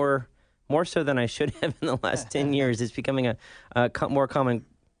probably more so than I should have in the last 10 years. It's becoming a more common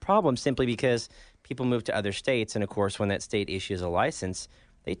problem simply because people move to other states. And, of course, when that state issues a license,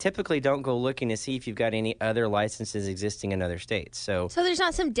 they typically don't go looking to see if you've got any other licenses existing in other states. So there's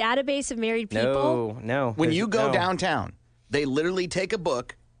not some database of married people? No. When you go downtown, they literally take a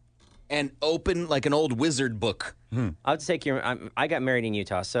book and open like an old wizard book. I'll take I got married in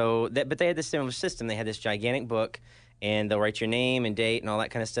Utah, but they had this similar system. They had this gigantic book, and they'll write your name and date and all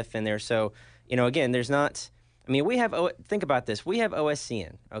that kind of stuff in there. So, again, there's not. I mean, think about this. We have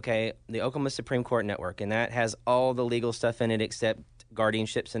OSCN, okay, the Oklahoma Supreme Court Network, and that has all the legal stuff in it except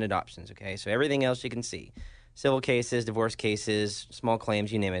guardianships and adoptions, okay? So everything else you can see. Civil cases, divorce cases, small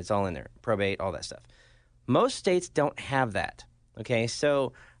claims, you name it, it's all in there. Probate, all that stuff. Most states don't have that, okay?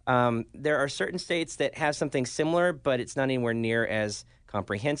 So there are certain states that have something similar, but it's not anywhere near as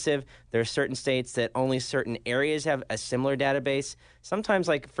comprehensive. There are certain states that only certain areas have a similar database. Sometimes,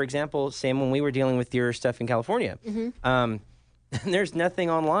 like, for example, Sam, when we were dealing with your stuff in California, there's nothing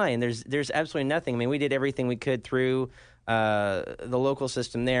online. There's absolutely nothing. I mean, we did everything we could through the local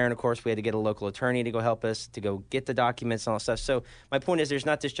system there, and, of course, we had to get a local attorney to go help us to go get the documents and all that stuff. So my point is there's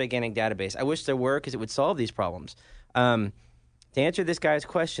not this gigantic database. I wish there were because it would solve these problems. To answer this guy's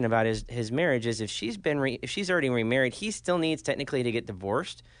question about his marriage is if she's already remarried, he still needs technically to get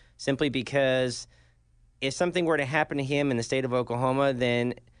divorced simply because if something were to happen to him in the state of Oklahoma,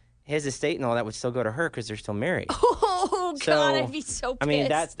 then his estate and all that would still go to her because they're still married. Oh, God, I'd be so pissed. I mean,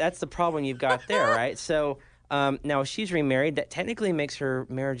 that's the problem you've got there, right? So now if she's remarried, that technically makes her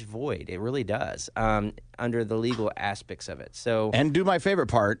marriage void. It really does under the legal aspects of it. So, and do my favorite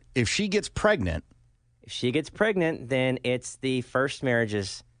part, if she gets pregnant, then it's the first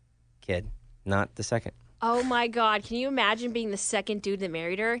marriage's kid, not the second. Oh my God! Can you imagine being the second dude that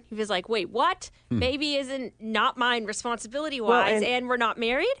married her? He was like, "Wait, what? Baby isn't not mine responsibility-wise, and we're not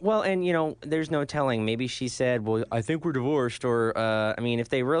married." Well, and there's no telling. Maybe she said, "Well, I think we're divorced," or if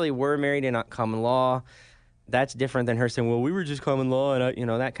they really were married and not common law, that's different than her saying, "Well, we were just common law," and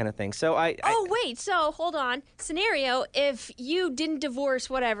that kind of thing. So wait. So hold on. Scenario: if you didn't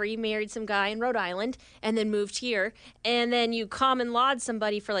divorce, whatever, you married some guy in Rhode Island and then moved here, and then you common lawed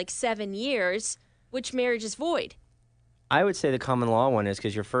somebody for like 7 years. Which marriage is void? I would say the common law one is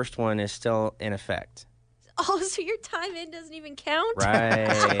because your first one is still in effect. Oh, so your time in doesn't even count?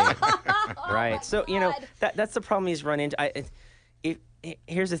 Right. Right. So, that's the problem he's run into.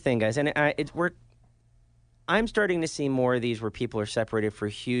 Here's the thing, guys. And I'm starting to see more of these where people are separated for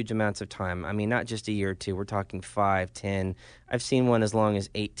huge amounts of time. I mean, not just a year or two. We're talking 5, 10. I've seen one as long as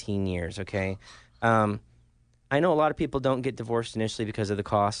 18 years, okay? I know a lot of people don't get divorced initially because of the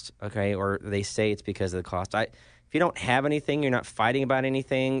cost, okay, or they say it's because of the cost. If you don't have anything, you're not fighting about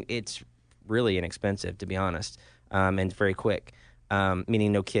anything, it's really inexpensive, to be honest, and very quick,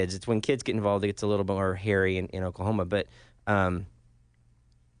 meaning no kids. It's when kids get involved, it gets a little bit more hairy in Oklahoma. But,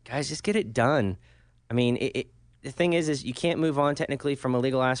 guys, just get it done. I mean, the thing is you can't move on technically from a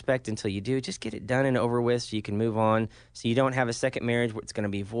legal aspect until you do. Just get it done and over with so you can move on, so you don't have a second marriage where it's going to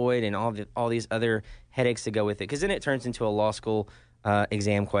be void and all these other headaches to go with it. Because then it turns into a law school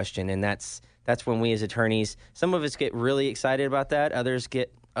exam question, and that's when we as attorneys, some of us get really excited about that. Others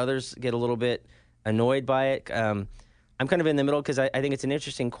get a little bit annoyed by it. I'm kind of in the middle because I think it's an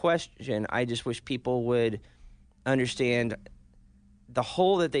interesting question. I just wish people would understand the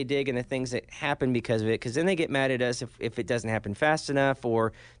hole that they dig and the things that happen because of it, because then they get mad at us if it doesn't happen fast enough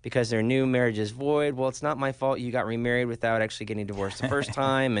or because their new marriage is void. Well, it's not my fault you got remarried without actually getting divorced the first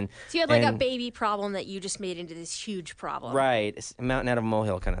time. So you had like a baby problem that you just made into this huge problem. Right. It's a mountain out of a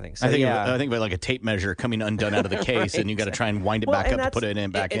molehill kind of thing. So, I think about like a tape measure coming undone out of the case, and you got to try and wind it back up to put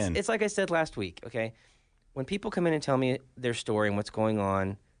it back in. It's like I said last week, okay? When people come in and tell me their story and what's going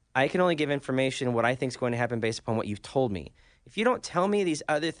on, I can only give information what I think is going to happen based upon what you've told me. If you don't tell me these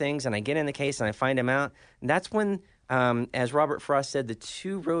other things and I get in the case and I find them out, that's when, as Robert Frost said, the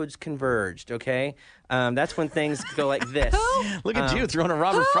two roads converged, okay? That's when things go like this. Look at you throwing a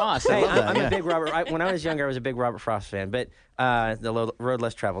Robert Frost. I love that. I'm a big Robert. When I was younger, I was a big Robert Frost fan, but the road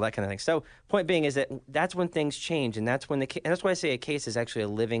less traveled, that kind of thing. So point being is that's when things change, and that's when and that's why I say a case is actually a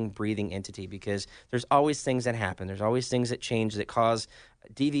living, breathing entity, because there's always things that happen. There's always things that change that cause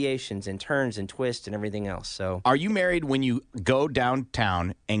deviations and turns and twists and everything else. So, are you married when you go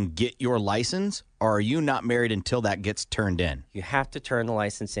downtown and get your license, or are you not married until that gets turned in? You have to turn the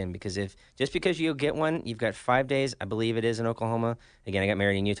license in, because just because you get one, you've got 5 days. I believe it is in Oklahoma. Again, I got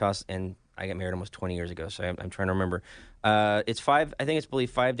married in Utah, and I got married almost 20 years ago, so I'm trying to remember. It's 5. I think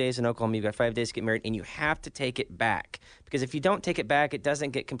it's 5 days in Oklahoma. You've got 5 days to get married, and you have to take it back, because if you don't take it back, it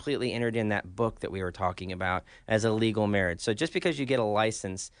doesn't get completely entered in that book that we were talking about as a legal marriage. So just because you get a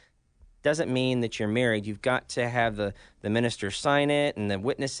license doesn't mean that you're married. You've got to have the minister sign it and the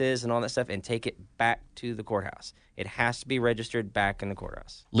witnesses and all that stuff and take it back to the courthouse. It has to be registered back in the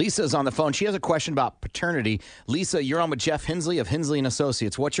courthouse. Lisa's on the phone. She has a question about paternity. Lisa, you're on with Jeff Hensley of Hensley &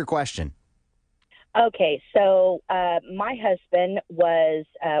 Associates. What's your question? Okay, so my husband was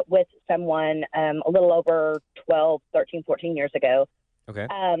with someone a little over 12, 13, 14 years ago. Okay.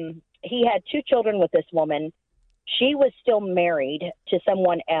 He had 2 children with this woman. She was still married to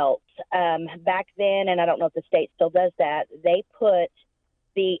someone else. Back then, and I don't know if the state still does that, they put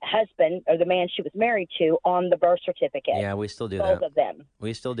the husband or the man she was married to on the birth certificate. Yeah, we still do both that. of them.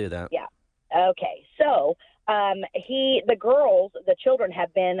 We still do that. Yeah. Okay, so the children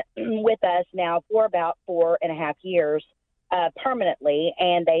have been with us now for about 4.5 years permanently,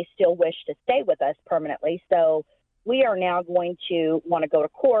 and they still wish to stay with us permanently. So we are now going to want to go to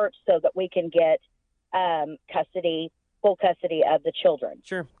court so that we can get full custody of the children.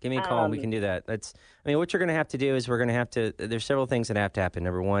 Sure. Give me a call and we can do that. What you're going to have to do is there's several things that have to happen.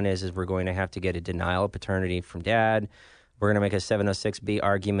 Number one is we're going to have to get a denial of paternity from dad. We're going to make a 706B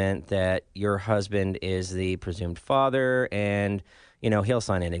argument that your husband is the presumed father, and, he'll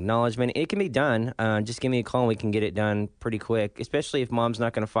sign an acknowledgement. It can be done. Just give me a call and we can get it done pretty quick, especially if mom's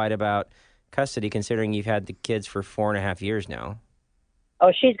not going to fight about custody, considering you've had the kids for 4.5 years now.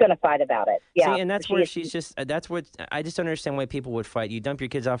 Oh, she's going to fight about it. Yeah. See, and that's where I just don't understand why people would fight. You dump your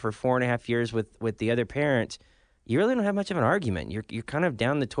kids off for 4.5 years with the other parent, you really don't have much of an argument. You're kind of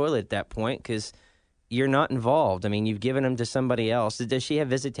down the toilet at that point because you're not involved. I mean, you've given them to somebody else. Does she have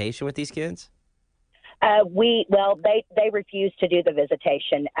visitation with these kids? They refuse to do the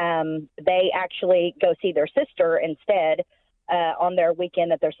visitation. They actually go see their sister instead on their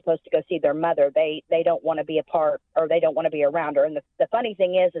weekend that they're supposed to go see their mother. They don't want to be a part, or they don't want to be around her. And the funny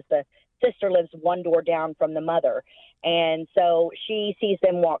thing is the sister lives one door down from the mother. And so she sees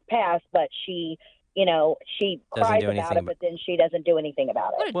them walk past, but she cries about it, but then she doesn't do anything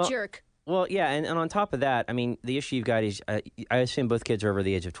about it. What a jerk. Well, yeah, and on top of that, I mean, the issue you've got is, I assume both kids are over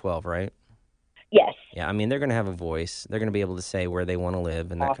the age of 12, right? Yes. Yeah, I mean, they're going to have a voice. They're going to be able to say where they want to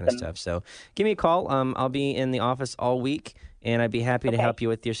live and that kind of stuff. So give me a call. I'll be in the office all week, and I'd be happy to help you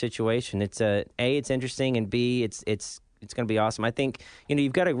with your situation. It's A, it's interesting, and B, it's going to be awesome. I think,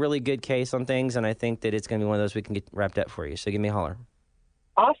 you've got a really good case on things, and I think that it's going to be one of those we can get wrapped up for you. So give me a holler.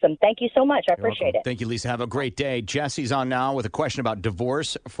 Awesome. Thank you so much. I appreciate it. Thank you, Lisa. Have a great day. Jesse's on now with a question about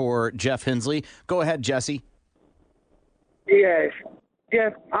divorce for Jeff Hensley. Go ahead, Jesse. Yes.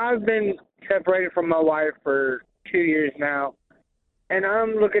 Jeff, I've been separated from my wife for 2 years now, and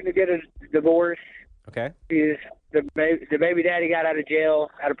I'm looking to get a divorce. Okay. Because the baby daddy got out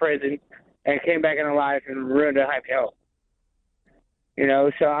of prison, and came back into life and ruined a happy home.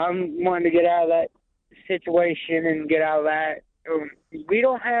 So I'm wanting to get out of that situation and get out of that. We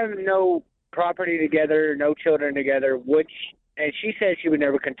don't have no property together, no children together, and she said she would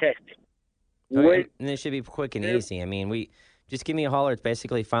never contest it. And it should be quick and easy. I mean, just give me a holler. It's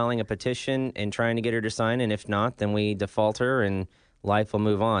basically filing a petition and trying to get her to sign, and if not, then we default her and life will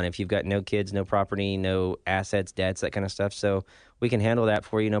move on. If you've got no kids, no property, no assets, debts, that kind of stuff, so we can handle that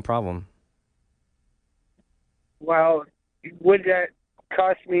for you, no problem. Well, would that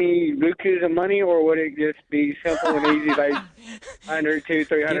cost me bukus of money, or would it just be simple and easy, like $100, $200,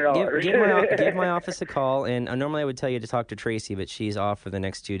 $300? Give my office a call, and normally I would tell you to talk to Tracy, but she's off for the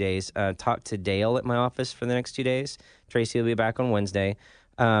next 2 days. Talk to Dale at my office for the next 2 days. Tracy will be back on Wednesday,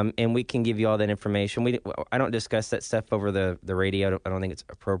 and we can give you all that information. I don't discuss that stuff over the radio. I don't think it's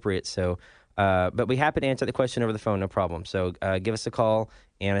appropriate. So, but we happen to answer the question over the phone, no problem. So give us a call,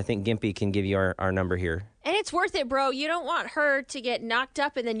 and I think Gimpy can give you our number here. And it's worth it, bro. You don't want her to get knocked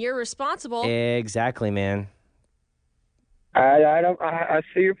up and then you're responsible. Exactly, man. I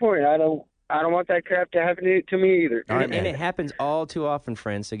see your point. I don't want that crap to happen to me either. All right, and it happens all too often,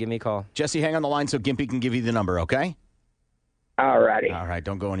 friends, so give me a call. Jesse, hang on the line so Gimpy can give you the number, okay? All righty. All right,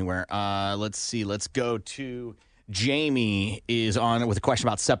 don't go anywhere. Let's see. Let's go to Jamie is on with a question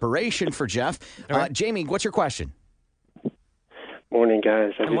about separation for Jeff. Right. Jamie, what's your question? Morning,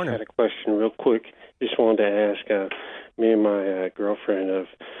 guys. I just had a question real quick. Just wanted to ask, me and my girlfriend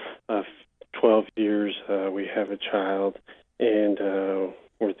of 12 years, we have a child, and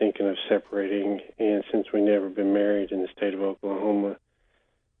we're thinking of separating. And since we've never been married in the state of Oklahoma,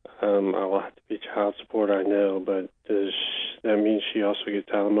 I will have to be child support, I know, but does that mean she also gets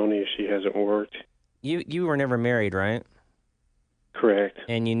alimony if she hasn't worked? You were never married, right? Correct.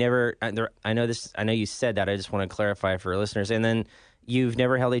 And you never, I know you said that, I just want to clarify for our listeners. And then you've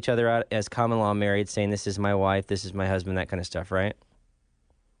never held each other out as common law married, saying this is my wife, this is my husband, that kind of stuff, right?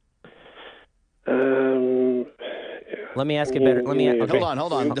 Let me ask a better. Let me okay.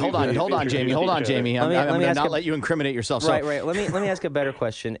 Hold on, Jamie. I'm going to not let you incriminate yourself. Right. Let me ask a better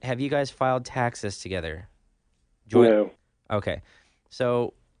question. Have you guys filed taxes together? No. Okay,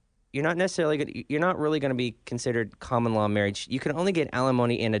 so you're not really going to be considered common law marriage. You can only get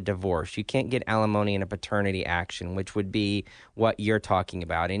alimony in a divorce. You can't get alimony in a paternity action, which would be what you're talking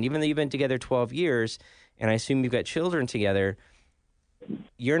about. And even though you've been together 12 years, and I assume you've got children together,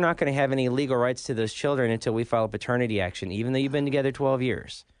 you're not going to have any legal rights to those children until we file a paternity action, even though you've been together 12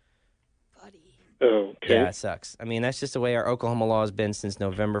 years. Okay. Yeah, it sucks. I mean, that's just the way our Oklahoma law has been since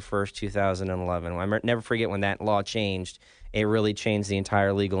November 1st, 2011. I never forget when that law changed. It really changed the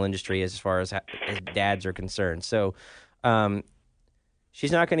entire legal industry as far as dads are concerned. So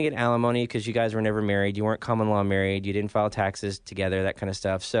she's not going to get alimony because you guys were never married. You weren't common law married. You didn't file taxes together, that kind of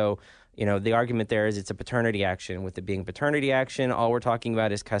stuff. So, the argument there is it's a paternity action. With it being paternity action, all we're talking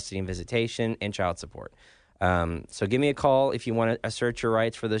about is custody and visitation and child support. So give me a call if you want to assert your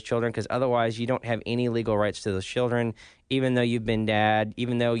rights for those children, because otherwise you don't have any legal rights to those children, even though you've been dad,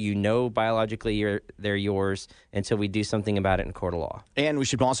 even though biologically they're yours, until we do something about it in court of law. And we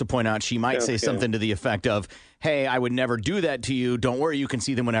should also point out she might say something to the effect of, hey, I would never do that to you. Don't worry, you can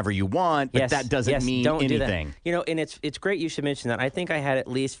see them whenever you want, but that doesn't mean anything. Do that. And it's great you should mention that. I think I had at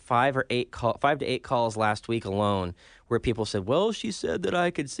least 5 to 8 calls last week alone where people said, well, she said that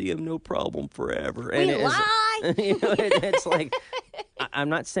I could see him no problem forever. And it's like, I'm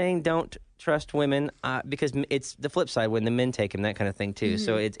not saying don't trust women because it's the flip side when the men take him, that kind of thing too. Mm-hmm.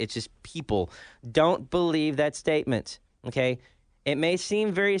 So it's just people. Don't believe that statement, okay? It may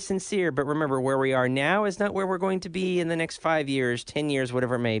seem very sincere, but remember, where we are now is not where we're going to be in the next 5 years, 10 years,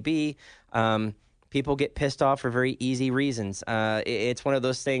 whatever it may be. People get pissed off for very easy reasons. It's one of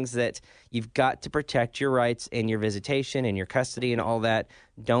those things that you've got to protect your rights and your visitation and your custody and all that.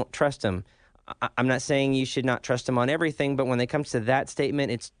 Don't trust them. I'm not saying you should not trust them on everything, but when it comes to that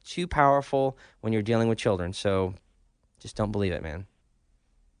statement, it's too powerful when you're dealing with children. So just don't believe it, man.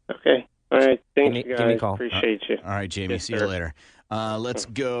 Okay. All right. Thank you, guys. Give me a call. Appreciate you. All right, Jamie. Yes, See you sir. later. Let's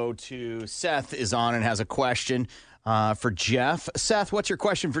go to Seth is on and has a question for Jeff. Seth, what's your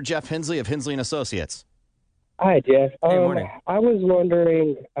question for Jeff Hensley of Hensley & Associates? Hi, Jeff. Hey, morning. I was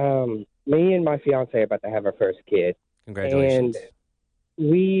wondering, me and my fiance are about to have our first kid. Congratulations. And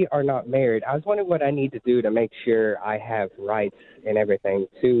we are not married. I was wondering what I need to do to make sure I have rights and everything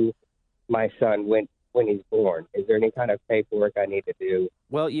to my son when he's born. Is there any kind of paperwork I need to do?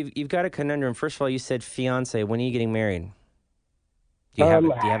 Well, you've got a conundrum. First of all, you said fiance. When are you getting married? Do you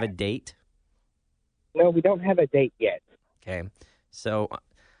have a date? No, we don't have a date yet. Okay. So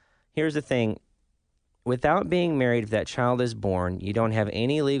here's the thing. Without being married, if that child is born, you don't have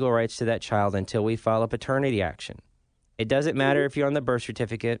any legal rights to that child until we file a paternity action. It doesn't matter if you're on the birth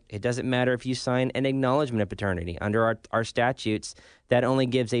certificate. It doesn't matter if you sign an acknowledgement of paternity. Under our statutes, that only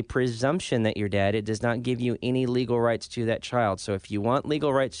gives a presumption that you're dead. It does not give you any legal rights to that child. So if you want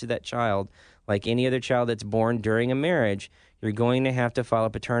legal rights to that child, like any other child that's born during a marriage, you're going to have to file a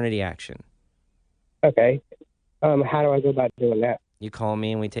paternity action. Okay. How do I go about doing that? You call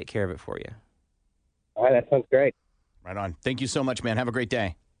me and we take care of it for you. All right, that sounds great. Right on. Thank you so much, man. Have a great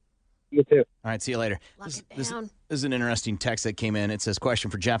day. You too. All right, see you later. This is an interesting text that came in. It says, question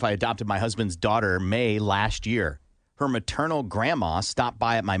for Jeff. I adopted my husband's daughter, May, last year. Her maternal grandma stopped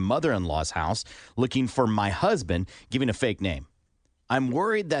by at my mother-in-law's house looking for my husband, giving a fake name. I'm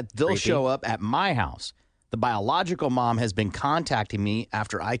worried that they'll show up at my house. The biological mom has been contacting me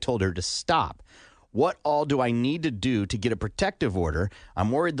after I told her to stop. What all do I need to do to get a protective order?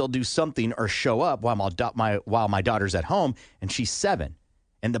 I'm worried they'll do something or show up while my daughter's at home, and she's 7.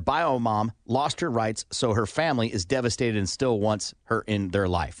 And the bio mom lost her rights, so her family is devastated and still wants her in their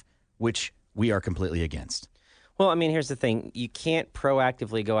life, which we are completely against. Well, I mean, here's the thing. You can't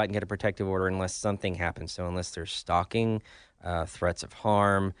proactively go out and get a protective order unless something happens. So unless there's stalking, threats of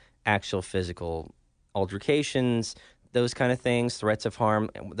harm, actual physical altercations, those kind of things, threats of harm,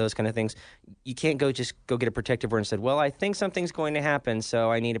 those kind of things, you can't go get a protective order and say, well, I think something's going to happen,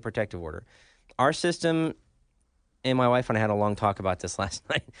 so I need a protective order. Our system, and my wife and I had a long talk about this last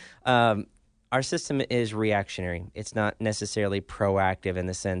night, our system is reactionary. It's not necessarily proactive in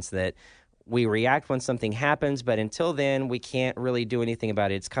the sense that we react when something happens, but until then, we can't really do anything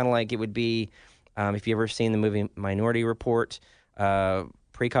about it. It's kind of like it would be, if you ever seen the movie Minority Report,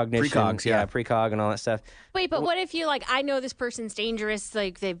 precognition. Precogs, yeah. Precog and all that stuff. Wait, but what if you, I know this person's dangerous,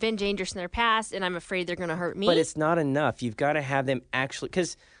 they've been dangerous in their past, and I'm afraid they're going to hurt me? But it's not enough. You've got to have them actually,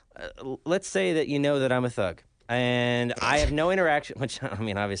 because let's say that you know that I'm a thug. And I have no interaction, which, I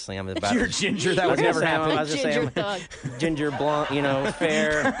mean, obviously I'm about... You're ginger, that would never happen. I was just saying, ginger, blonde,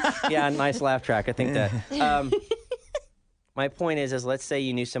 fair. Yeah, nice laugh track. I think that. My point is let's say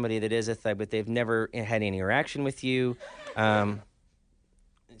you knew somebody that is a thug, but they've never had any interaction with you.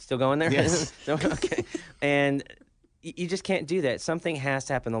 Still going there? Yes. Okay. And you just can't do that. Something has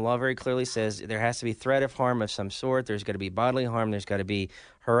to happen. The law very clearly says there has to be threat of harm of some sort. There's got to be bodily harm. There's got to be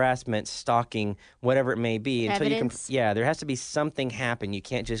harassment, stalking, whatever it may be. Evidence. There has to be something happen. You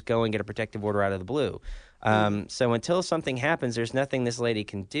can't just go and get a protective order out of the blue. So until something happens, there's nothing this lady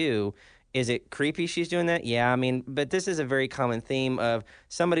can do. Is it creepy she's doing that? Yeah, I mean, but this is a very common theme of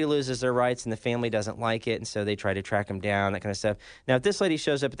somebody loses their rights and the family doesn't like it, and so they try to track them down, that kind of stuff. Now, if this lady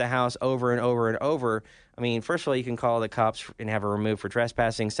shows up at the house over and over and over, I mean, first of all, you can call the cops and have her removed for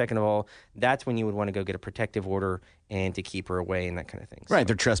trespassing. Second of all, that's when you would want to go get a protective order and to keep her away and that kind of thing. Right,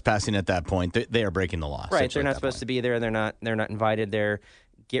 they're trespassing at that point. They are breaking the law. Right, they're not supposed to be there. They're not invited there.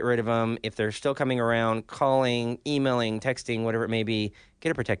 Get rid of them. If they're still coming around, calling, emailing, texting, whatever it may be,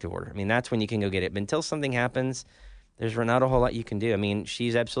 get a protective order. I mean, that's when you can go get it. But until something happens, there's not a whole lot you can do. I mean,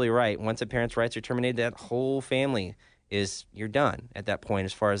 she's absolutely right. Once a parent's rights are terminated, that whole family you're done at that point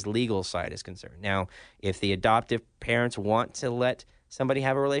as far as the legal side is concerned. Now, if the adoptive parents want to let somebody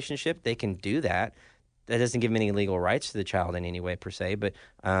have a relationship, they can do that. That doesn't give them any legal rights to the child in any way per se, but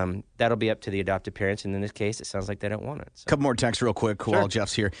that'll be up to the adoptive parents. And in this case, it sounds like they don't want it. So. Couple more texts real quick while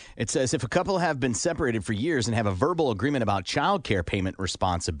Jeff's here. It says, if a couple have been separated for years and have a verbal agreement about child care payment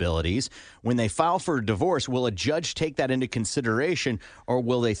responsibilities, when they file for a divorce, will a judge take that into consideration, or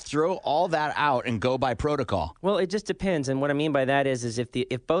will they throw all that out and go by protocol? Well, it just depends. And what I mean by that is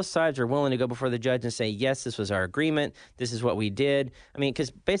if both sides are willing to go before the judge and say, yes, this was our agreement, this is what we did. I mean,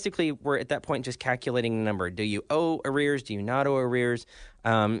 because basically we're at that point just calculating getting a number. Do you owe arrears? Do you not owe arrears?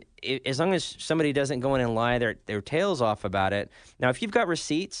 As long as somebody doesn't go in and lie their tails off about it. Now, if you've got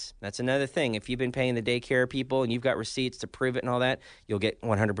receipts, that's another thing. If you've been paying the daycare people and you've got receipts to prove it and all that, you'll get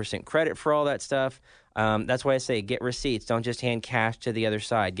 100% credit for all that stuff. That's why I say get receipts. Don't just hand cash to the other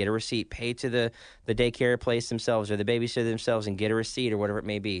side. Get a receipt. Pay to the daycare place themselves or the babysitter themselves and get a receipt or whatever it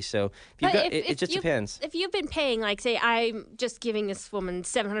may be. So if you've got, it just depends. If you've been paying, like, say, I'm just giving this woman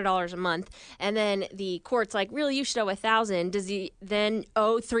 $700 a month, and then the court's like, really, you should owe $1,000. Does he then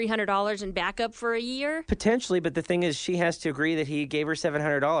owe $300 in backup for a year? Potentially, but the thing is, she has to agree that he gave her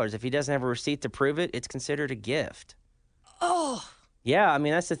 $700. If he doesn't have a receipt to prove it, it's considered a gift. Oh. Yeah, I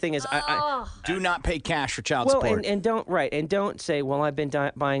mean, that's the thing is, do not pay cash for child support. And don't say, well, I've been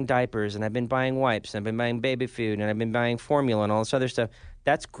buying diapers and I've been buying wipes and I've been buying baby food and I've been buying formula and all this other stuff.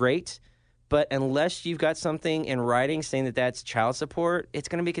 That's great, but unless you've got something in writing saying that that's child support, it's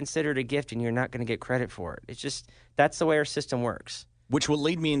going to be considered a gift and you're not going to get credit for it. It's just, that's the way our system works. Which will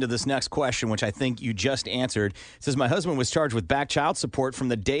lead me into this next question, which I think you just answered. It says, my husband was charged with back child support from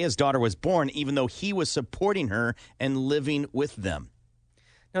the day his daughter was born, even though he was supporting her and living with them.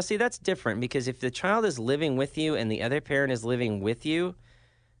 Now, see, that's different because if the child is living with you and the other parent is living with you,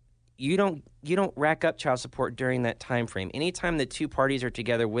 you don't rack up child support during that time frame. Anytime the two parties are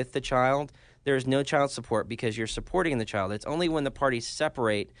together with the child, there is no child support because you're supporting the child. It's only when the parties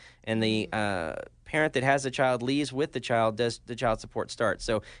separate and the parent that has the child leaves with the child does the child support start.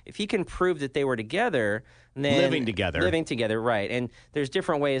 So if he can prove that they were together, then living together, right? And there's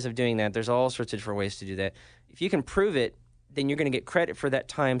different ways of doing that. There's all sorts of different ways to do that. If you can prove it, then you're going to get credit for that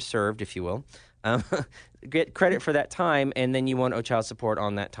time served, if you will. Get credit for that time, and then you won't owe child support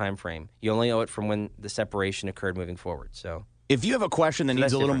on that time frame. You only owe it from when the separation occurred moving forward. So, if you have a question that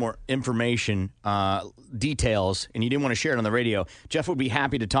needs a little more information, details, and you didn't want to share it on the radio, Jeff would be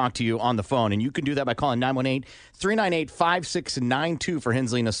happy to talk to you on the phone, and you can do that by calling 918-398-5692 for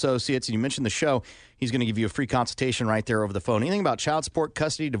Hensley & Associates. And you mentioned the show. He's going to give you a free consultation right there over the phone. Anything about child support,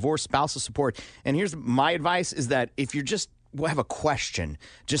 custody, divorce, spousal support. And here's my advice is that if you're just have a question,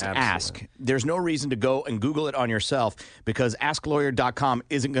 just ask. There's no reason to go and Google it on yourself because AskLawyer.com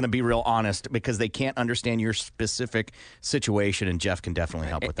isn't going to be real honest because they can't understand your specific situation, and Jeff can definitely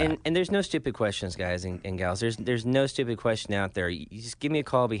help with that. And there's no stupid questions, guys and gals. There's no stupid question out there. You just give me a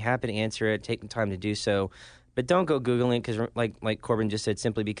call. I'll be happy to answer it. Take the time to do so. But don't go Googling because, like Corbin just said,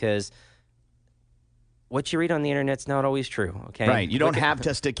 simply because what you read on the internet's not always true, okay? Right. You don't have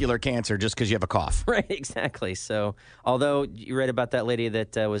testicular cancer just because you have a cough. Right, exactly. So, although you read about that lady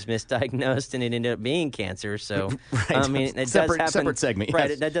that was misdiagnosed and it ended up being cancer, so, right. I mean, it does happen. Separate segment, right,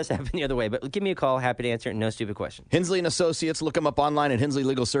 yes. that does happen the other way. But give me a call. Happy to answer it. No stupid questions. Hensley & Associates. Look them up online at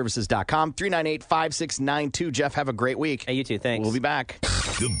hensleylegalservices.com. 398-5692. Jeff, have a great week. Hey, you too. Thanks. We'll be back.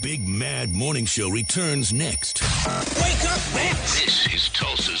 The Big Mad Morning Show returns next. Wake up, bitch! This is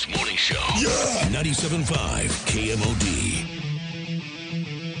Tulsa's Morning Show. Yeah! 97.5 KMOD.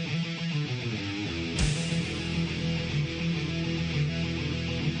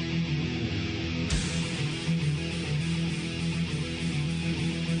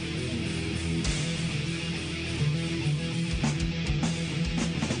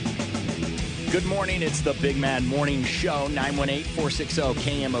 Good morning. It's the Big Mad Morning Show,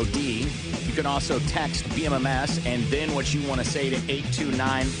 918-460-KMOD. You can also text BMMS and then what you want to say to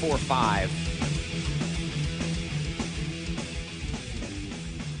 82945.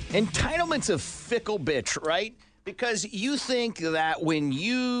 Entitlement's a fickle bitch, right? Because you think that when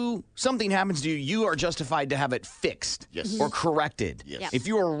something happens to you, you are justified to have it fixed or corrected. Yes. If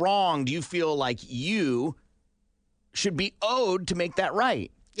you are wronged, you feel like you should be owed to make that right.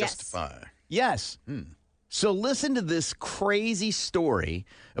 Justify. Yes. So listen to this crazy story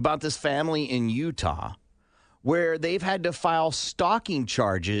about this family in Utah where they've had to file stalking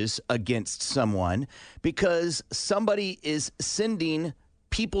charges against someone because somebody is sending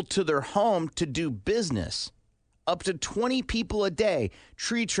people to their home to do business. Up to 20 people a day,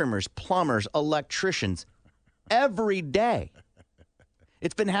 tree trimmers, plumbers, electricians, every day.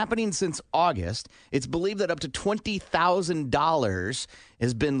 It's been happening since August. It's believed that up to $20,000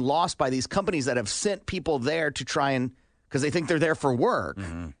 has been lost by these companies that have sent people there to try and, because they think they're there for work.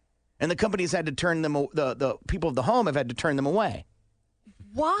 Mm-hmm. And the companies had to turn them, the people of the home have had to turn them away.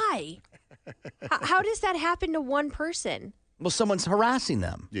 Why? How does that happen to one person? Well, someone's harassing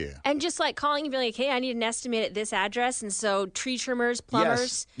them. Yeah. And just like calling and being like, hey, I need an estimate at this address. And so tree trimmers,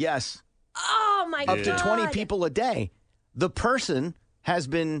 plumbers. Yes. Oh, my God. Up to 20 people a day. The person has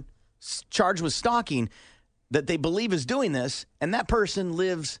been charged with stalking that they believe is doing this, and that person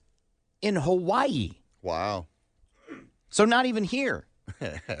lives in Hawaii. Wow. So not even here.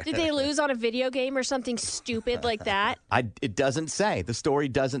 Did they lose on a video game or something stupid like that? It doesn't say. The story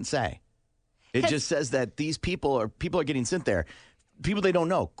doesn't say. It just says that these people are getting sent there. People they don't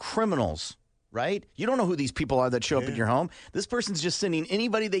know, criminals, right? You don't know who these people are that show up at your home. This person's just sending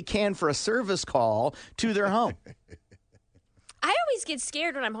anybody they can for a service call to their home. I always get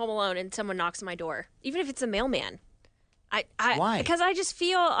scared when I'm home alone and someone knocks on my door, even if it's a mailman. Why? Because I just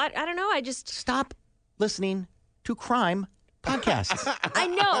feel, I don't know, I just... Stop listening to crime podcasts. I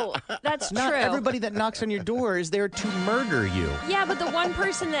know, that's Not true. everybody that knocks on your door is there to murder you. Yeah, but the one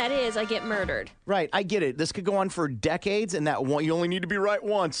person that is, I get murdered. Right, I get it. This could go on for decades, and that one, you only need to be right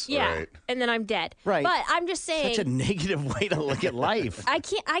once. Yeah, and then I'm dead. Right. But I'm just saying... Such a negative way to look at life. I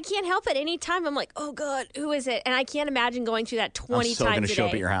can't help it. Anytime I'm like, oh, God, who is it? And I can't imagine going through that 20 I'm times so going to a show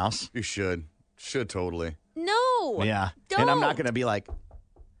up day. at your house. You should. Should totally. No. Yeah. Don't. And I'm not going to be like,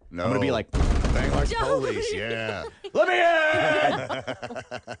 No. I'm going to be like, bang like Don't. police. Yeah. let me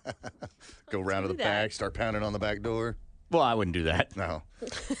in. Go round to the do that. back, start pounding on the back door. Well, I wouldn't do that. No.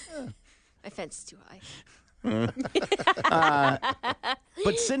 My fence is too high.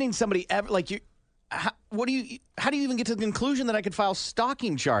 But sending somebody how do you even get to the conclusion that I could file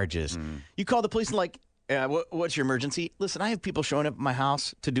stalking charges? You call the police and like, what's your emergency? Listen, I have people showing up at my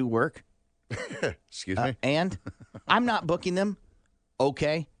house to do work. Excuse me? And I'm not booking them.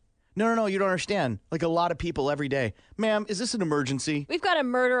 Okay. No, you don't understand. Like a lot of people every day. Ma'am, is this an emergency? We've got a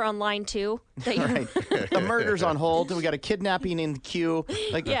murder on line 2. That you... Right. A murder's on hold, and we got a kidnapping in the queue.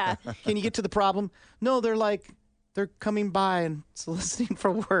 Like, Yeah. Can you get to the problem? No, they're coming by and soliciting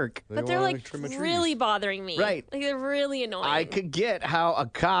for work. But they're like really bothering me. Right. Like they're really annoying. I could get how a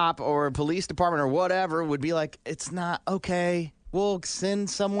cop or a police department or whatever would be like, it's not okay. We'll send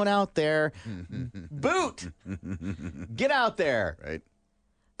someone out there. Boot. Get out there. Right.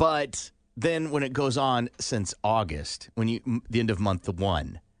 But then when it goes on since August, the end of month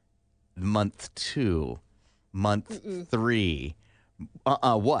 1, month 2, month 3,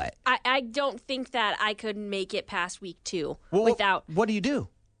 what? I don't think that I could make it past week 2 Well, without. What do you do?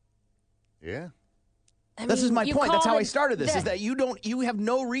 Yeah. This is my you point. That's call how I the- started this, the- is that you have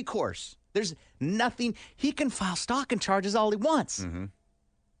no recourse. There's nothing. He can file stalking charges all he wants. Mm-hmm.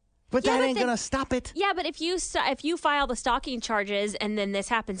 But Yeah, that but ain't then- going to stop it. Yeah, but if you file the stalking charges and then this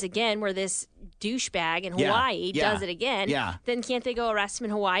happens again, where this douchebag in Yeah, Hawaii yeah, does it again, yeah. then can't they go arrest him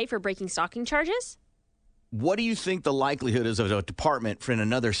in Hawaii for breaking stalking charges? What do you think the likelihood is of a department in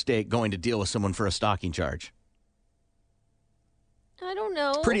another state going to deal with someone for a stalking charge? I don't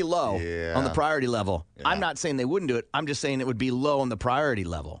know. Pretty low Yeah. on the priority level. I'm not saying they wouldn't do it. I'm just saying it would be low on the priority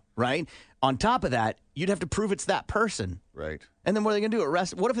level, right? On top of that, you'd have to prove it's that person. Right. And then what are they going to do?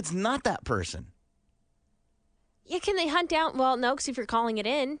 Arrest? What if it's not that person? Yeah, can they hunt down? Well, no, because if you're calling it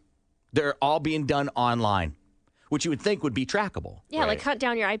in, They're all being done online, which you would think would be trackable. yeah, like hunt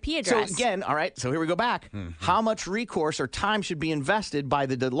down your IP address. So again, all right, so here we go back. How much recourse or time should be invested by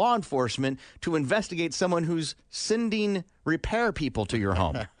the law enforcement to investigate someone who's sending repair people to your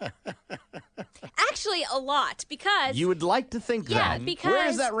home? Actually, a lot, because You would like to think Yeah, that. because- Where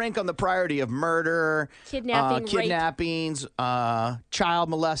does that rank on the priority of murder, Kidnapping, rape. kidnappings, child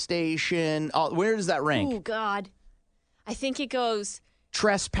molestation? Where does that rank? oh God, I think it goes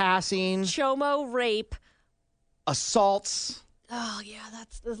Trespassing, chomo, rape. assaults. Oh yeah,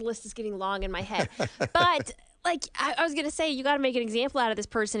 the list is getting long in my head. But like I was gonna say, you got to make an example out of this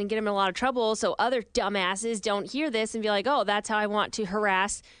person and get him in a lot of trouble, so other dumbasses don't hear this and be like, oh, that's how I want to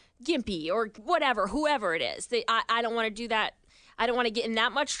harass Gimpy or whatever, whoever it is. I don't want to do that. I don't want to get in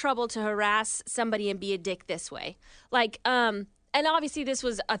that much trouble to harass somebody and be a dick this way. Like, and obviously this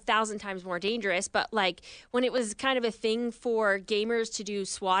was 1,000 times more dangerous, but like when it was kind of a thing for gamers to do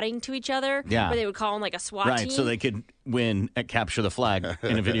swatting to each other, Yeah. where they would call them like a SWAT Right, team. so they could win at Capture the Flag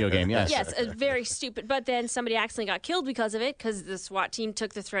in a video game, yes. Yes, very stupid. But then somebody accidentally got killed because of it because the SWAT team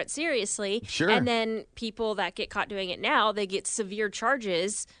took the threat seriously. Sure. And then people that get caught doing it now, they get severe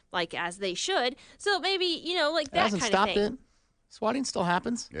charges, like as they should. So maybe, like It that hasn't kind stopped of thing. it. Swatting still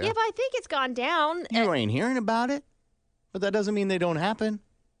happens. Yeah, but I think it's gone down. You ain't hearing about it, but that doesn't mean they don't happen.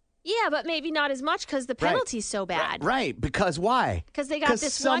 Yeah, but maybe not as much because the Right. penalty's so bad. Right, because why? Because they got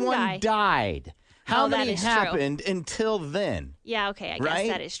this one someone guy. died. How Oh, that many is true. happened until then? Yeah, okay, I guess Right?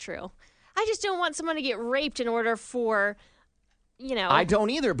 that is true. I just don't want someone to get raped in order for, I don't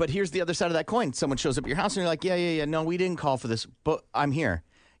either, but here's the other side of that coin. Someone shows up at your house and you're like, yeah, no, we didn't call for this, but I'm here.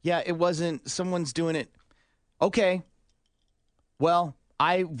 Yeah, it wasn't, someone's doing it. Okay, well,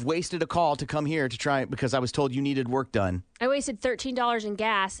 I wasted a call to come here to try because I was told you needed work done. I wasted $13 in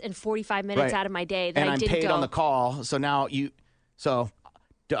gas and 45 minutes Right. out of my day that And I I'm didn't paid go. on the call, so now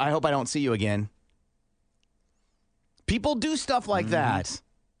I hope I don't see you again. People do stuff like that.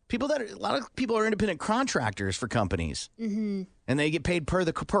 A lot of people are independent contractors for companies, Mm-hmm. and they get paid per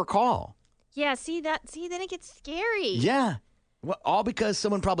call. Yeah, then it gets scary. Yeah. Well, all because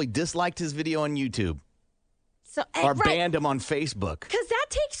someone probably disliked his video on YouTube So, or right. banned him on Facebook. Because that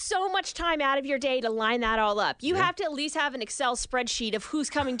takes so much time out of your day to line that all up. You have to at least have an Excel spreadsheet of who's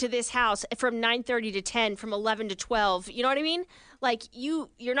coming to this house from 9:30 to 10, from 11 to 12. You know what I mean? Like,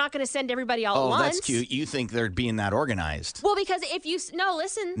 you're not going to send everybody all at once. Oh, that's cute. You think they're being that organized. Well, because if you... No,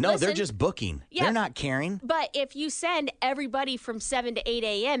 listen. No, they're just booking. Yeah. They're not caring. But if you send everybody from 7 to 8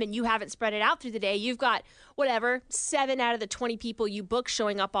 a.m. and you haven't spread it out through the day, you've got, 7 out of the 20 people you book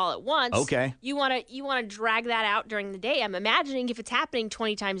showing up all at once. Okay. You want to drag that out during the day. I'm imagining if it's happening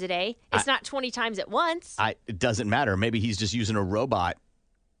 20 times a day, it's not 20 times at once. It doesn't matter. Maybe he's just using a robot,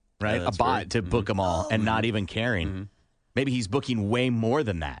 right? Yeah, a bot to book them all and not even caring. Maybe he's booking way more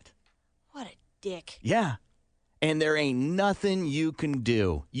than that. What a dick. Yeah. And there ain't nothing you can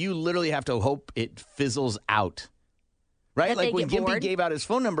do. You literally have to hope it fizzles out. Right? That Like they when get Gimpy bored? gave out his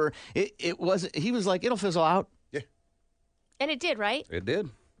phone number, he was like, it'll fizzle out. And it did, right? It did.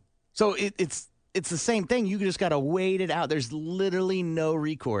 So it's the same thing. You just got to wait it out. There's literally no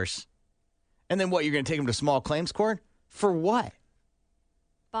recourse. And then what? You're going to take him to small claims court? For what?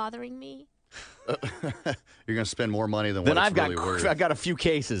 Bothering me. You're going to spend more money than Then what I've it's got really worth. I've got a few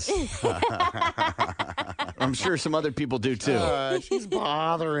cases. I'm sure some other people do too. She's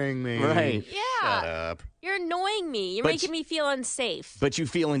bothering me. Right. Yeah. Shut up. You're annoying me. You're But- making me feel unsafe. But you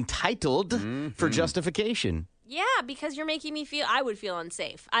feel entitled for justification. Yeah, because you're making me feel... I would feel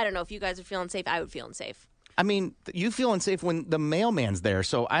unsafe. I don't know if you guys would feel unsafe. I would feel unsafe. I mean, you feel unsafe when the mailman's there,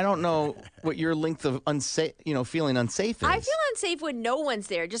 so I don't know what your length of feeling unsafe is. I feel unsafe when no one's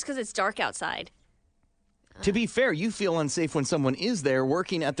there just because it's dark outside. To be fair, you feel unsafe when someone is there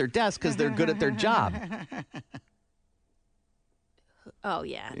working at their desk because they're good at their job. Oh,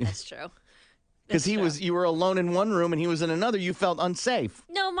 yeah, that's true. Because you were alone in one room and he was in another, you felt unsafe.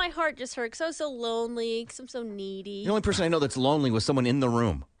 No, my heart just hurt because I was so lonely, because I'm so needy. The only person I know that's lonely was someone in the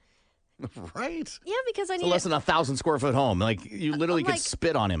room. Right? Yeah, because I It's need... less than 1,000 square foot home. Like, you literally could like-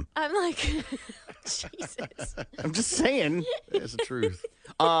 spit on him. I'm like... Jesus. I'm just saying. It's the truth.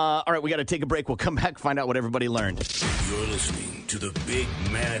 All right, we got to take a break. We'll come back, find out what everybody learned. You're listening to the Big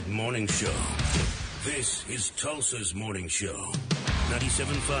Mad Morning Show. This is Tulsa's Morning Show.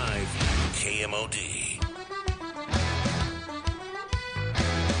 97.5 KMOD.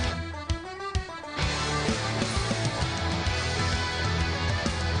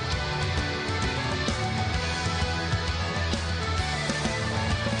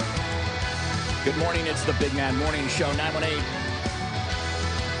 Good morning. It's the Big Man Morning Show,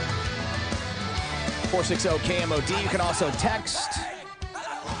 918-460-KMOD. You can also text.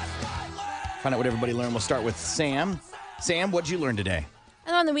 Find out what everybody learned. We'll start with Sam. Sam, what'd you learn today?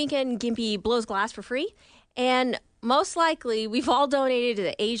 And on the weekend, Gimpy blows glass for free. And most likely, we've all donated to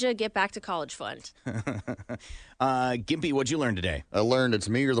the Asia Get Back to College Fund. Gimpy, what'd you learn today? I learned it's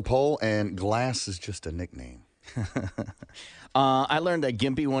me or the pole, and glass is just a nickname. I learned that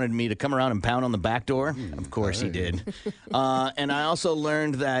Gimpy wanted me to come around and pound on the back door. Of course he did. And I also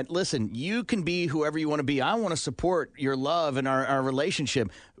learned that, listen, you can be whoever you want to be. I want to support your love and our relationship.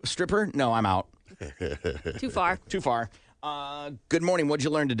 Stripper? No, I'm out. Too far. Too far. Good morning. What'd you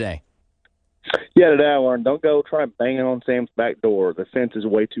learn today? Yeah, today I learned don't go try banging on Sam's back door. The fence is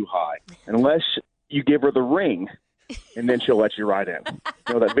way too high. Unless you give her the ring, and then she'll let you right in.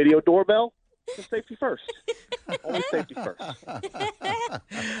 You know that video doorbell? It's safety first. Always safety first.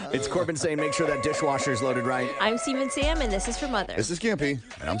 It's Corbin saying make sure that dishwasher's loaded right. I'm Stephen Sam, and this is for Mother. This is Gimpy,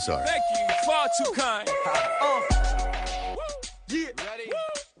 and I'm sorry. Thank you, far too kind. Yeah. Ready?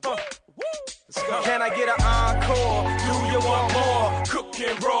 Can I get an encore? Do you want more? Cook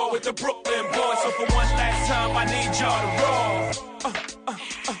and roll with the Brooklyn boys. So for one last time, I need y'all to roll.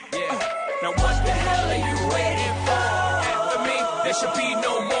 Yeah. Now what the hell are you waiting for? After me, there should be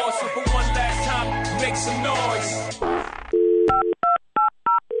no more. So for one last time, make some noise.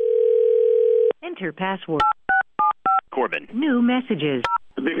 Enter password. Corbin. New messages.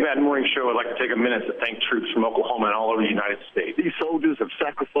 The Big Bad Morning Show would like to take a minute to thank troops from Oklahoma and all over the United States. These soldiers have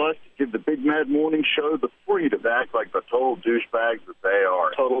sacrificed to give the Big Mad Morning Show the freedom to act like the total douchebags that they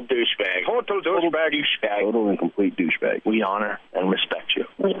are. Total douchebag. Total douchebag. Total and complete douchebag. We honor and respect you.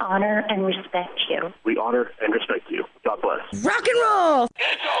 We honor and respect you. We honor and respect you. God bless. Rock and roll!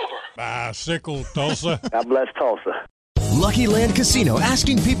 It's over. Bicycle, Tulsa. God bless Tulsa. Lucky Land Casino,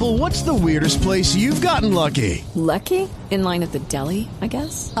 asking people, what's the weirdest place you've gotten lucky? Lucky? In line at the deli, I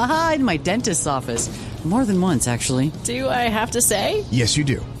guess? Aha, in my dentist's office. More than once, actually. Do I have to say? Yes, you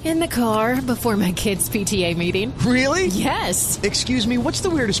do. In the car before my kids' PTA meeting. Really? Yes. Excuse me, what's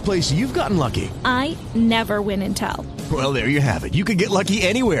the weirdest place you've gotten lucky? I never win and tell. Well, there you have it. You can get lucky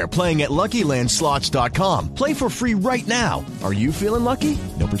anywhere, playing at LuckyLandSlots.com. Play for free right now. Are you feeling lucky?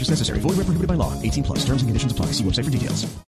 No purchase necessary. Void where prohibited by law. 18+. Terms and conditions apply. See website for details.